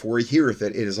matter before he heareth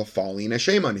it, it is a folly and a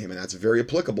shame on him. And that's very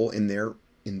applicable in that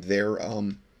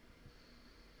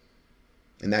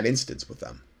instance with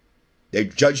them. They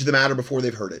judge the matter before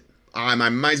they've heard it. My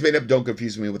mind's made up, don't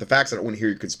confuse me with the facts. I don't want to hear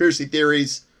your conspiracy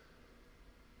theories.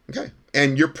 Okay.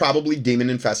 And you're probably demon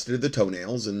infested at the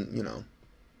toenails and,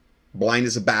 blind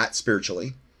as a bat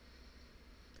spiritually.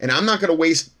 And I'm not going to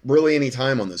waste really any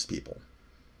time on those people.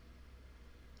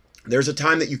 There's a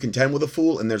time that you contend with a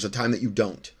fool, and there's a time that you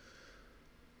don't.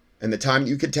 And the time that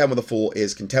you contend with a fool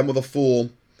is contend with a fool,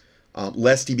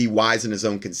 lest he be wise in his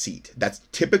own conceit. That's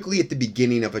typically at the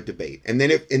beginning of a debate. And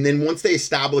then once they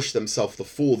establish themselves the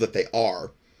fool that they are,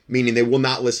 meaning they will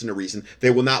not listen to reason, they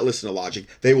will not listen to logic,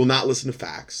 they will not listen to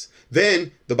facts,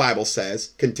 then the Bible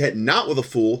says, contend not with a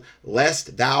fool,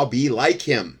 lest thou be like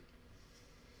him.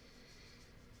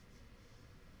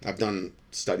 I've done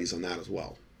studies on that as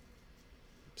well.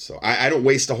 So I don't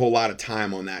waste a whole lot of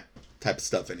time on that type of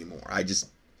stuff anymore. I just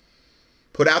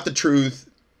put out the truth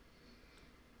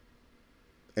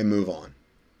and move on.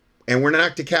 And we're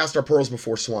not to cast our pearls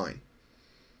before swine,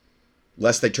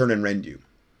 lest they turn and rend you.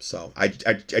 So I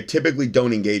typically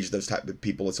don't engage those type of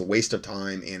people. It's a waste of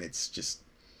time, and it's just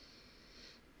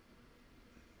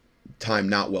time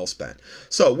not well spent.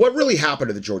 So what really happened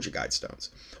to the Georgia Guidestones?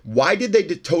 Why did they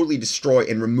totally destroy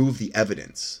and remove the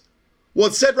evidence? Well,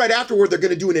 it said right afterward they're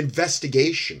going to do an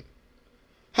investigation.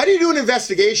 How do you do an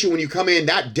investigation when you come in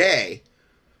that day,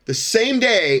 the same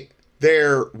day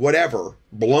they're whatever,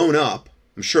 blown up?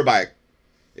 I'm sure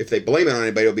if they blame it on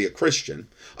anybody, it'll be a Christian.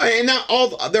 And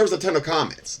there was a ton of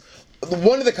comments.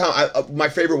 One of the my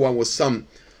favorite one was some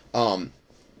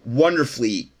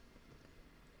wonderfully,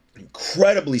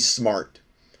 incredibly smart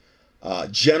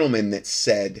gentleman that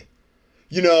said,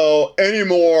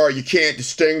 anymore you can't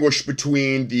distinguish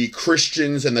between the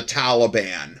Christians and the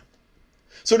Taliban.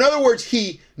 So in other words,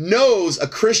 he knows a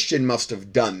Christian must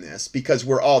have done this because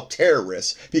we're all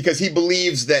terrorists, because he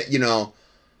believes that,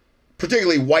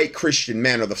 particularly white Christian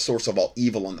men are the source of all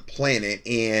evil on the planet,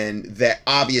 and that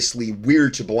obviously we're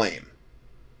to blame.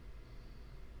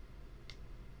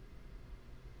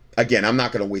 Again, I'm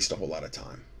not going to waste a whole lot of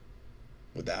time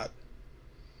with that.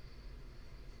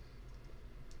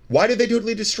 Why did they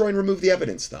totally destroy and remove the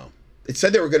evidence, though? It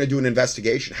said they were going to do an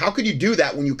investigation. How could you do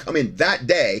that when you come in that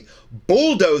day,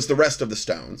 bulldoze the rest of the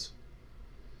stones,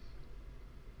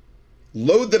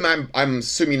 load them, I'm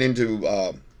assuming, into,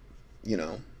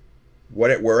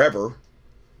 wherever,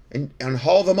 and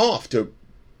haul them off to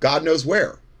God knows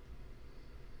where?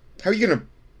 How are you going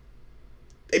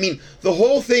to... the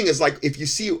whole thing is like, if you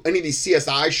see any of these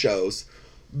CSI shows,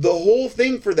 the whole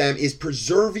thing for them is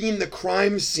preserving the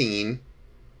crime scene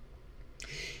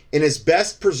in his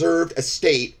best preserved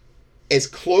estate, as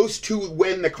close to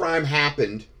when the crime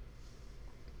happened,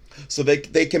 so they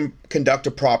can conduct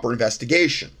a proper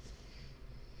investigation.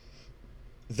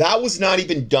 That was not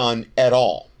even done at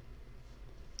all.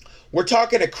 We're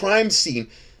talking a crime scene.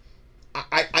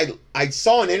 I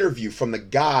saw an interview from the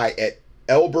guy at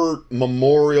Elbert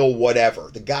Memorial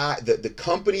whatever. The guy, the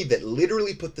company that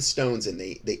literally put the stones in.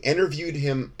 They interviewed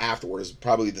him afterwards,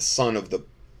 probably the son of the,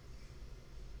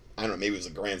 I don't know, maybe it was a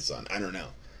grandson. I don't know.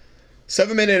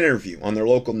 7-minute interview on their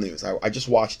local news. I just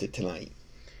watched it tonight.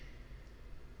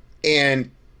 And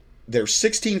they're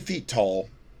 16 feet tall,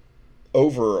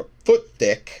 over a foot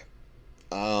thick.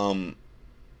 I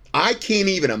can't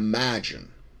even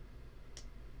imagine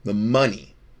the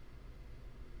money.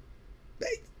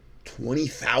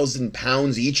 20,000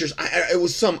 pounds each. It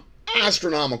was some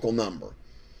astronomical number.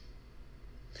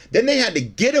 Then they had to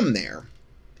get him there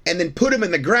and then put him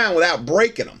in the ground without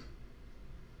breaking him.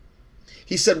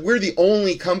 He said, we're the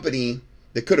only company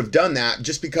that could have done that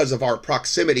just because of our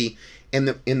proximity and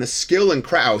the skill and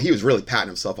craft. He was really patting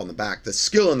himself on the back. The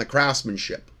skill and the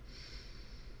craftsmanship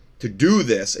to do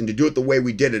this and to do it the way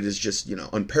we did it is just,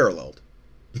 unparalleled.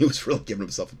 He was really giving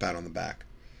himself a pat on the back.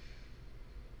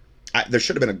 There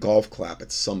should have been a golf clap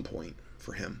at some point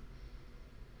for him.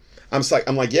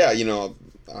 I'm like, yeah,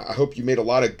 I hope you made a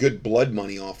lot of good blood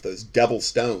money off those devil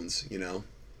stones, I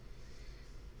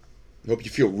hope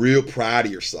you feel real proud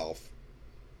of yourself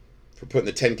for putting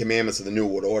the 10 Commandments of the New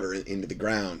World Order into the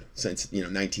ground since,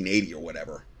 1980 or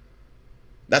whatever.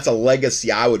 That's a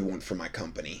legacy I would want for my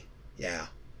company. Yeah.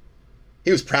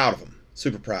 He was proud of them.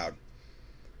 Super proud.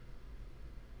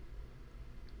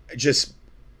 It just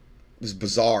was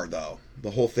bizarre, though.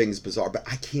 The whole thing's bizarre. But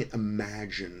I can't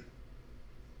imagine,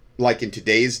 like in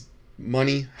today's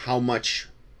money, how much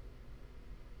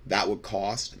that would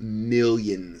cost.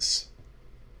 Millions.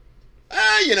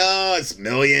 It's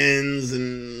millions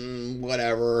and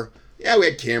whatever. Yeah, we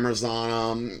had cameras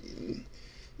on them.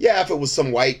 Yeah, if it was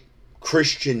some white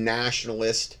Christian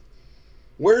nationalist.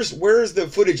 Where's the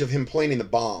footage of him planting the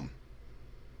bomb?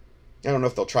 I don't know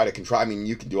if they'll try to contrive. I mean,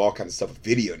 you can do all kinds of stuff with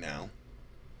video now.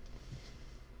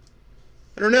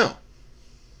 I don't know.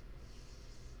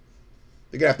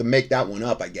 They're going to have to make that one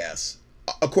up, I guess.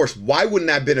 Of course, why wouldn't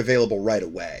that have been available right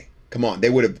away? Come on, they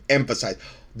would have emphasized.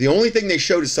 The only thing they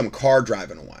showed is some car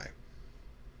driving away.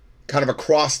 Kind of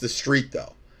across the street,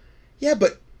 though. Yeah,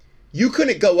 but you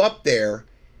couldn't go up there.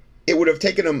 It would have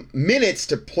taken them minutes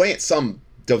to plant some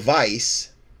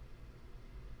device.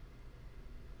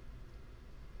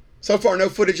 So far, no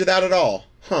footage of that at all.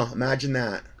 Huh, imagine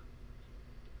that.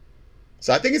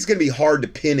 So I think it's going to be hard to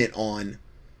pin it on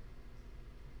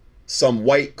some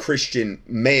white Christian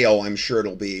male, I'm sure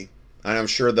it'll be. And I'm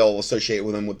sure they'll associate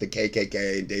with him with the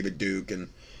KKK and David Duke and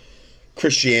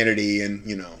Christianity and,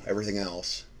 everything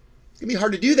else. It's going to be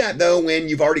hard to do that, though, when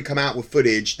you've already come out with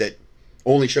footage that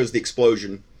only shows the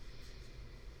explosion,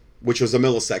 which was a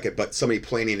millisecond, but somebody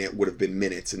planning it would have been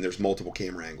minutes, and there's multiple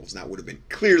camera angles, and that would have been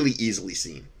clearly, easily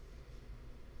seen.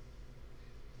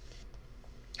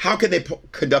 How can they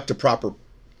conduct a proper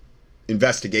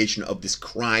investigation of this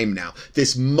crime now?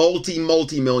 This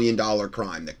multi-million-dollar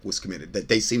crime that was committed, that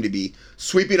they seem to be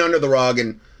sweeping under the rug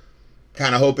and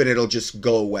kind of hoping it'll just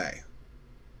go away.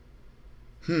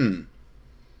 Maybe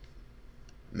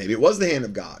it was the hand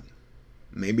of God.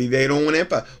 Maybe they don't want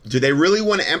to do they really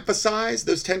want to emphasize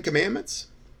those 10 Commandments?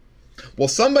 Well,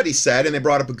 somebody said, and they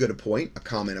brought up a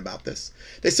comment about this.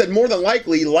 They said more than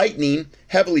likely lightning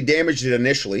heavily damaged it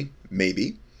initially,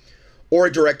 maybe, or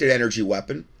a directed energy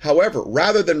weapon. However,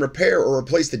 rather than repair or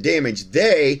replace the damage,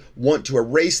 they want to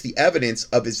erase the evidence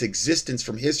of its existence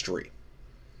from history.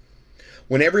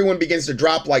 When everyone begins to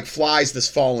drop like flies this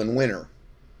fall and winter,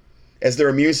 as their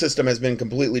immune system has been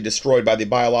completely destroyed by the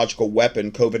biological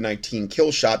weapon COVID-19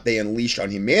 kill shot they unleashed on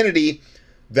humanity,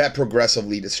 that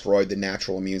progressively destroyed the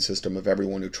natural immune system of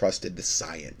everyone who trusted the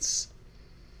science.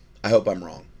 I hope I'm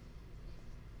wrong.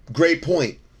 Great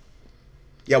point.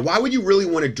 Yeah, why would you really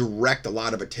want to direct a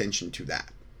lot of attention to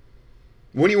that?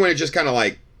 Wouldn't you want to just kind of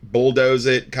like bulldoze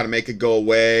it, kind of make it go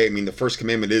away? I mean, the first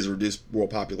commandment is reduce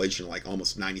world population to like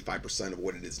almost 95% of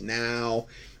what it is now.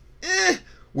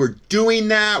 We're doing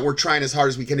that. We're trying as hard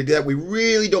as we can to do that. We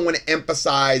really don't want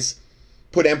to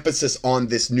put emphasis on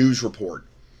this news report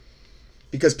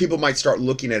because people might start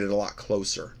looking at it a lot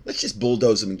closer. Let's just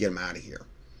bulldoze them and get them out of here.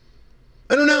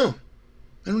 I don't know.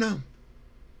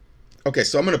 Okay,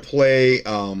 so I'm going to play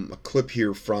a clip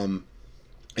here from,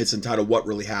 it's entitled What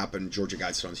Really Happened, Georgia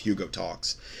Guidestone's Hugo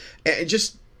Talks. And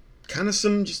just kind of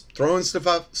just throwing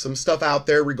some stuff out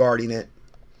there regarding it.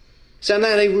 So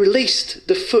now they released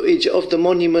the footage of the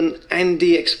monument and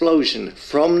the explosion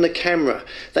from the camera.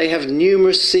 They have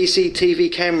numerous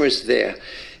CCTV cameras there.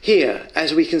 Here,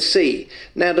 as we can see.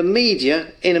 Now the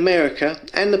media in America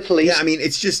and the police... Yeah, I mean,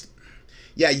 it's just...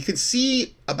 Yeah, you can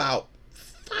see about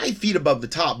 5 feet above the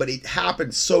top, but it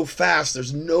happened so fast,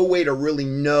 there's no way to really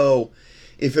know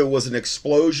if it was an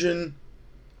explosion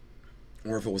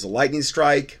or if it was a lightning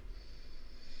strike.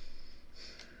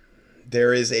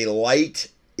 There is a light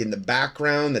in the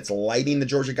background that's lighting the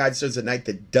Georgia Guidestones at night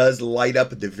that does light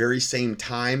up at the very same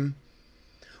time,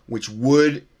 which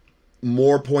would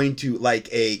more point to like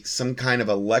some kind of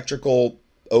electrical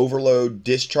overload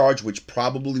discharge, which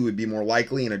probably would be more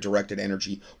likely in a directed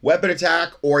energy weapon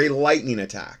attack or a lightning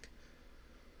attack.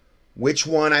 Which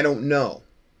one, I don't know.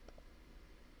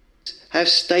 Have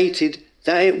stated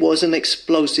that it was an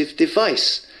explosive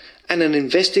device, and an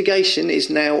investigation is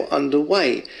now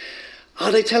underway.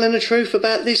 Are they telling the truth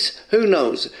about this? Who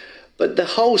knows? But the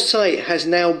whole site has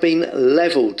now been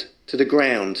leveled to the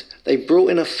ground. They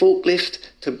brought in a forklift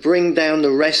to bring down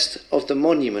the rest of the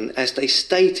monument, as they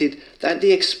stated that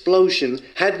the explosion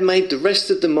had made the rest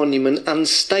of the monument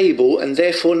unstable and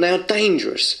therefore now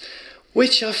dangerous,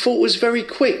 which I thought was very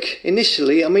quick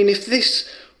initially. I mean, if this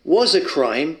was a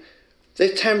crime, they're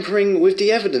tampering with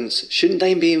the evidence. Shouldn't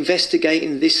they be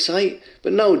investigating this site?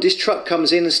 But no, this truck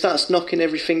comes in and starts knocking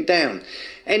everything down.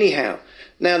 Anyhow,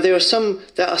 now there are some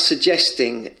that are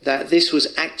suggesting that this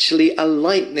was actually a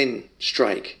lightning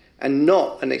strike and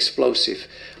not an explosive.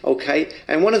 Okay,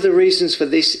 and one of the reasons for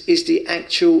this is the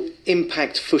actual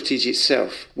impact footage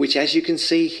itself, which, as you can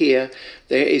see here,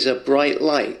 there is a bright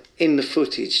light in the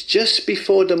footage just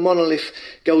before the monolith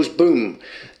goes boom.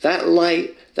 That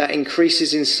light that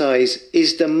increases in size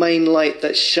is the main light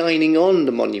that's shining on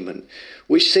the monument,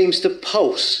 which seems to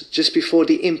pulse just before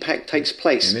the impact takes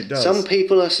place. And it does. Some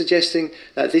people are suggesting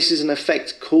that this is an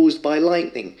effect caused by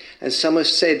lightning, and some have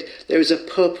said there is a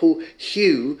purple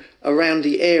hue around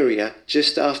the area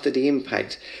just after the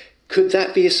impact. Could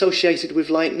that be associated with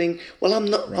lightning? Well, I'm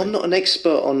not an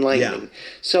expert on lightning,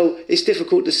 so it's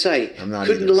difficult to say.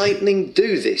 Could lightning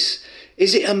do this?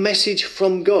 Is it a message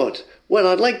from God? Well,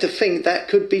 I'd like to think that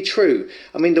could be true.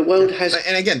 I mean, the world has...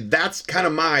 And again, that's kind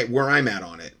of where I'm at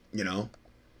on it, you know?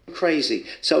 Crazy.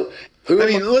 So,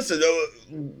 listen,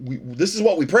 this is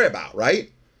what we pray about,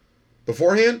 right?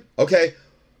 Beforehand? Okay,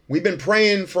 we've been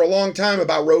praying for a long time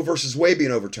about Roe versus Wade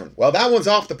being overturned. Well, that one's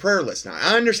off the prayer list now.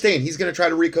 I understand he's going to try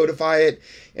to recodify it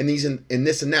and this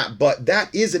and that, but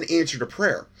that is an answer to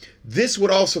prayer. This would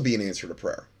also be an answer to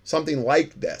prayer. Something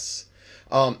like this.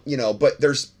 But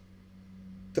there's...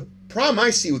 The problem I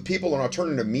see with people in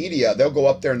alternative media, they'll go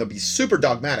up there and they'll be super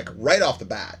dogmatic right off the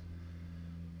bat.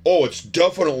 Oh, it's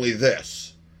definitely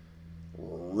this.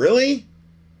 Really?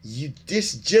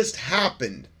 This just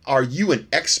happened. Are you an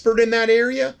expert in that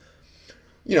area?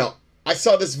 I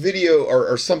saw this video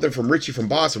or something from Richie from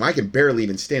Boston. I can barely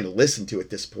even stand to listen to at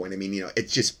this point. I mean,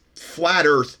 it's just flat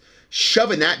earth,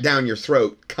 shoving that down your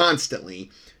throat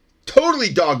constantly. Totally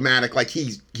dogmatic, like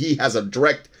he has a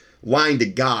direct line to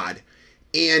God.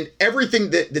 And everything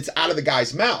that's out of the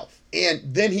guy's mouth. And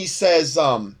then he says,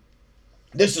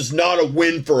 this is not a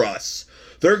win for us.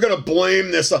 They're going to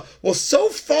blame this. Well, so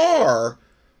far,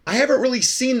 I haven't really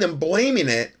seen them blaming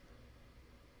it.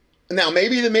 Now,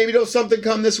 maybe there'll something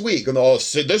come this week. And they'll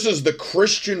say, this is the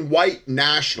Christian white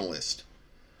nationalist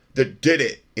that did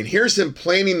it. And here's him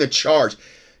planning the charge.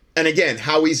 And again,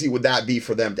 how easy would that be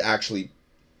for them to actually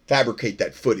fabricate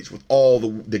that footage with all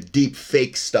the deep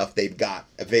fake stuff they've got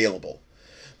available?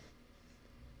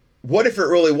 What if it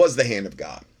really was the hand of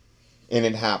God and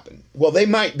it happened? Well, they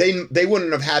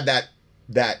wouldn't have had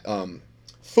that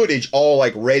footage all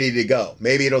like ready to go.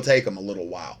 Maybe it'll take them a little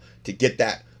while to get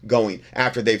that going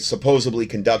after they've supposedly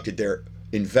conducted their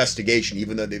investigation,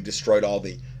 even though they've destroyed all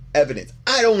the evidence.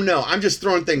 I don't know. I'm just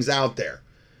throwing things out there,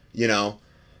 to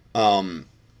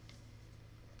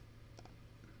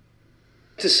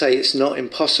say it's not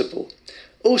impossible.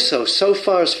 Also, so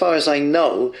far as I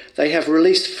know, they have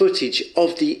released footage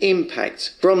of the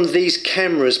impact from these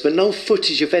cameras, but no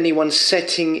footage of anyone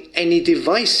setting any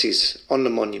devices on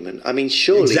the monument. I mean,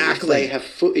 surely if they have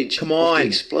footage of the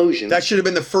explosion... That should have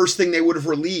been the first thing they would have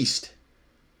released.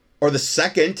 Or the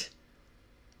second.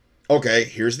 Okay,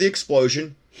 here's the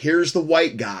explosion. Here's the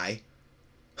white guy.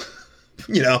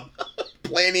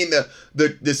 Planning the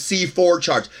C4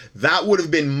 charge. That would have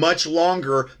been much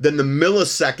longer than the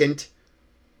millisecond...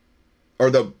 or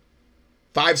the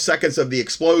 5 seconds of the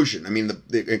explosion. I mean,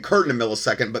 it occurred in a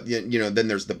millisecond, but then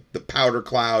there's the powder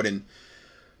cloud and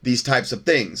these types of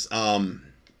things.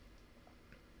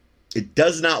 It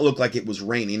does not look like it was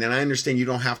raining, and I understand you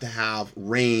don't have to have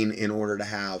rain in order to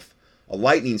have a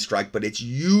lightning strike, but it's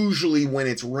usually when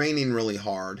it's raining really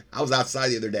hard. I was outside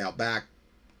the other day out back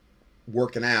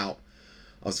working out.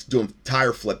 I was doing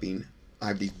tire flipping. I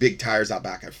have these big tires out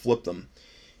back. I flipped them,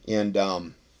 and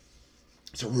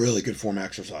it's a really good form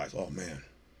exercise. Oh man,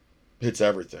 it's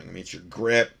everything. I mean, it's your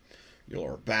grip, your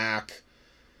lower back.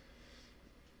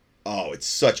 Oh, it's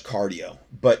such cardio.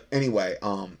 But anyway,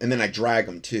 and then I drag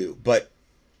them too. But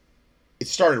it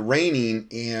started raining,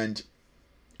 and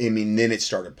I mean, then it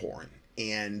started pouring,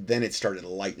 and then it started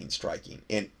lightning striking.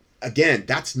 And again,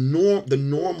 that's the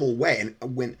normal way.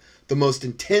 And when the most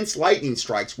intense lightning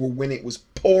strikes were when it was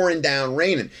pouring down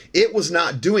raining. It was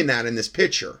not doing that in this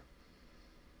picture.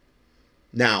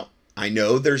 Now, I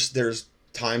know there's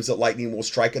times that lightning will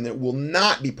strike and it will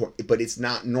not be pouring, but it's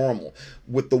not normal.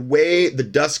 With the way the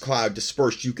dust cloud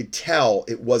dispersed, you could tell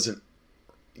it wasn't.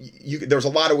 There was a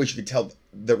lot of ways you could tell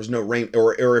there was no rain,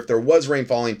 or if there was rain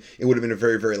falling, it would have been a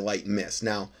very, very light mist.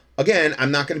 Now, again,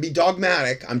 I'm not going to be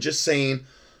dogmatic. I'm just saying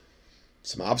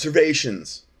some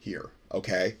observations here,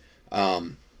 okay,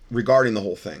 regarding the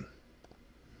whole thing.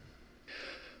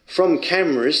 From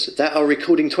cameras that are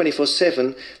recording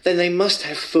 24/7, then they must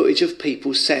have footage of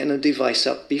people setting a device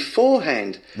up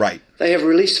beforehand. Right. They have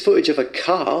released footage of a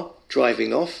car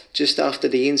driving off just after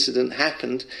the incident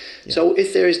happened. Yeah. So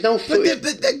if there is no footage...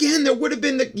 But again, there would have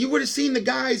been... you would have seen the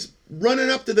guys running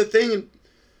up to the thing,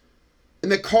 and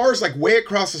the car's like way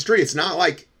across the street. It's not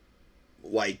like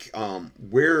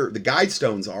where the guide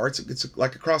stones are. It's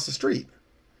like across the street.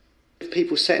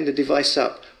 People setting the device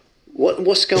up.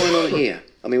 What's going on here?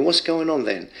 I mean, what's going on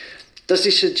then? Does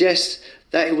this suggest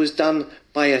that it was done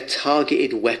by a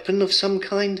targeted weapon of some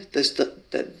kind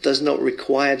that does not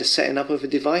require the setting up of a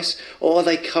device? Or are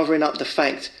they covering up the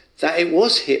fact that it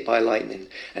was hit by lightning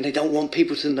and they don't want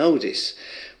people to know this?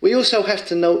 We also have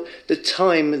to note the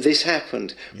time this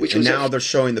happened, which was... And now they're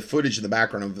showing the footage in the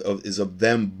background of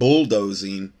them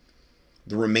bulldozing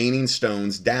the remaining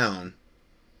stones down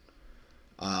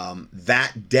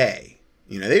that day.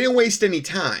 You know, they didn't waste any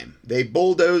time. They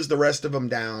bulldozed the rest of them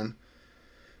down.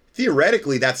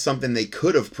 Theoretically, that's something they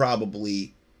could have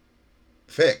probably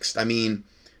fixed. I mean,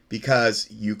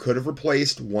 because you could have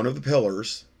replaced one of the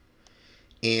pillars,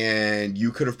 and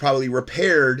you could have probably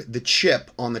repaired the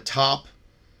chip on the top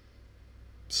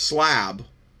slab.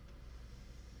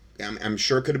 I'm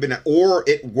sure it could have been, or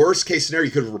worst case scenario,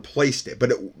 you could have replaced it,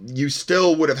 but you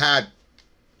still would have had,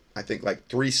 I think, like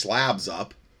 3 slabs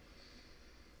up.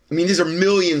 I mean, these are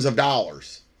millions of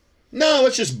dollars. No,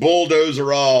 let's just bulldoze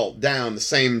her all down the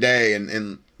same day,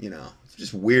 and you know, it's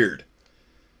just weird.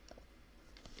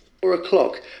 4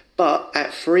 o'clock, but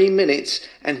at 3 minutes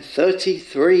and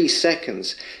 33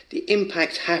 seconds, the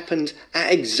impact happened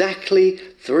at exactly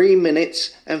 3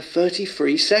 minutes and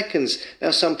 33 seconds.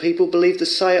 Now, some people believe the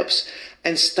psyops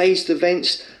and staged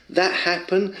events that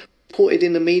happen, reported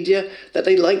in the media, that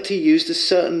they like to use the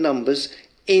certain numbers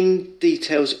in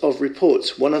details of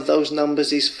reports. One of those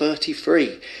numbers is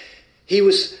 33. He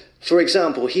was, for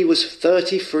example, he was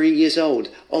 33 years old.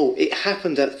 Oh, it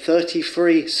happened at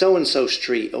 33 so-and-so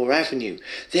street or avenue.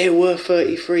 There were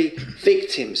 33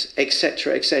 victims,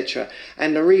 etc., etc.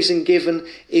 And the reason given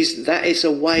is that it's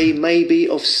a way maybe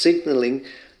of signalling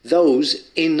those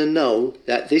in the know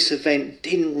that this event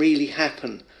didn't really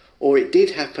happen, or it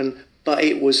did happen, but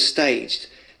it was staged.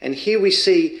 And here we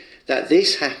see that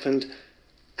this happened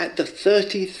at the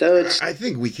 33rd... I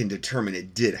think we can determine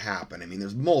it did happen. I mean,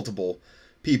 there's multiple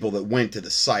people that went to the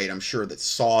site, I'm sure, that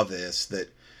saw this,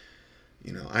 that,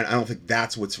 you know, I don't think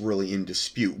that's what's really in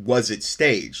dispute. Was it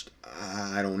staged?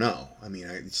 I don't know. I mean,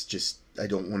 it's just, I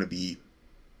don't want to be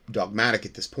dogmatic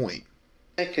at this point.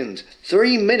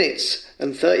 3 minutes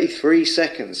and 33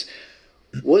 seconds.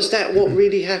 Was that what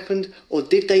really happened? Or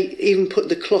did they even put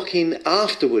the clock in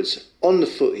afterwards on the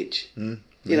footage?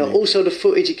 You know, also the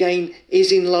footage again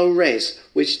is in low res,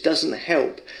 which doesn't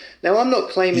help. Now, I'm not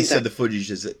claiming he said the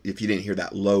footage is, if you didn't hear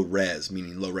that, low res,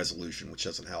 meaning low resolution, which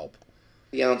doesn't help.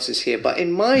 The answers here, but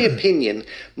in my opinion,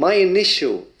 my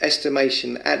initial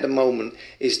estimation at the moment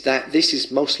is that this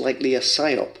is most likely a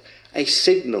psyop, a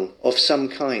signal of some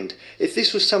kind. If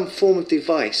this was some form of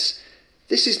device,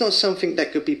 this is not something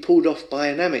that could be pulled off by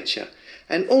an amateur.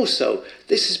 And also,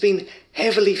 this has been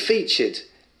heavily featured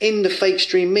in the fake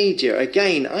stream media.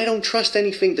 Again, I don't trust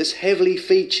anything that's heavily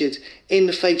featured in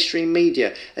the fake stream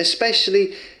media,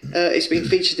 especially it's been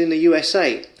featured in the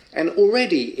USA. And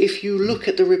already, if you look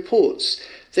at the reports,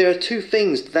 there are 2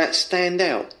 things that stand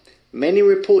out. Many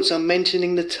reports are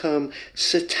mentioning the term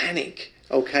satanic,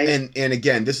 okay? And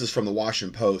again, this is from the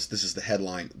Washington Post. This is the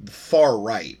headline. The far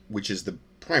right, which is the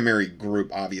primary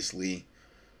group, obviously,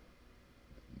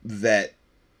 that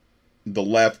the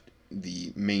left,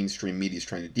 the mainstream media is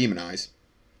trying to demonize.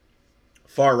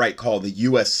 Far right called the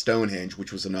U.S. Stonehenge,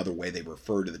 which was another way they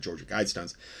referred to the Georgia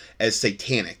Guidestones, as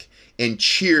satanic, and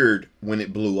cheered when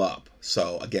it blew up.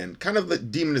 So again, kind of the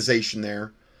demonization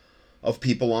there of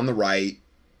people on the right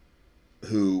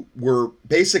who were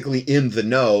basically in the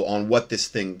know on what this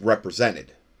thing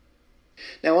represented.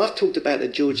 Now, I've talked about the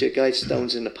Georgia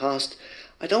Guidestones in the past.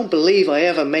 I don't believe I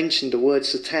ever mentioned the word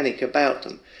satanic about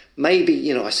them.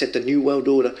 Maybe, I said the New World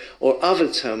Order or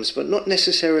other terms, but not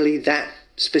necessarily that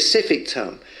specific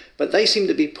term. But they seem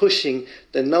to be pushing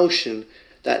the notion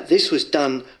that this was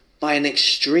done by an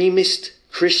extremist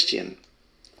Christian.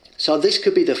 So this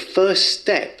could be the first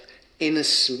step in a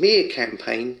smear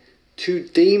campaign to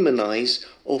demonize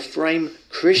or frame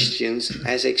Christians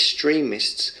as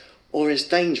extremists or as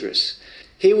dangerous.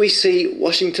 Here we see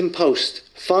Washington Post,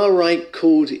 far right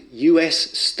called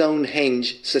US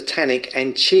Stonehenge satanic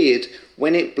and cheered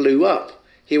when it blew up.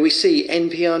 Here we see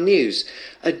NPR News,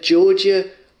 a Georgia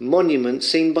monument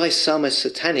seen by some as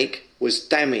satanic was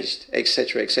damaged,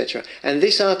 etc., etc. And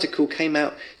this article came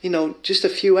out, just a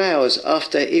few hours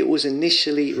after it was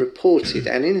initially reported.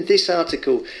 And in this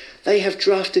article, they have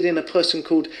drafted in a person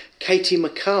called Katie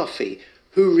McCarthy,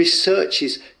 who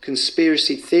researches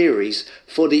conspiracy theories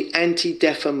for the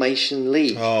Anti-Defamation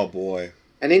League. Oh, boy.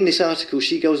 And in this article,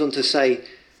 she goes on to say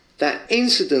that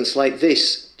incidents like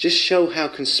this just show how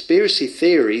conspiracy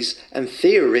theories and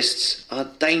theorists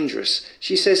are dangerous.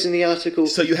 She says in the article...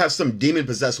 So you have some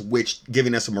demon-possessed witch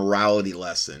giving us a morality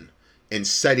lesson and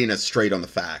setting us straight on the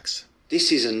facts.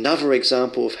 This is another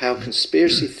example of how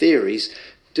conspiracy theories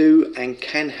do and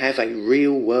can have a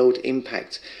real-world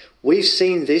impact. We've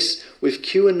seen this with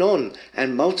QAnon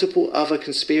and multiple other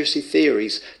conspiracy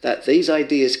theories, that these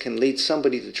ideas can lead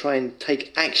somebody to try and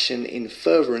take action in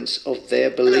furtherance of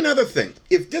their belief. And another thing,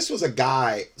 if this was a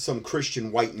guy, some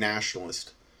Christian white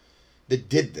nationalist, that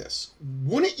did this,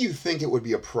 wouldn't you think it would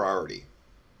be a priority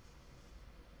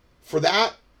for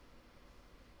that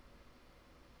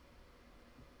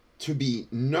to be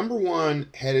number one,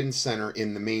 head and center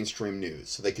in the mainstream news,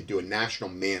 so they could do a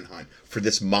national manhunt for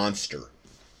this monster?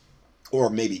 Or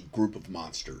maybe group of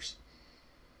monsters.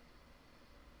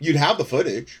 You'd have the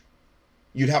footage.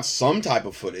 You'd have some type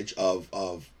of footage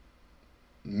of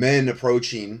men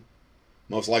approaching,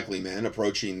 most likely men,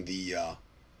 approaching the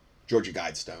Georgia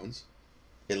Guidestones.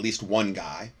 At least one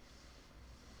guy.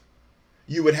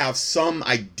 You would have some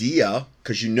idea,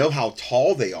 because you know how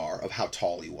tall they are, of how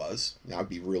tall he was. That would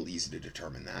be real easy to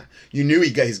determine that. You knew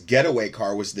his getaway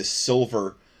car was this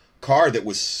silver car that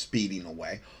was speeding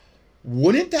away.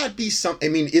 Wouldn't that be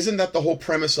isn't that the whole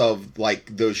premise of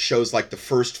like those shows like The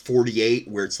First 48,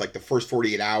 where it's like the first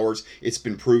 48 hours, it's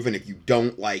been proven if you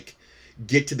don't like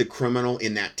get to the criminal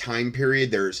in that time period,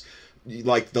 there's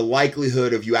like the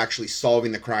likelihood of you actually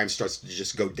solving the crime starts to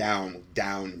just go down,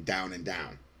 down, down, and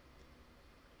down.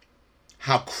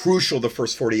 How crucial the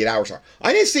first 48 hours are.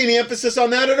 I didn't see any emphasis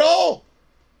on that at all.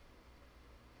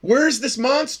 Where's this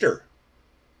monster?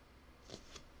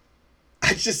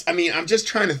 I'm just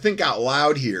trying to think out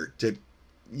loud here to,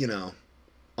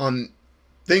 on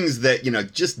things that,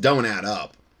 just don't add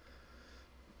up.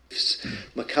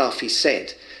 McCarthy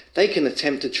said, they can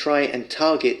attempt to try and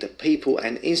target the people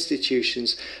and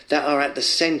institutions that are at the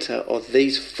center of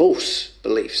these false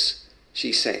beliefs,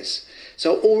 she says.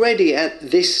 So already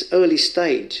at this early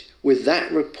stage, with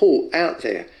that report out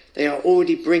there, they are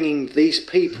already bringing these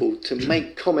people to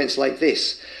make comments like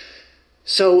this.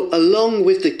 So along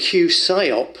with the Q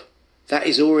PSYOP that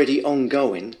is already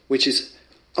ongoing, which is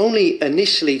only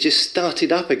initially just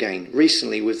started up again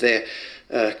recently with their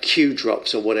Q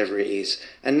drops or whatever it is,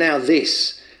 and now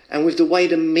this, and with the way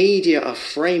the media are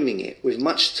framing it, with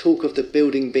much talk of the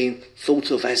building being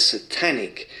thought of as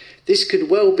satanic, this could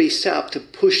well be set up to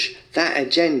push that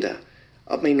agenda.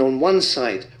 On one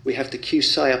side, we have the Q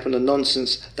PSYOP and the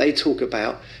nonsense they talk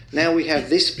about. Now we have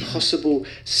this possible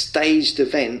staged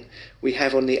event. We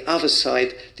have on the other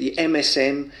side the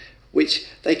MSM, which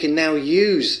they can now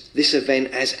use this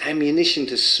event as ammunition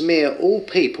to smear all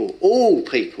people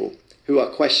who are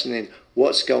questioning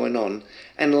what's going on,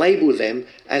 and label them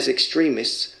as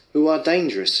extremists who are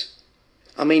dangerous.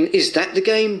 Is that the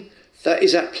game that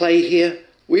is at play here?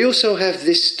 We also have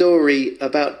this story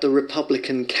about the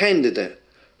Republican candidate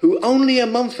who only a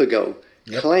month ago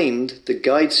claimed the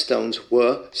Guidestones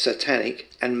were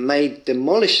satanic and made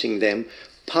demolishing them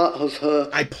part of her...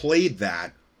 I played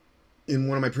that in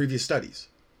one of my previous studies.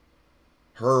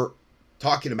 Her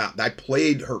talking about... I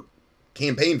played her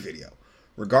campaign video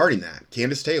regarding that.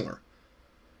 Candace Taylor.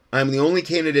 I'm the only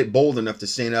candidate bold enough to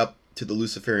stand up to the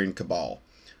Luciferian cabal.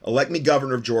 Elect me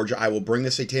governor of Georgia. I will bring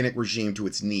the satanic regime to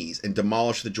its knees and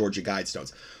demolish the Georgia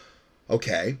Guidestones.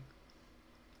 Okay.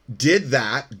 Did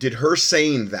her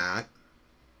saying that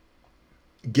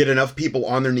get enough people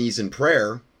on their knees in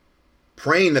prayer,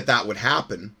 praying that would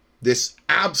happen? This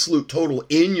absolute total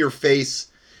in-your-face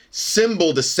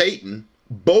symbol to Satan,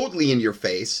 boldly in your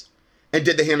face, and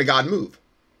did the hand of God move?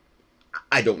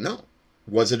 I don't know.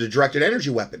 Was it a directed energy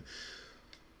weapon?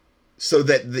 So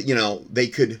that, they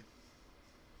could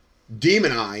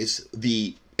demonize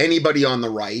anybody on the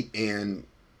right, and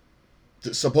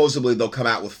supposedly they'll come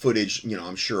out with footage,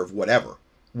 I'm sure, of whatever.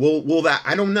 Will that,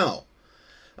 I don't know.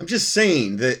 I'm just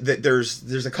saying that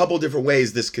there's a couple different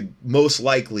ways this could most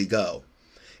likely go.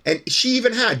 And she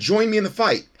even had, join me in the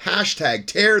fight, hashtag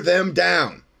tear them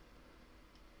down.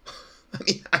 I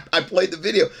mean, I played the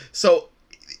video. So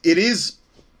it is,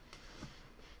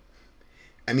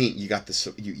 I mean, you got this,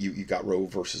 you got Roe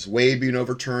versus Wade being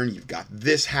overturned. You've got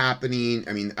this happening.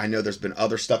 I mean, I know there's been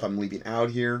other stuff I'm leaving out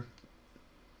here.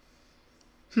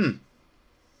 It's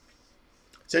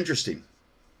interesting.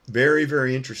 Very,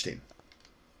 very interesting.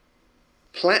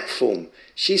 Platform.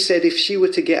 She said if she were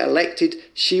to get elected,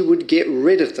 she would get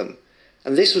rid of them.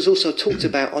 And this was also talked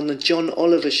about on the John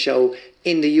Oliver show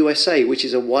in the USA, which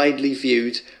is a widely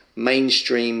viewed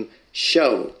mainstream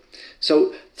show.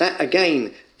 So that,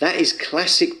 again, that is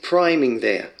classic priming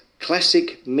there.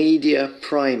 Classic media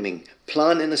priming.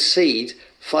 Planting a seed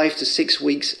 5 to 6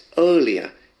 weeks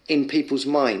earlier in people's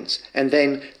minds. And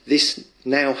then this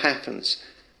now happens.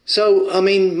 So, I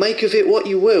mean, make of it what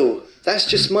you will. That's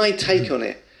just my take on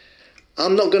it.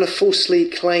 I'm not going to falsely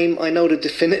claim I know the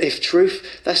definitive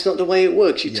truth. That's not the way it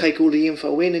works. You take all the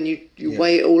info in and you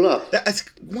weigh it all up. That's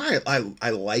why I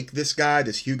like this guy,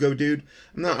 this Hugo dude.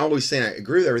 I'm not always saying I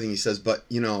agree with everything he says, but,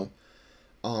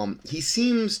 he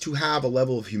seems to have a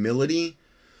level of humility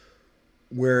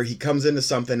where he comes into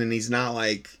something and he's not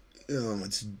like,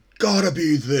 it's gotta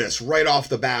be this right off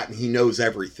the bat and he knows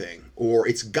everything. Or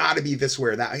it's gotta be this way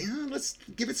or that. Let's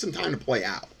give it some time to play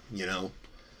out.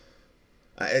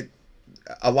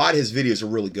 A lot of his videos are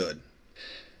really good.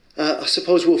 I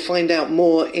suppose we'll find out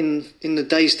more in the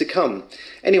days to come.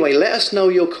 Anyway, let us know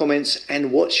your comments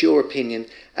and what's your opinion.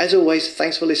 As always,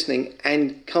 thanks for listening,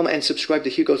 and come and subscribe to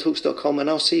HugoTalks.com, and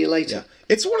I'll see you later. Yeah.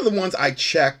 It's one of the ones I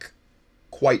check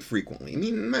quite frequently. I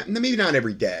mean, maybe not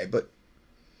every day, but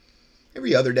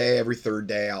every other day, every third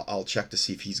day, I'll check to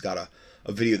see if he's got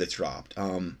a video that's dropped.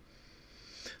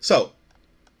 So,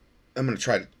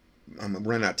 I'm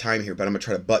running out of time here, but I'm going to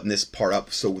try to button this part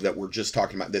up so that we're just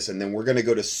talking about this. And then we're going to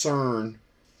go to CERN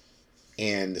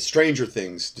and the Stranger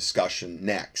Things discussion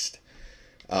next.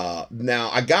 Now,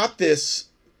 I got this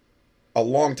a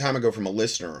long time ago from a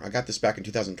listener. I got this back in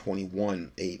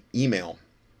 2021, an email.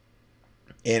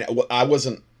 And I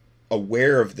wasn't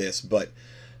aware of this, but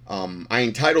I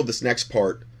entitled this next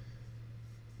part,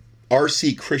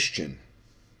 R.C. Christian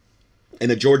and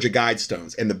the Georgia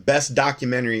Guidestones, and the best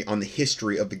documentary on the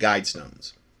history of the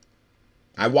Guidestones.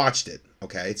 I watched it,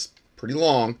 okay? It's pretty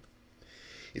long.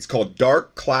 It's called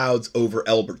Dark Clouds Over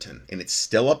Elberton, and it's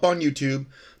still up on YouTube.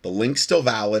 The link's still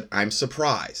valid. I'm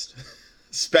surprised,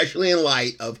 especially in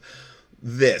light of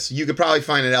this. You could probably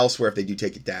find it elsewhere if they do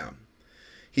take it down.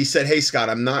 He said, hey, Scott,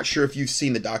 I'm not sure if you've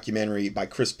seen the documentary by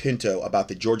Chris Pinto about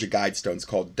the Georgia Guidestones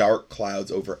called Dark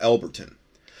Clouds Over Elberton.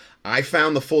 I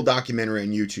found the full documentary on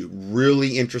YouTube.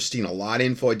 Really interesting. A lot of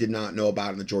info I did not know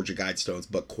about in the Georgia Guidestones,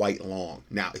 but quite long.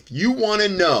 Now, if you want to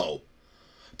know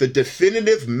the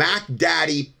definitive Mac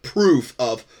Daddy proof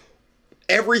of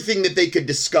everything that they could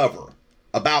discover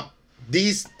about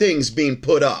these things being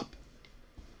put up,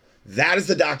 that is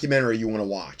the documentary you want to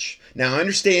watch. Now, I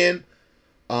understand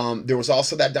there was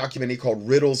also that documentary called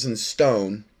Riddles and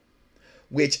Stone,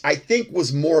 which I think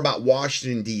was more about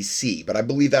Washington, D.C., but I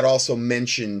believe that also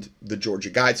mentioned the Georgia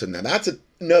Guidestones. Now, that's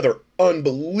another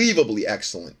unbelievably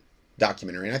excellent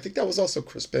documentary, and I think that was also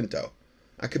Chris Pinto.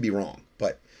 I could be wrong,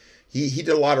 but he did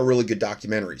a lot of really good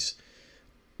documentaries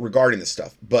regarding this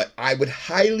stuff. But I would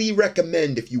highly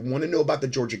recommend, if you want to know about the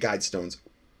Georgia Guidestones,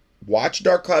 watch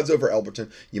Dark Clouds Over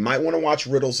Elberton. You might want to watch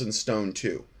Riddles and Stone,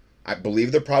 too. I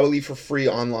believe they're probably for free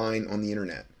online on the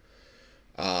internet.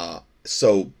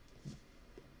 So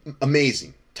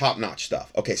amazing, top-notch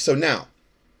stuff. Okay, so now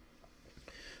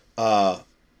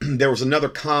there was another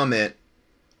comment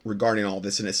regarding all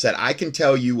this, and it said, I can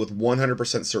tell you with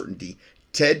 100% certainty,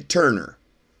 Ted Turner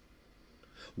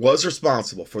was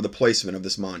responsible for the placement of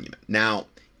this monument. Now,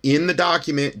 in the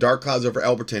document, Dark Clouds Over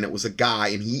Elberton, it was a guy,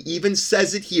 and he even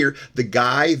says it here, the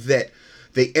guy that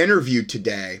they interviewed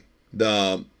today,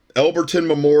 the Elberton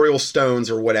Memorial Stones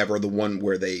or whatever, the one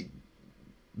where they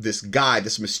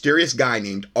this mysterious guy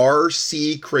named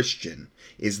R.C. Christian,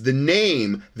 is the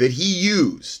name that he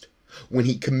used when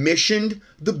he commissioned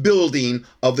the building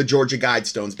of the Georgia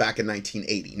Guidestones back in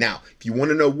 1980. Now, if you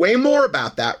want to know way more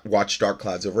about that, watch Dark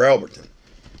Clouds Over Elberton.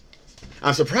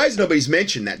 I'm surprised nobody's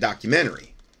mentioned that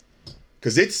documentary,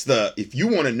 because it's if you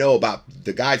want to know about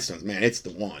the Guidestones, man, it's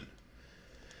the one.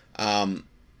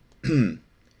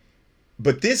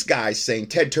 But this guy's saying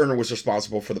Ted Turner was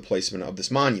responsible for the placement of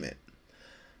this monument.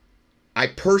 I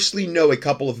personally know a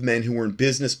couple of men who were in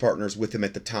business partners with him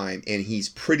at the time, and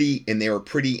they were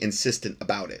pretty insistent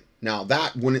about it. Now,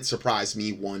 that wouldn't surprise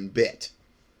me one bit.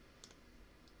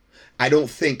 I don't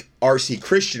think R.C.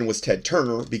 Christian was Ted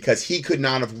Turner, because he could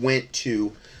not have went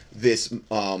to this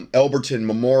Elberton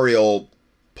Memorial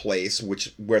place,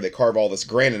 where they carve all this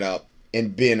granite up,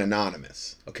 and been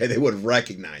anonymous. Okay, they would have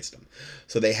recognized him.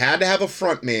 So they had to have a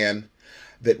front man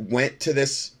that went to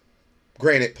this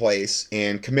granite place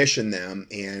and commissioned them,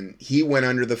 and he went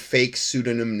under the fake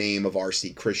pseudonym name of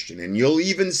R.C. Christian. And you'll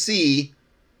even see,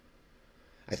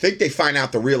 I think they find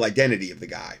out the real identity of the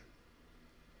guy.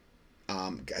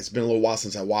 It's been a little while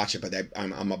since I watched it, but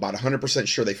I'm about 100%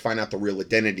 sure they find out the real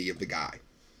identity of the guy.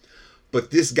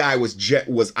 But this guy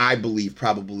was, I believe,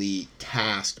 probably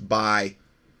tasked by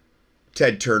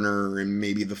Ted Turner and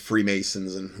maybe the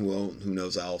Freemasons and who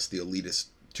knows else, the elitists,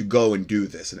 to go and do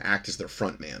this and act as their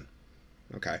front man.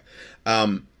 Okay.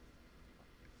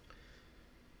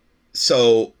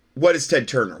 So what is Ted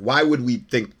Turner? Why would we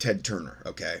think Ted Turner?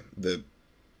 Okay. The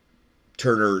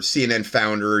Turner, CNN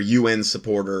founder, UN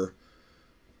supporter,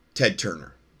 Ted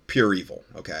Turner, pure evil.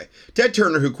 Okay. Ted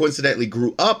Turner, who coincidentally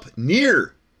grew up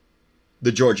near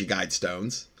the Georgia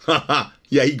Guidestones.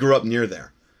 Yeah, he grew up near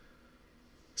there.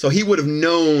 So he would have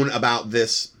known about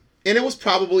this, and it was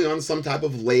probably on some type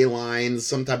of ley lines,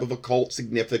 some type of occult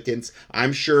significance.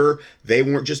 I'm sure they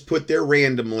weren't just put there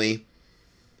randomly.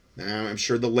 I'm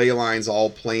sure the ley lines all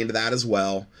play into that as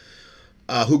well.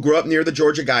 Who grew up near the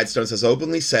Georgia Guidestones has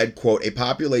openly said, quote, a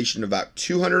population of about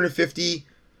 250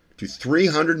 to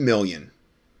 300 million,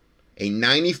 a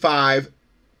 95%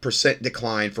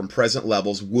 decline from present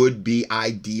levels would be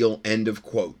ideal, end of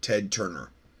quote, Ted Turner.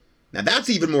 Now that's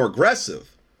even more aggressive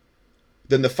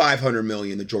than the 500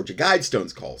 million the Georgia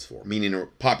Guidestones calls for, meaning a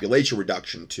population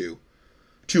reduction to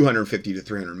 250 to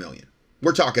 300 million.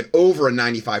 We're talking over a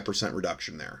 95%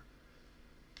 reduction there.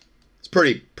 It's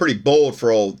pretty bold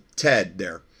for old Ted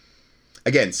there.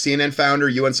 Again, CNN founder,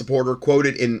 UN supporter,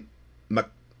 quoted in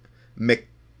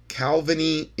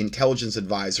McAlvany Intelligence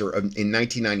Advisor in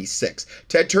 1996.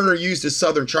 Ted Turner used his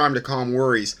Southern charm to calm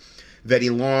worries that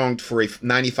he longed for a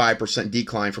 95%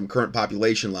 decline from current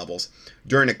population levels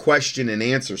during a question and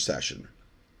answer session.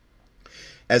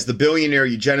 As the billionaire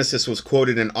eugenicist was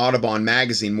quoted in Audubon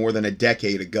magazine more than a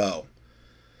decade ago.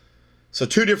 So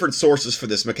two different sources for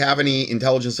this: McAlvany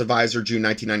Intelligence Advisor, June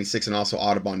 1996, and also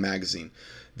Audubon magazine.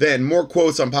 Then more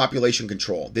quotes on population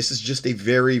control. This is just a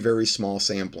very, very small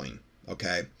sampling.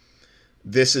 Okay.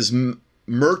 This is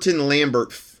Merton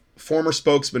Lambert, former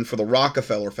spokesman for the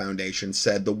Rockefeller Foundation,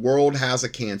 said the world has a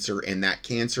cancer and that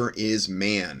cancer is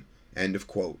man. End of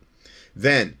quote.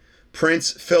 Then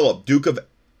Prince Philip, Duke of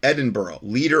Edinburgh,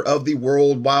 leader of the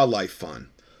World Wildlife Fund,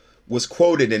 was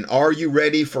quoted in Are You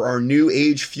Ready for Our New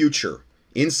Age Future?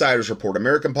 Insiders Report,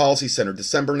 American Policy Center,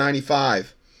 December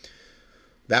 95.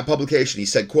 That publication, he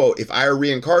said, quote, if I were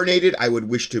reincarnated, I would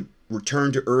wish to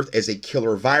return to Earth as a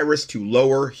killer virus to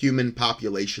lower human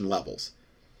population levels.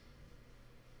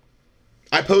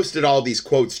 I posted all these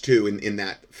quotes too in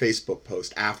that Facebook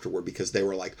post afterward, because they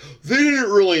were like, they didn't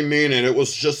really mean it. It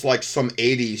was just like some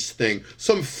 80s thing,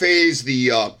 some phase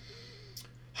the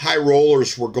high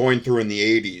rollers were going through in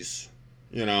the 80s.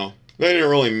 You know, they didn't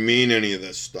really mean any of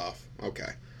this stuff.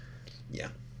 Okay. Yeah.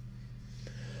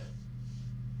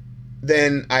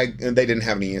 Then they didn't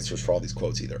have any answers for all these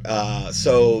quotes either.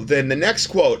 So then the next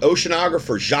quote,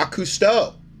 oceanographer Jacques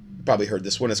Cousteau, probably heard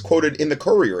this one, is quoted in The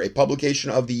Courier, a publication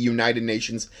of the United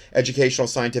Nations Educational,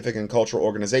 Scientific, and Cultural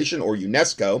Organization, or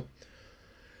UNESCO,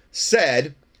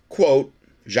 said, quote,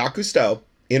 Jacques Cousteau,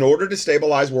 in order to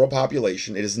stabilize world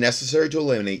population, it is necessary to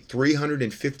eliminate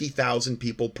 350,000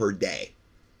 people per day.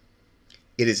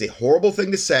 It is a horrible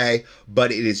thing to say,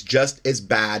 but it is just as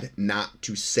bad not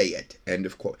to say it. End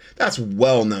of quote. That's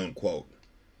well-known quote.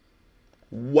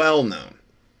 Well-known.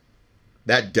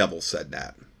 That devil said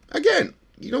that. Again,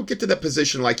 you don't get to that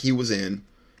position like he was in.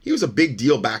 He was a big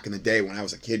deal back in the day when I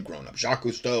was a kid growing up. Jacques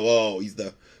Cousteau, oh, he's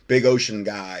the big ocean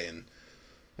guy. And,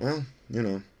 well, you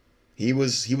know, he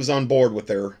was on board with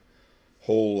their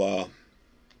whole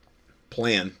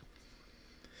plan.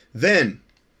 Then,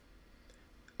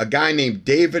 a guy named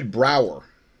David Brower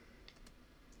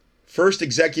first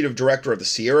executive director of the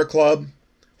Sierra Club,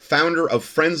 founder of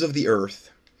Friends of the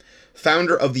Earth,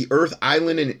 founder of the Earth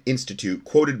Island Institute,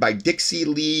 quoted by Dixie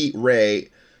Lee Ray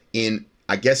in,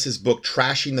 I guess, his book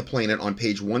Trashing the Planet on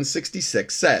page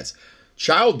 166, says,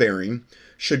 childbearing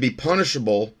should be a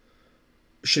punishable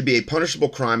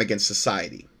crime against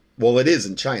society. Well, it is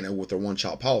in China with their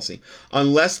one-child policy,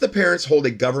 unless the parents hold a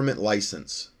government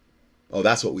license. Oh,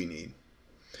 that's what we need.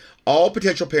 All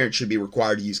potential parents should be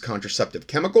required to use contraceptive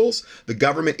chemicals, the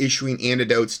government issuing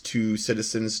antidotes to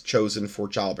citizens chosen for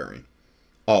childbearing.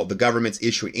 Oh, the government's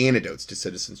issuing antidotes to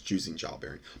citizens choosing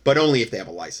childbearing, but only if they have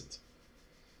a license.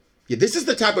 Yeah, this is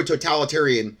the type of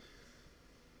totalitarian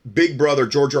Big Brother,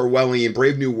 George Orwellian,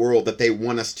 Brave New World that they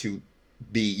want us to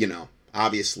be, you know,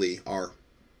 obviously our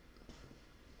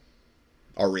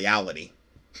reality.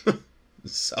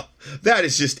 So that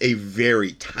is just a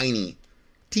very tiny,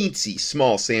 teensy,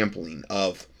 small sampling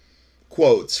of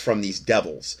quotes from these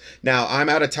devils. Now, I'm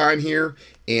out of time here,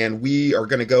 and we are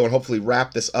going to go and hopefully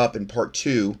wrap this up in part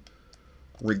 2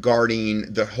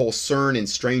 regarding the whole CERN and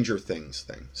Stranger Things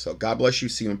thing. So God bless you.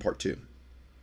 See you in part 2.